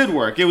worked, yeah. it did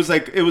work. It was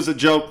a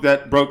joke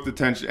that broke the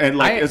tension, and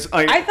like it's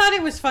like I thought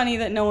it was funny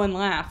that no one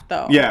laughed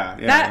though.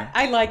 Yeah.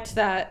 I liked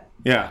that.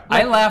 yeah.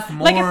 I laugh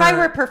more. Like if I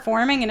were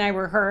performing and I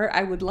were her,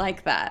 I would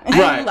like that.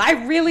 Right.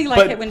 I really like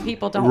But- it when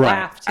people don't Right.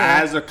 laugh too.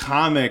 As a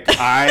comic,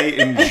 I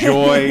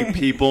enjoy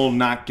people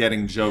not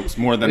getting jokes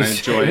more than I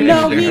enjoy.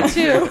 no, anything me else.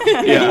 too.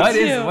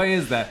 Yeah. What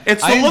is that?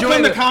 It's the I look enjoy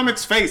on the the-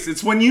 comic's face.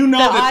 It's when you know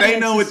The that they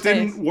know it audience's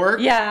didn't face. work.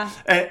 Yeah.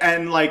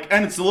 And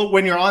it's the look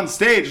when you're on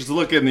stage. It's the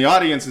look in the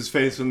audience's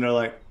face when they're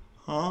like,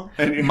 huh?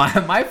 And you-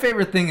 My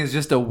favorite thing is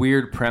just a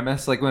weird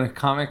premise, like when a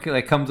comic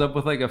like comes up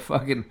with like a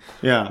fucking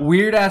Yeah.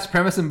 weird ass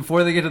premise, and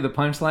before they get to the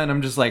punchline,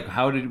 I'm just like,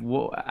 how did?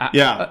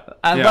 Yeah.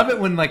 I Yeah. love it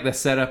when like the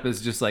setup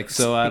is just like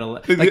so out of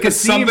like it's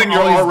Kasim something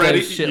you're always already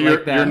does shit you're,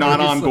 like that, you're not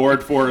where he's on like-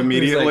 board for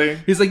immediately.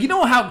 He's like, you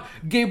know how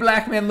gay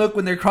black men look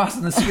when they're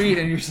crossing the street,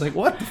 and you're just like,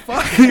 what the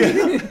fuck?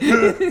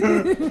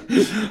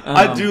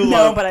 I do No,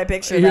 love. but I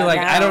picture You're that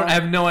like, now. I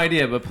have no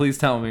idea, but please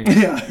tell me.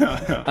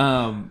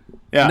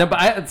 Yeah. No,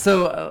 but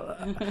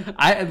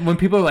when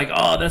people are like,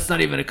 "Oh, that's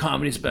not even a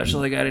comedy special,"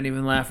 like I didn't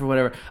even laugh or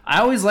whatever.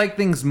 I always like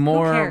things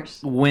more cares?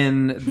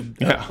 when,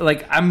 Yeah.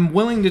 like, I'm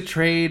willing to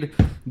trade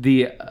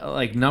the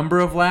like number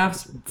of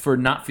laughs for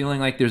not feeling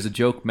like there's a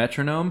joke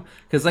metronome,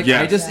 because like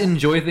I Yes. just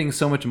enjoy things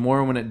so much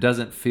more when it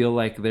doesn't feel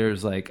like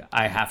there's like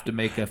I have to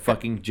make a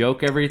fucking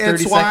joke every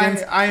 30 It's why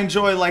seconds. I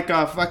enjoy like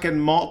a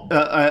fucking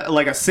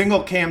like a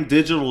single cam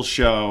digital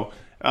show.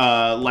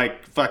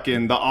 Like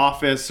fucking The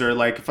Office or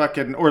like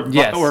fucking or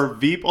Yes. or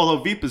Veep,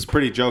 although Veep is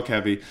pretty joke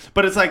heavy.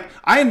 But it's like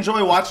I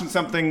enjoy watching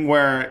something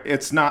where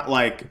it's not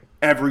like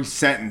every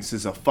sentence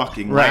is a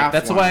fucking Right. laugh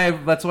That's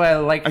line. why I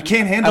like. I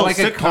can't handle I like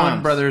a Coen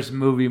sitcoms. Brothers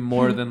movie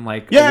more than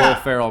like Yeah. a Will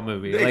Ferrell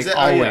movie. Like Exa-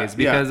 always,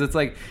 yeah. because it's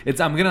like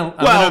I'm gonna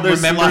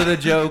there's a remember lot- the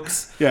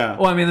jokes. Yeah.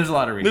 Well, I mean, there's a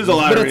lot of reasons. There's a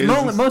lot but of it's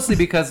reasons. mostly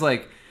because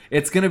like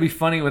it's gonna be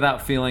funny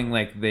without feeling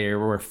like they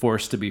were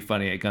forced to be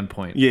funny at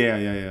gunpoint.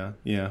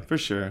 Yeah, for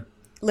sure.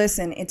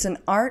 Listen, it's an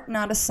art,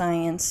 not a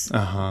science.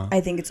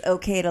 I think it's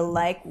okay to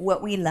like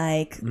what we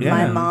like. Yeah.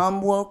 My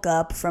mom woke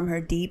up from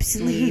her deep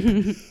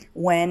sleep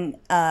when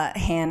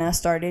Hannah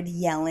started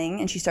yelling,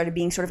 and she started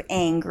being sort of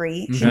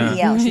angry. She didn't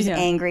yell, she was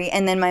angry.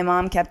 And then my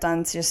mom kept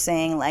on just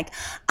saying, like,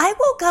 I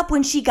woke up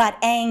when she got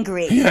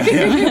angry.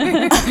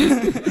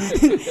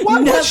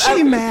 What was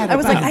she mad about? I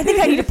was like, I think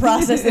I need to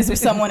process this with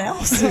someone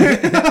else.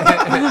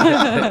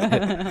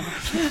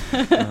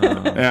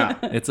 Yeah.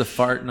 It's a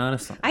fart, not a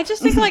song. I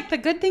just think like the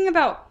good thing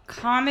about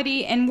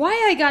comedy and why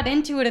I got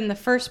into it in the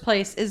first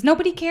place is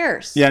nobody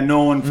cares. Yeah,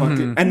 no one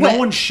fucking... And no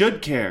one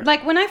should care.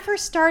 Like when I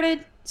first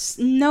started,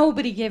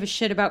 nobody gave a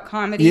shit about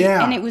comedy.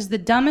 Yeah. And it was the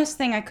dumbest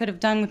thing I could have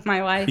done with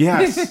my life.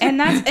 Yes. And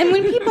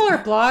when people are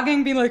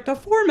blogging, being like, the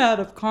format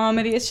of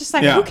comedy, it's just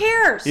like, who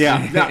cares? Yeah.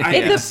 No,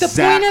 The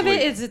point of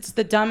it is it's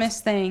the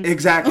dumbest thing.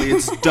 Exactly.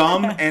 It's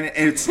dumb, and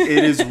it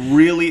is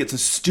really, it's a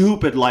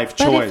stupid life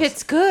choice. But if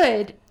it's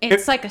good,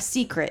 it's like a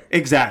secret.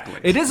 Exactly.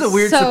 It is a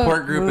weird So-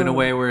 support group in a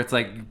way where it's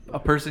like a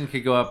person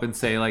could go up and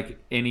say like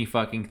any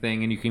fucking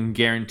thing, and you can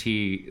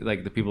guarantee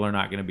like the people are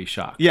not going to be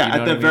shocked. Yeah, You know at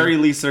what the I mean? very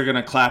least, they're going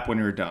to clap when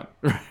you're done.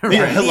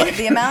 Yeah, like-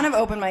 The amount of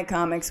open mic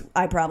comics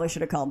I probably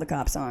should have called the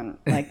cops on.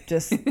 Like,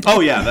 just...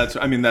 oh, yeah, that's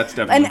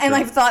definitely And true.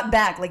 I've thought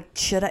back, like,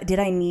 did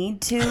I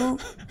need to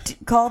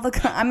call the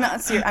I'm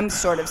not serious. I'm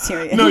sort of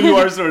serious. No, you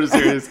are sort of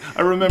serious.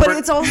 I remember... But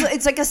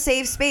it's like a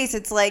safe space.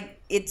 It's like,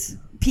 it's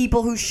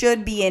people who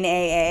should be in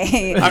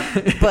AA.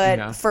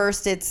 But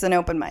first it's an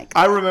open mic.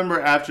 I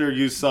remember after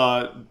you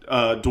saw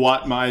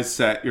Dwight Mai's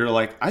set, you're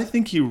like, I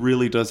think he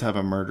really does have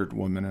a murdered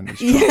woman in his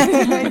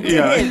trunk.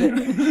 Yeah.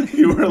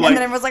 You were like... And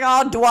then everyone's like,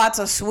 oh, Dwight's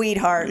a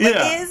sweetheart. Like,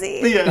 is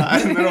he? Yeah,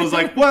 and then I was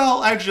like,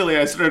 well, actually,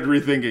 I started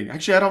rethinking.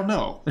 Actually, I don't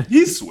know.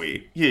 He's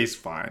sweet. He's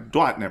fine.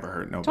 Dwight never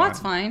hurt nobody. Dwight's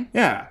fine.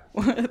 Yeah.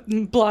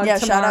 Blog Yeah, tomorrow.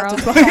 shout out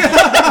to Dwight.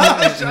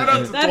 Shout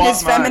out to That Dwight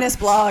His Mai. feminist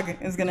blog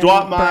is going to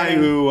Dwight Mai,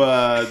 who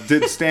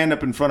did stand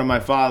up in front of my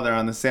father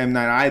on the same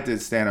night I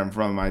did stand up in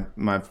front of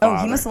my father. Oh,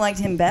 he must have liked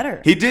him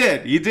better. He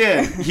did.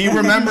 He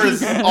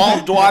remembers all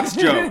of Dwight's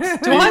jokes.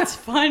 Dwight's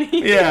funny.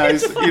 Yeah,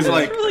 he's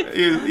like,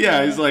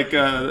 he's like,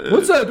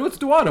 What's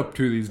Dwight up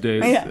to these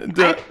days?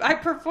 Yeah. I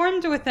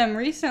performed with him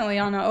recently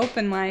on an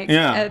open mic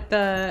Yeah. at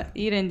the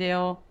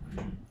Edendale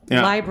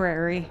Yeah.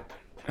 Library.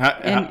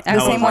 The The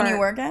same one you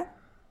work at?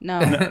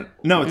 No,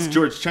 No, it's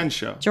George Chen's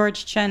show.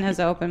 George Chen has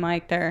an open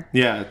mic there.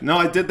 Yeah. No,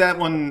 I did that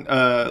one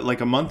like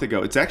a month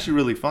ago. It's actually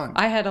really fun.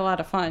 I had a lot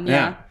of fun.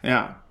 Yeah.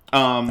 Yeah.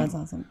 That's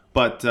awesome.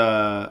 But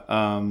Shout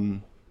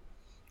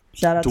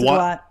out to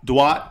Dwight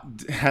Dwight.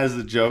 has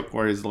a joke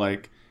where he's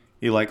like,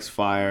 he likes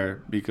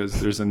fire because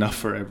there's enough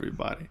for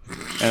everybody.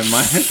 And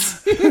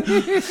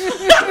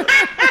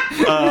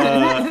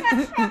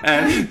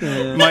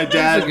my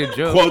dad a good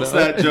joke, quotes though.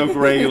 that joke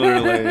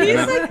regularly.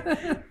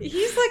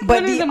 He's like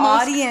But one of the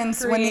most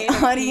audience, when the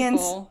creative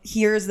audience people.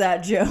 hears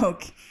that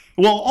joke,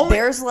 well, only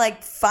there's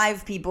like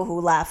 5 people who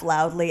laugh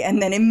loudly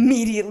and then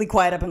immediately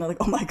quiet up and they're like,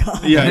 oh my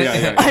God.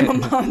 yeah. I'm a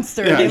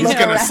monster. Yeah, They he's look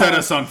gonna around. set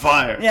us on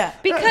fire. Yeah.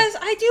 Because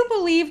I do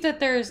believe that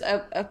there's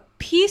a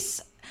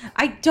piece.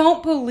 I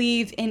don't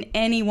believe in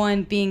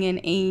anyone being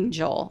an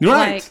angel.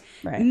 Right. Like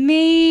Right.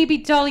 maybe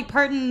Dolly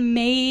Parton,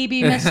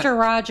 maybe Mr.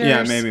 Rogers.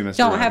 Yeah, maybe Mr.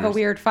 Don't have a Rogers.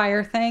 weird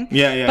fire thing.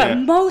 Yeah, But yeah.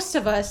 most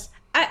of us,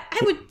 I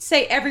would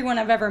say everyone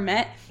I've ever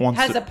met Wants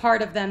has to- a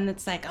part of them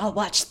that's like, I'll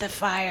watch the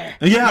fire.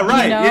 Yeah,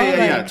 right. You know,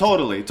 yeah. like-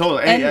 Totally.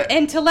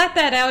 And to let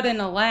that out in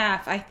a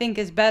laugh, I think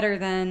is better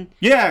than.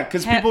 Yeah,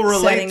 because people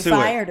relate Setting to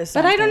fire it. to But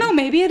something. I don't know.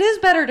 Maybe it is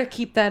better to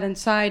keep that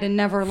inside and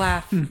never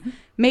laugh.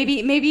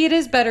 Maybe it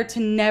is better to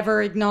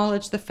never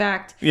acknowledge the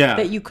fact Yeah.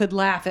 that you could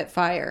laugh at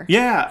fire.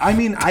 Yeah, I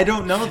mean, I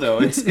don't know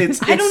though. It's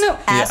I don't know.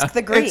 Ask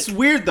the Greek. It's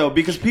weird though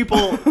because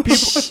people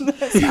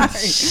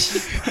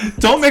Sorry.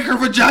 don't make her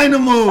vagina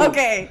move.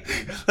 Okay.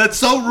 That's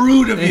so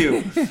rude of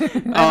you.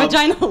 My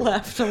vagina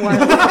left a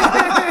while ago.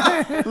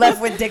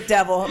 Left with Dick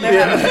Devil.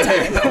 They're having a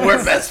time.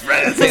 We're best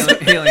friends.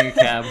 Hailing a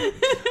cab.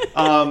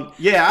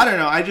 Yeah, I don't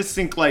know. I just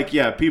think like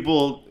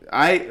people.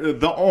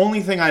 The only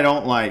thing I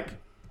don't like,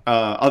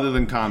 other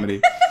than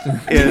comedy,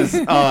 is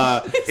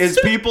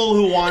people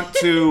who want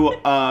to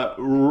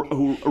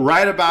who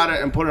write about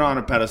it and put it on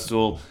a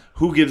pedestal.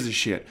 Who gives a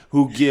shit?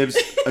 Who gives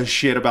a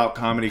shit about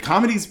comedy?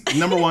 Comedy's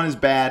number 1 is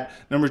bad.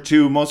 Number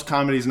 2, most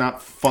comedy's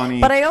not funny.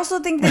 But I also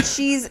think that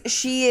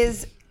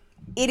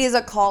it is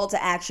a call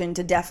to action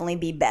to definitely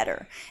be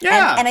better.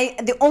 Yeah.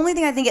 And the only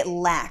thing I think it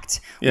lacked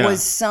Yeah.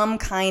 was some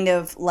kind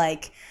of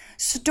like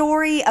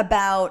story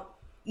about,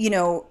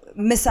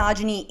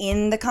 misogyny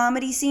in the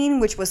comedy scene,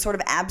 which was sort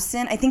of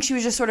absent. I think she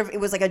was just it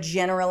was like a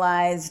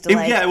generalized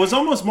like It was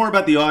almost more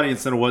about the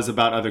audience than it was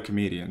about other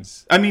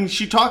comedians. I mean,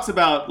 she talks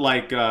about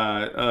like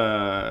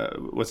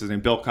what's his name,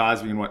 Bill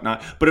Cosby and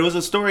whatnot, but it was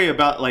a story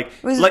about it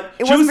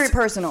wasn't very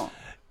personal.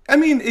 I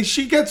mean,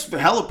 she gets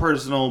hella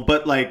personal,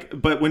 but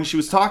when she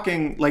was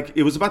talking, like,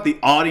 it was about the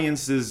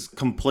audience's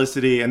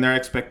complicity and their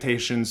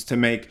expectations to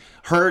make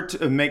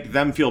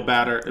them feel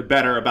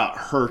better about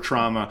her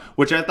trauma,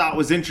 which I thought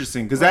was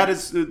interesting because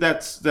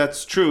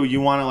that's true. You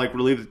want to like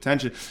relieve the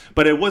tension,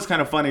 but it was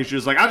kind of funny. She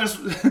was like,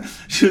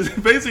 she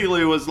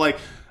basically was like,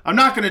 I'm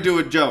not going to do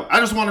a joke. I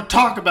just want to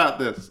talk about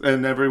this,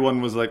 and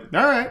everyone was like,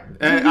 all right.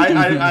 And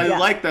I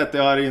like that the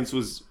audience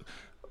was.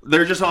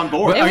 They're just on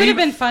board. It would have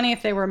been funny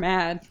if they were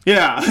mad.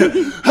 Yeah.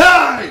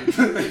 Hi!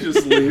 They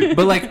just leave.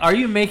 But like, are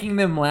you making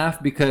them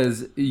laugh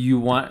because you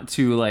want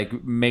to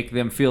like make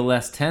them feel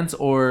less tense,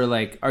 or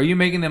like, are you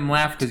making them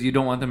laugh because you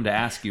don't want them to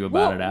ask you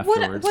about it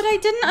afterwards? What I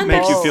didn't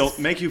understand.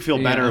 Make you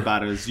feel better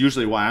about it is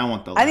usually why I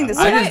want the laugh. I think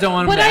I just don't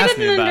want them to ask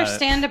me about it. What I didn't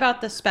understand about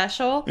the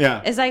special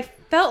is I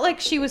felt like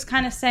she was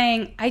kind of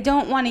saying, I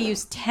don't want to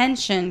use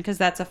tension because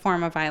that's a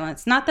form of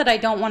violence. Not that I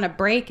don't want to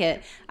break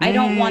it. I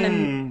don't want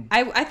to.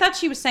 I thought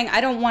she was saying, I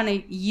don't want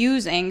to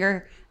use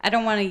anger. I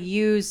don't want to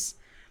use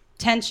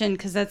tension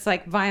because that's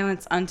like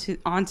violence onto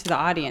the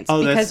audience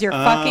because you're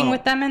fucking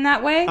with them in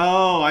that way.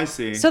 Oh, I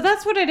see. So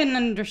that's what I didn't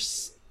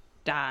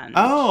understand.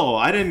 Oh,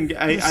 I didn't.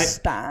 I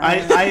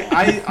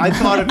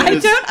thought of it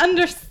as. I don't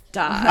understand.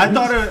 I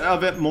thought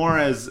of it more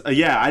as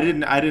I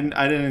didn't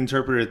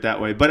interpret it that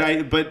way, but I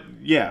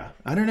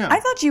don't know. I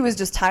thought she was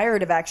just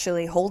tired of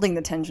actually holding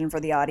the tension for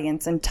the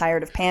audience and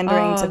tired of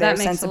pandering to their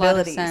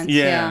sensibilities.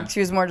 Yeah. She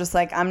was more just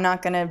like, I'm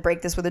not going to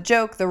break this with a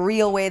joke. The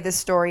real way this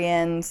story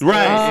ends.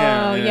 Right.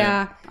 Oh,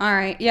 yeah. All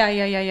right. Yeah.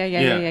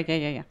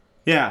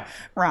 Yeah.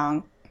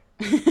 Wrong.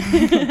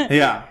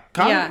 Yeah.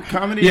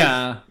 Comedy.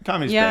 Yeah.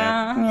 Comedy's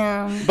Yeah.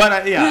 bad. But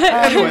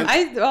anyway.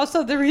 I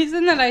also, the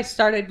reason that I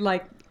started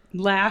like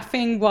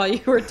laughing while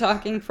you were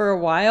talking for a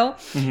while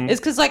is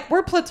because like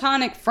we're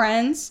platonic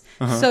friends,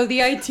 so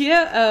the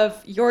idea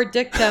of your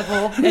dick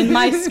devil and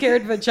my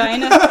scared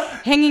vagina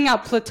hanging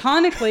out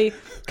platonically,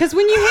 because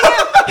when you hang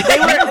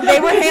out They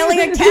were hailing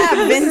a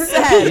cab, Vince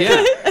said.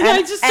 Yeah. and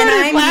I just started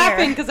I'm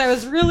laughing here. because I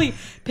was really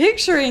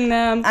picturing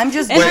them. I'm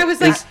just- and Wait, I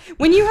was like,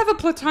 when you have a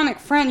platonic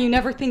friend, you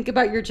never think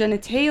about your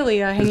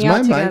genitalia hanging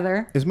out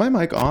together. Is my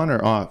mic on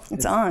or off?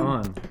 It's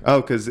on.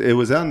 Oh, because it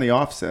was on the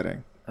off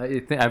setting.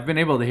 I've been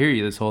able to hear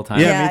you this whole time.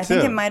 Yeah, me I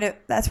think too. it might have.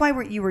 That's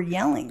why you were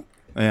yelling.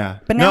 Yeah.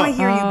 But now I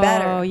hear you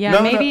better. Oh yeah,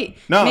 No, maybe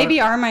no. maybe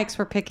our mics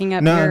were picking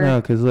up No,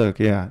 your. because look,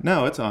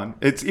 no, it's on.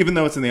 It's even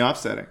though it's in the off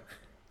setting.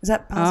 Is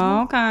that possible?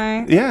 Oh,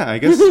 okay. Yeah, I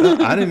guess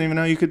I didn't even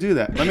know you could do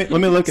that. Let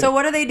me look at. So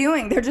what are they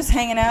doing? They're just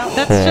hanging out.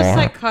 That's just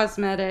like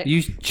cosmetic.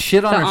 You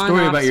shit on The our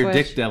story on-off about your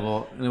switch. dick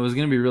devil, and it was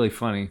gonna be really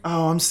funny.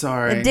 Oh, I'm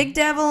sorry. The dick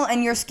devil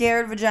and your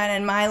scared vagina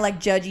and my like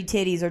judgy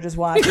titties are just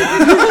watching. You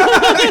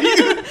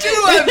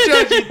do have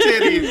judgy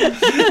titties.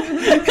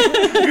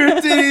 Your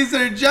titties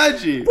are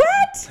judgy.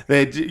 What?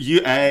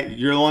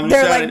 You're the one who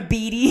They're said like it.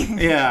 beady.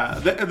 Yeah,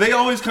 they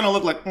always kind of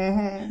look like,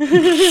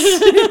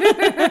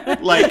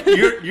 like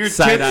your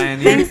Side-eyeing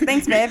titties. you.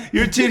 Thanks, babe.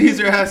 Your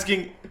titties are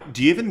asking,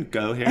 "Do you even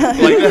go here?"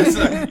 Like that's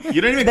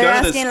you don't even They're go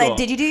to this asking school. like,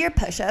 did you do your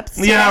push-ups?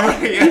 Yeah,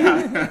 right.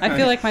 Yeah. I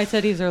feel like my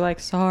titties are like,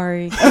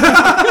 sorry.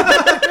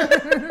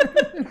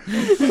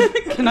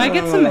 Can I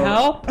get some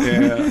help?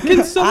 Yeah.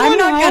 Can someone I'm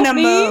not help gonna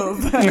me?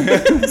 move.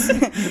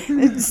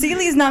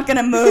 Celi's not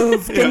gonna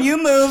move. Can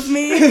you move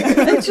me?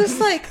 It's just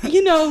like,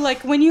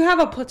 like when you have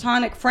a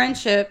platonic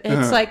friendship,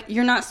 it's like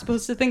you're not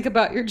supposed to think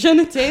about your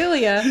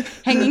genitalia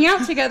hanging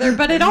out together,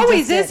 but it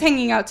always is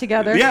hanging out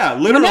together. Yeah,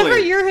 literally. Whenever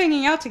you're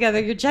hanging out together,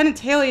 your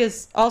genitalia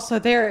is also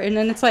there, and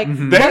then it's like,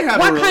 They have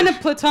what a kind of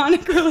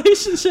platonic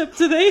relationship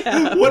do they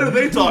have? What are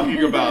they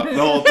talking about the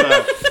whole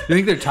time? You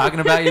think they're talking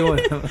about you?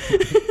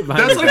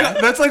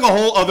 That's like a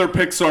whole other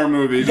Pixar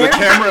movie. The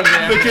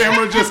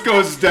camera just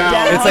goes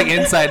down. It's like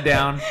Inside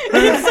Down.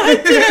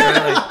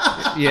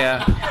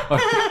 Yeah.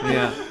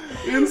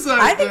 Inside.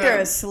 I think down. they're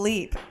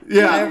asleep.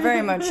 Yeah. They're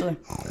very much like,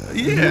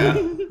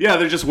 Yeah,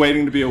 they're just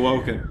waiting to be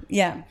awoken.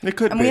 yeah. It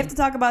could and be. we have to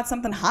talk about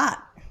something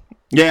hot.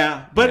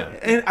 Yeah, but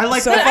and I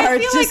like So that. far, I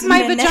it's feel like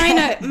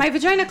just my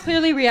vagina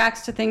clearly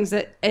reacts to things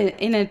that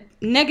in a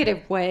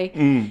negative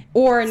way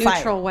or a neutral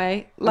Fire.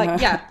 way.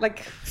 Like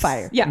like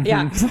Fire. Yeah.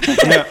 Yeah.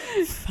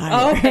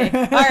 Oh, okay.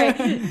 All right.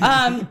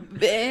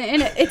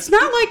 And it's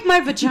not like my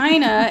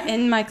vagina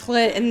and my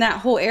clit and that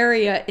whole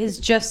area is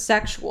just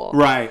sexual.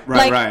 Right.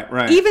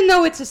 Like, even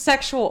though it's a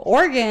sexual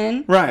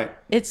organ, Right.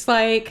 it's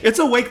like It's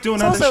awake doing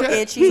It's other also shit.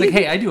 itchy. It's like,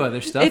 hey, I do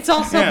other stuff. it's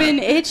also Yeah. been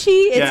itchy.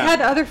 It's Yeah.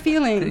 had other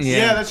feelings.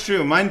 Yeah, that's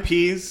true. Mine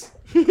pees.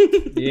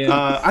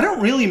 yeah. I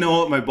don't really know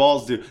what my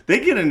balls do. They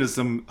get into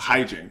some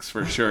hijinks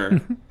for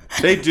sure.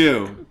 They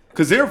do.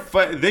 Because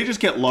they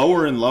just get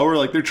lower and lower,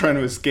 like they're trying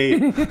to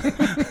escape.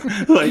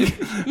 Like,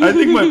 I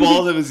think my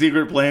balls have a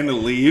secret plan to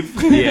leave.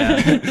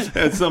 Yeah.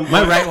 At some point.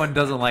 My right one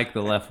doesn't like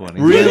the left one.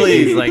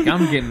 Really? He's like,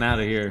 I'm getting out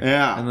of here.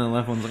 Yeah. And then the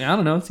left one's like, I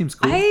don't know. It seems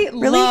cool. I Really,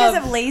 you love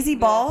guys have lazy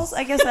balls?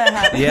 I guess that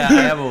happens. Yeah, I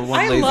have a one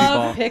I lazy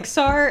love ball.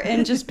 Pixar,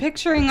 and just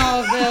picturing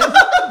all of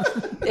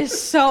this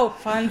is so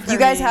fun for You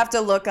guys me. have to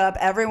look up,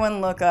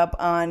 everyone look up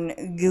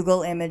on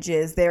Google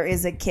Images. There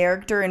is a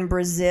character in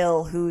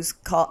Brazil who's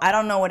called, I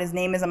don't know what his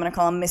name is. I'm going to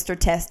call him Mr.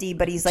 Testy,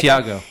 but he's like,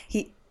 Thiago.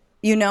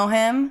 You know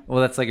him? Well,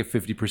 that's like a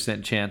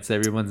 50% chance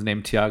everyone's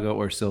named Tiago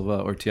or Silva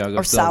or Tiago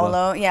Or Silva.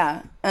 Saulo,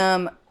 yeah.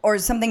 Or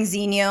something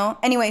Zinho.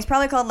 Anyway, he's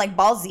probably called like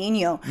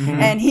Balzinho.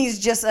 And he's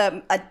just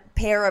a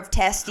pair of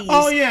testes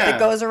that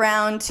goes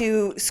around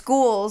to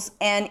schools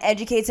and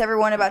educates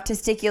everyone about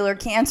testicular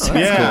cancer.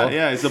 Yeah, cool.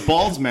 yeah, it's a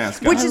balls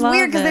mascot. Which is love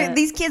weird because it.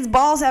 these kids'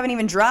 balls haven't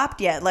even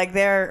dropped yet. Like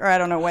or I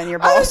don't know when your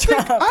balls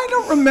drop. I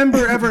don't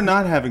remember ever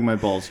not having my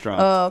balls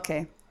dropped. Oh,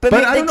 okay. But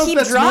but they I don't know if keep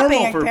that's dropping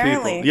normal for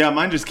apparently. people. Yeah,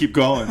 mine just keep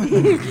going.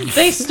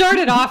 They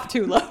started off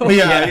too low.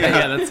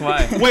 Yeah, that's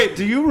why. Wait,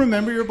 do you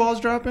remember your balls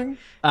dropping?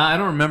 I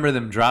don't remember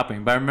them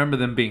dropping, but I remember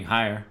them being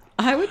higher.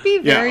 I would be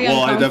very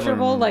well, I definitely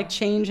uncomfortable, remember. like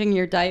changing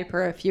your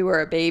diaper if you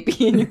were a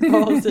baby and your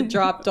balls had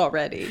dropped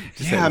already.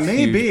 Yeah, had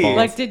maybe. huge balls.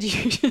 Like, did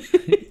you?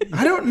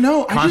 I don't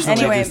know. I just,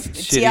 Constantly. Anyway, just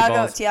shitty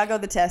balls. Tiago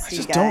the testes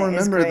just guy don't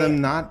is remember great. them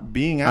not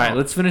being out. All right,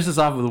 let's finish this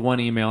off with one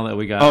email that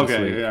we got this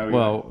Okay, week. yeah,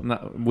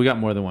 we got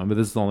more than one, but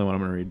this is the only one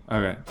I'm going to read.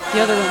 Okay. The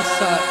other one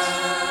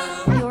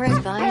sucked. Your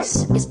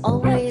advice is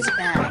always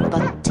bad,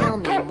 but tell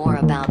me more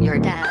about your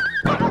dad.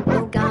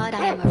 Oh God,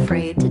 I am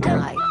afraid to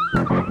die.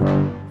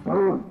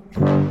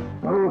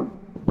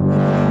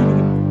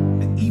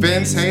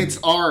 Vince hates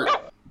art.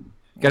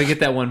 Got to get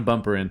that one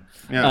bumper in.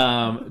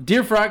 Yeah.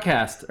 Dear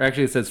Fraudcast, or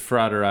actually it says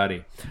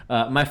Frauderati.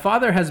 My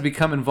father has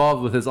become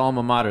involved with his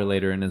alma mater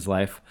later in his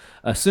life,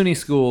 a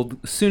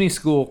SUNY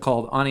school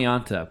called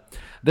Anianta.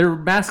 Their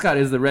mascot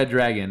is the Red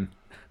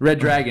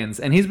Dragons,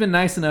 and he's been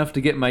nice enough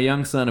to get my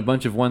young son a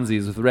bunch of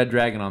onesies with Red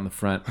Dragon on the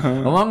front,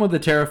 along with the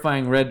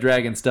terrifying Red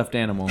Dragon stuffed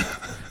animal.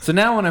 So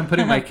now when I'm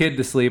putting my kid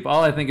to sleep,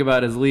 all I think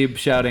about is Lieb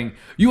shouting,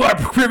 "You are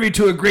privy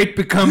to a great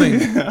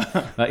becoming."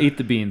 Eat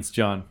the beans,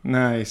 John.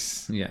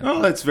 Nice. Yeah. Oh,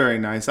 that's very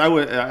nice.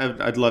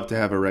 I'd love to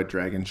have a Red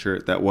Dragon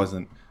shirt that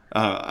wasn't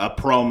a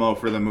promo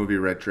for the movie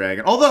Red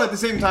Dragon. Although at the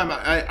same time,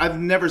 I've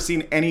never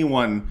seen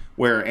anyone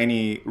wear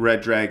any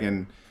Red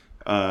Dragon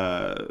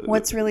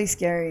What's really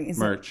scary is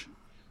that merch.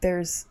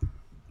 there's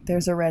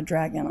a red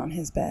dragon on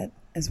his bed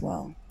as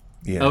well.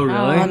 Yeah. Oh, really?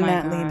 Oh, On my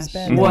Matt gosh. Lieb's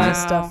bed. Wow. There's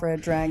a stuffed red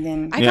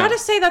dragon. I Yeah. gotta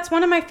say that's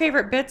one of my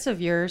favorite bits of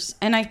yours,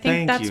 and I think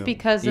Thank that's you.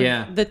 because of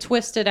Yeah. the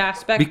twisted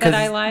aspect Because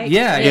that I like.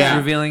 Yeah, Yeah. he's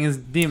revealing his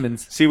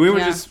demons. See, we were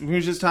Yeah.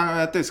 just talking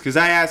about this because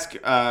I ask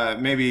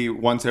maybe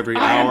once every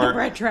I am hour. the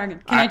Red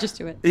Dragon. Can I just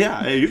do it? Yeah,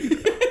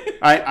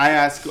 I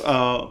ask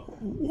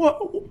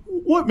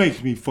what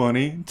makes me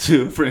funny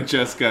to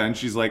Francesca, and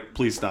she's like,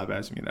 "Please stop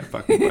asking me that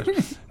fucking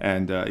question."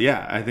 And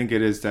yeah, I think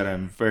it is that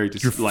I'm very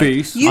Your just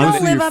face. You don't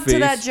Honestly, live your up to face.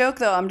 that joke,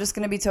 though. I'm just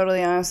going to be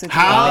totally honest with you.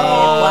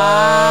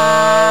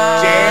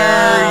 How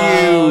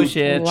dare you, Oh,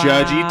 shit.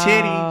 judgy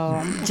titty,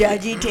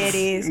 Judgy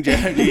titties.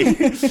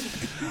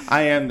 judgy.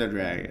 I am the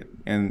dragon,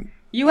 and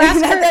You ask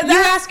her. That- You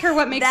ask her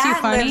what makes you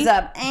That funny. lives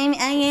up. I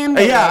am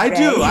the yeah, I red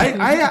do.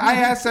 dragon. I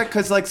ask that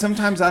because like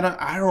sometimes I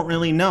don't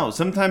really know.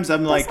 Sometimes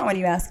I'm like, That's not what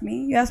you ask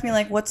me. You ask me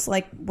what's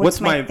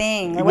my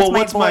thing? Or well,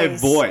 what's my my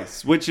voice?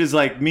 voice? Which is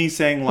like me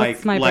saying like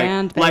What's my like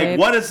band, like babe?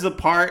 what is the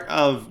part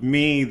of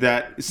me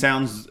that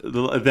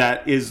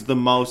that is the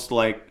most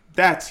like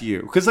that's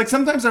you? Because like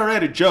sometimes I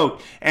write a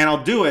joke and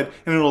I'll do it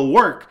and it'll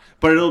work,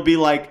 but it'll be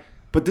like.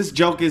 But this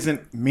joke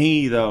isn't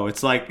me though.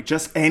 It's like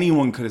just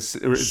anyone could have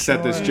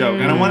said this joke,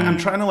 and I'm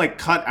trying to like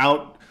cut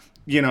out,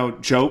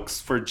 jokes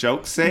for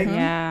joke's sake.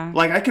 Yeah.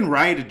 Like I can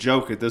write a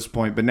joke at this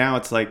point, but now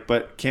it's like,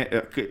 but can't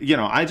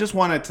I just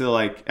wanted to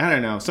like I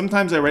don't know.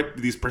 Sometimes I write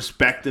these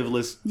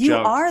perspectiveless You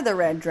jokes. are the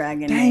red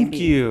dragon. Thank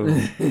maybe.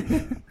 you.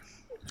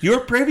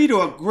 You're privy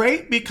to a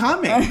great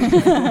becoming. Yet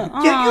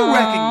you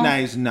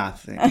recognize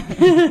nothing.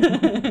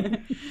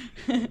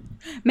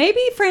 Maybe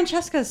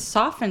Francesca's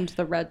softened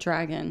the Red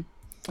Dragon.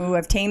 Ooh,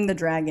 I've tamed the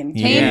dragon.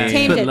 Yeah.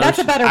 Tamed Put it. That's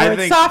a lotion- better I word.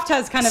 think- Soft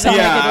has kind of a Yeah,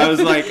 negative. I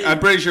was like, I'm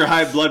pretty sure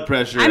high blood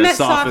pressure I has meant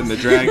softened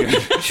soft. the dragon.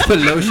 She put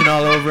lotion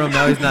all over him.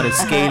 Now he's not as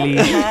scaly.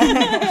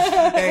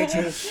 Very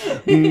true.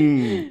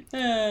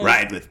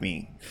 Ride with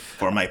me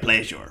for my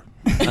pleasure.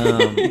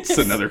 It's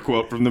another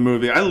quote from the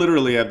movie. I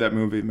literally have that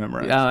movie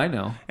memorized. Yeah, I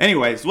know.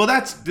 Anyways, well,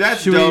 that's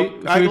Should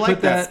dope. we, I should we like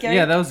put that. Scary.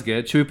 Yeah, that was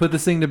good. Should we put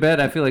this thing to bed?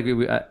 I feel like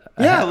I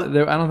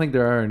don't think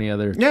there are any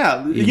other.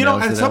 Yeah,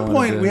 emails at that I some wanted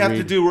point to we have to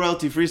read. do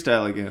royalty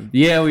freestyle again.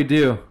 Yeah, we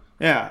do.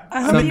 Yeah.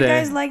 I hope you Someday.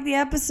 guys liked the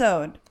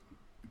episode.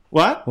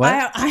 What?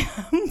 What?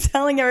 I'm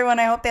telling everyone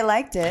I hope they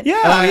liked it.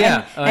 Yeah. Oh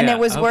yeah. Oh, And yeah. it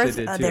was I hope worth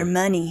they did, too. their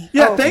money.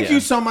 Yeah, Oh, thank Yeah. you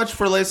so much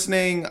for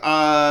listening.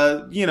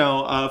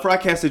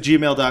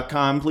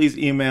 Frogcast@gmail.com. Please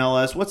email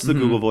us. What's the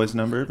Google Voice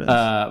number? Vince?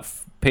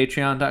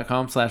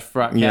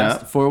 Patreon.com/Frogcast Yeah.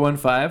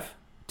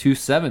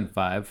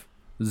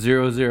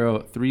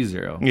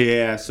 415-275-0030.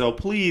 Yeah, so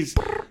please,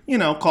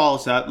 call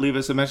us out. Leave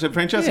us a message.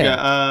 Francesca,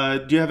 Yeah.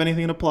 do you have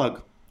anything to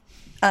plug?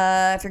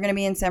 If you're going to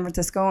be in San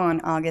Francisco on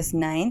August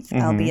 9th,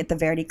 I'll Mm-hmm. be at the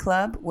Verdi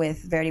Club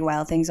with Verdi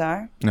Wild Things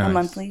Are, a Nice.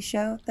 monthly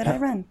show that I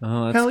run.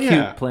 Oh, that's Hell cute.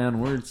 yeah. Play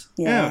on words.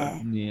 Yeah.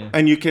 Yeah.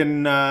 And you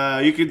can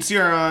see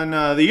her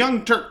on the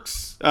Young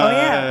Turks.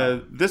 yeah.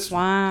 This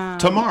Wow.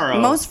 tomorrow.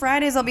 Most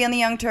Fridays I'll be on the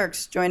Young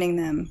Turks joining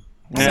them.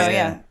 So Yeah.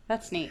 yeah,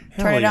 That's neat.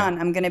 turn it yeah. on.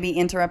 I'm going to be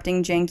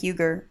interrupting Cenk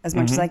Uygur as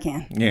much as I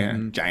can. Yeah,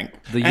 jank.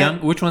 The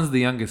young. Which one's the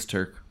youngest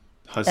Turk?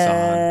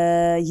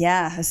 Hassan.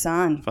 Yeah,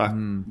 Hassan. Fuck.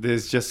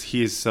 There's just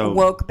he's so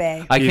Woke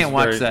Bay. I He's can't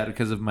watch very- that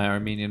because of my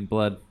Armenian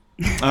blood.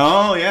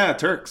 Oh yeah,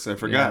 Turks. I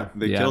forgot.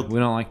 They yeah, killed. we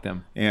don't like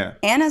them. Yeah.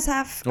 Anna's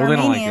half Well, they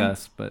don't Armenian. like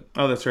us, but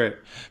Oh, that's right.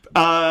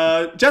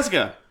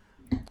 Jessica.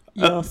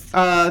 Yes.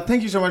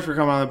 Thank you so much for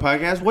coming on the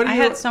podcast. What do I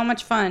you? had so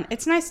much fun.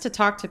 It's nice to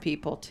talk to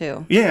people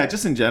too. Yeah,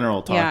 just in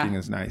general, talking Yeah.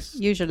 is nice.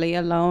 Usually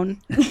alone.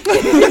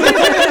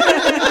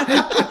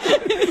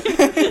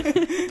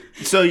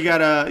 So you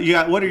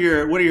got what are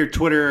your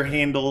Twitter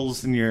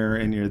handles and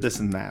your this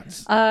and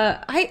that?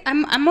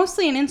 I'm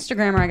mostly an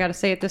Instagrammer, I gotta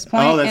say at this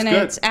point. Oh, that's and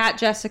good. it's at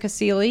Jessica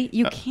Seeley.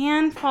 You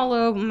can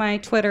follow my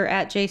Twitter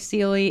at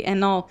jseeley,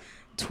 and I'll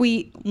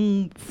tweet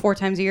 4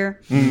 times a year.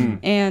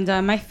 And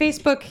my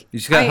Facebook, you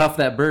just gotta huff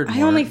that bird. I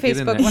more. only Get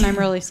in Facebook there. when I'm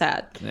really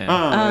sad. Yeah. Yeah.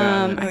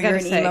 Oh, I you're gotta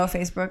an say, emo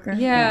Facebooker?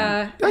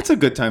 yeah. That's a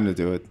good time to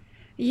do it.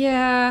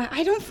 Yeah,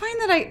 I don't find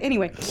that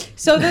anyway.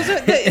 So that's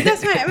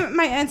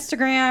my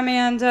Instagram,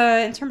 and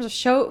in terms of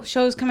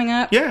shows coming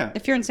up. Yeah.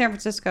 If you're in San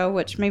Francisco,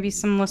 which maybe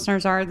some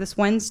listeners are, this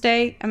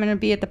Wednesday I'm going to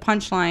be at the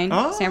Punchline,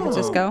 San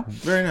Francisco.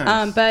 Very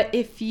nice. But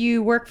if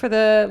you work for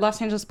the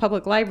Los Angeles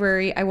Public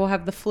Library, I will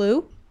have the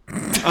flu.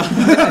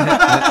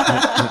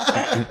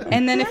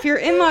 And then if you're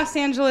in Los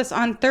Angeles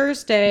on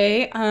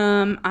Thursday,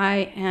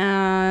 I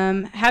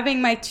am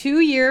having my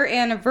 2-year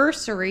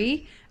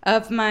anniversary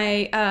of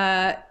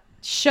my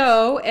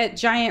show at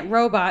Giant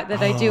Robot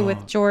that I do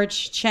with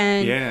George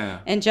Chen Yeah.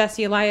 and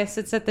Jesse Elias.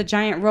 It's at the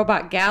Giant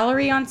Robot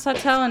Gallery on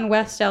Sawtelle in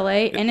West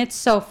LA, and it's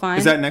so fun.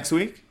 Is that next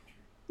week?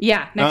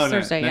 Yeah, next no,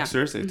 Thursday. Next yeah.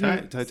 Thursday.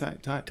 Tight.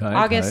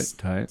 August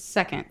tight.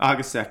 2nd.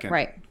 August 2nd.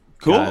 Right.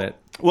 Cool. Got it.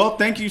 Well,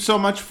 thank you so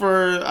much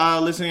for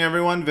listening,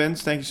 everyone.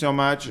 Vince, thank you so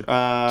much.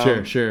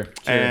 Sure.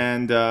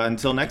 And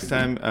until next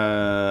time,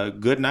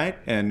 good night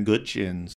and good chins.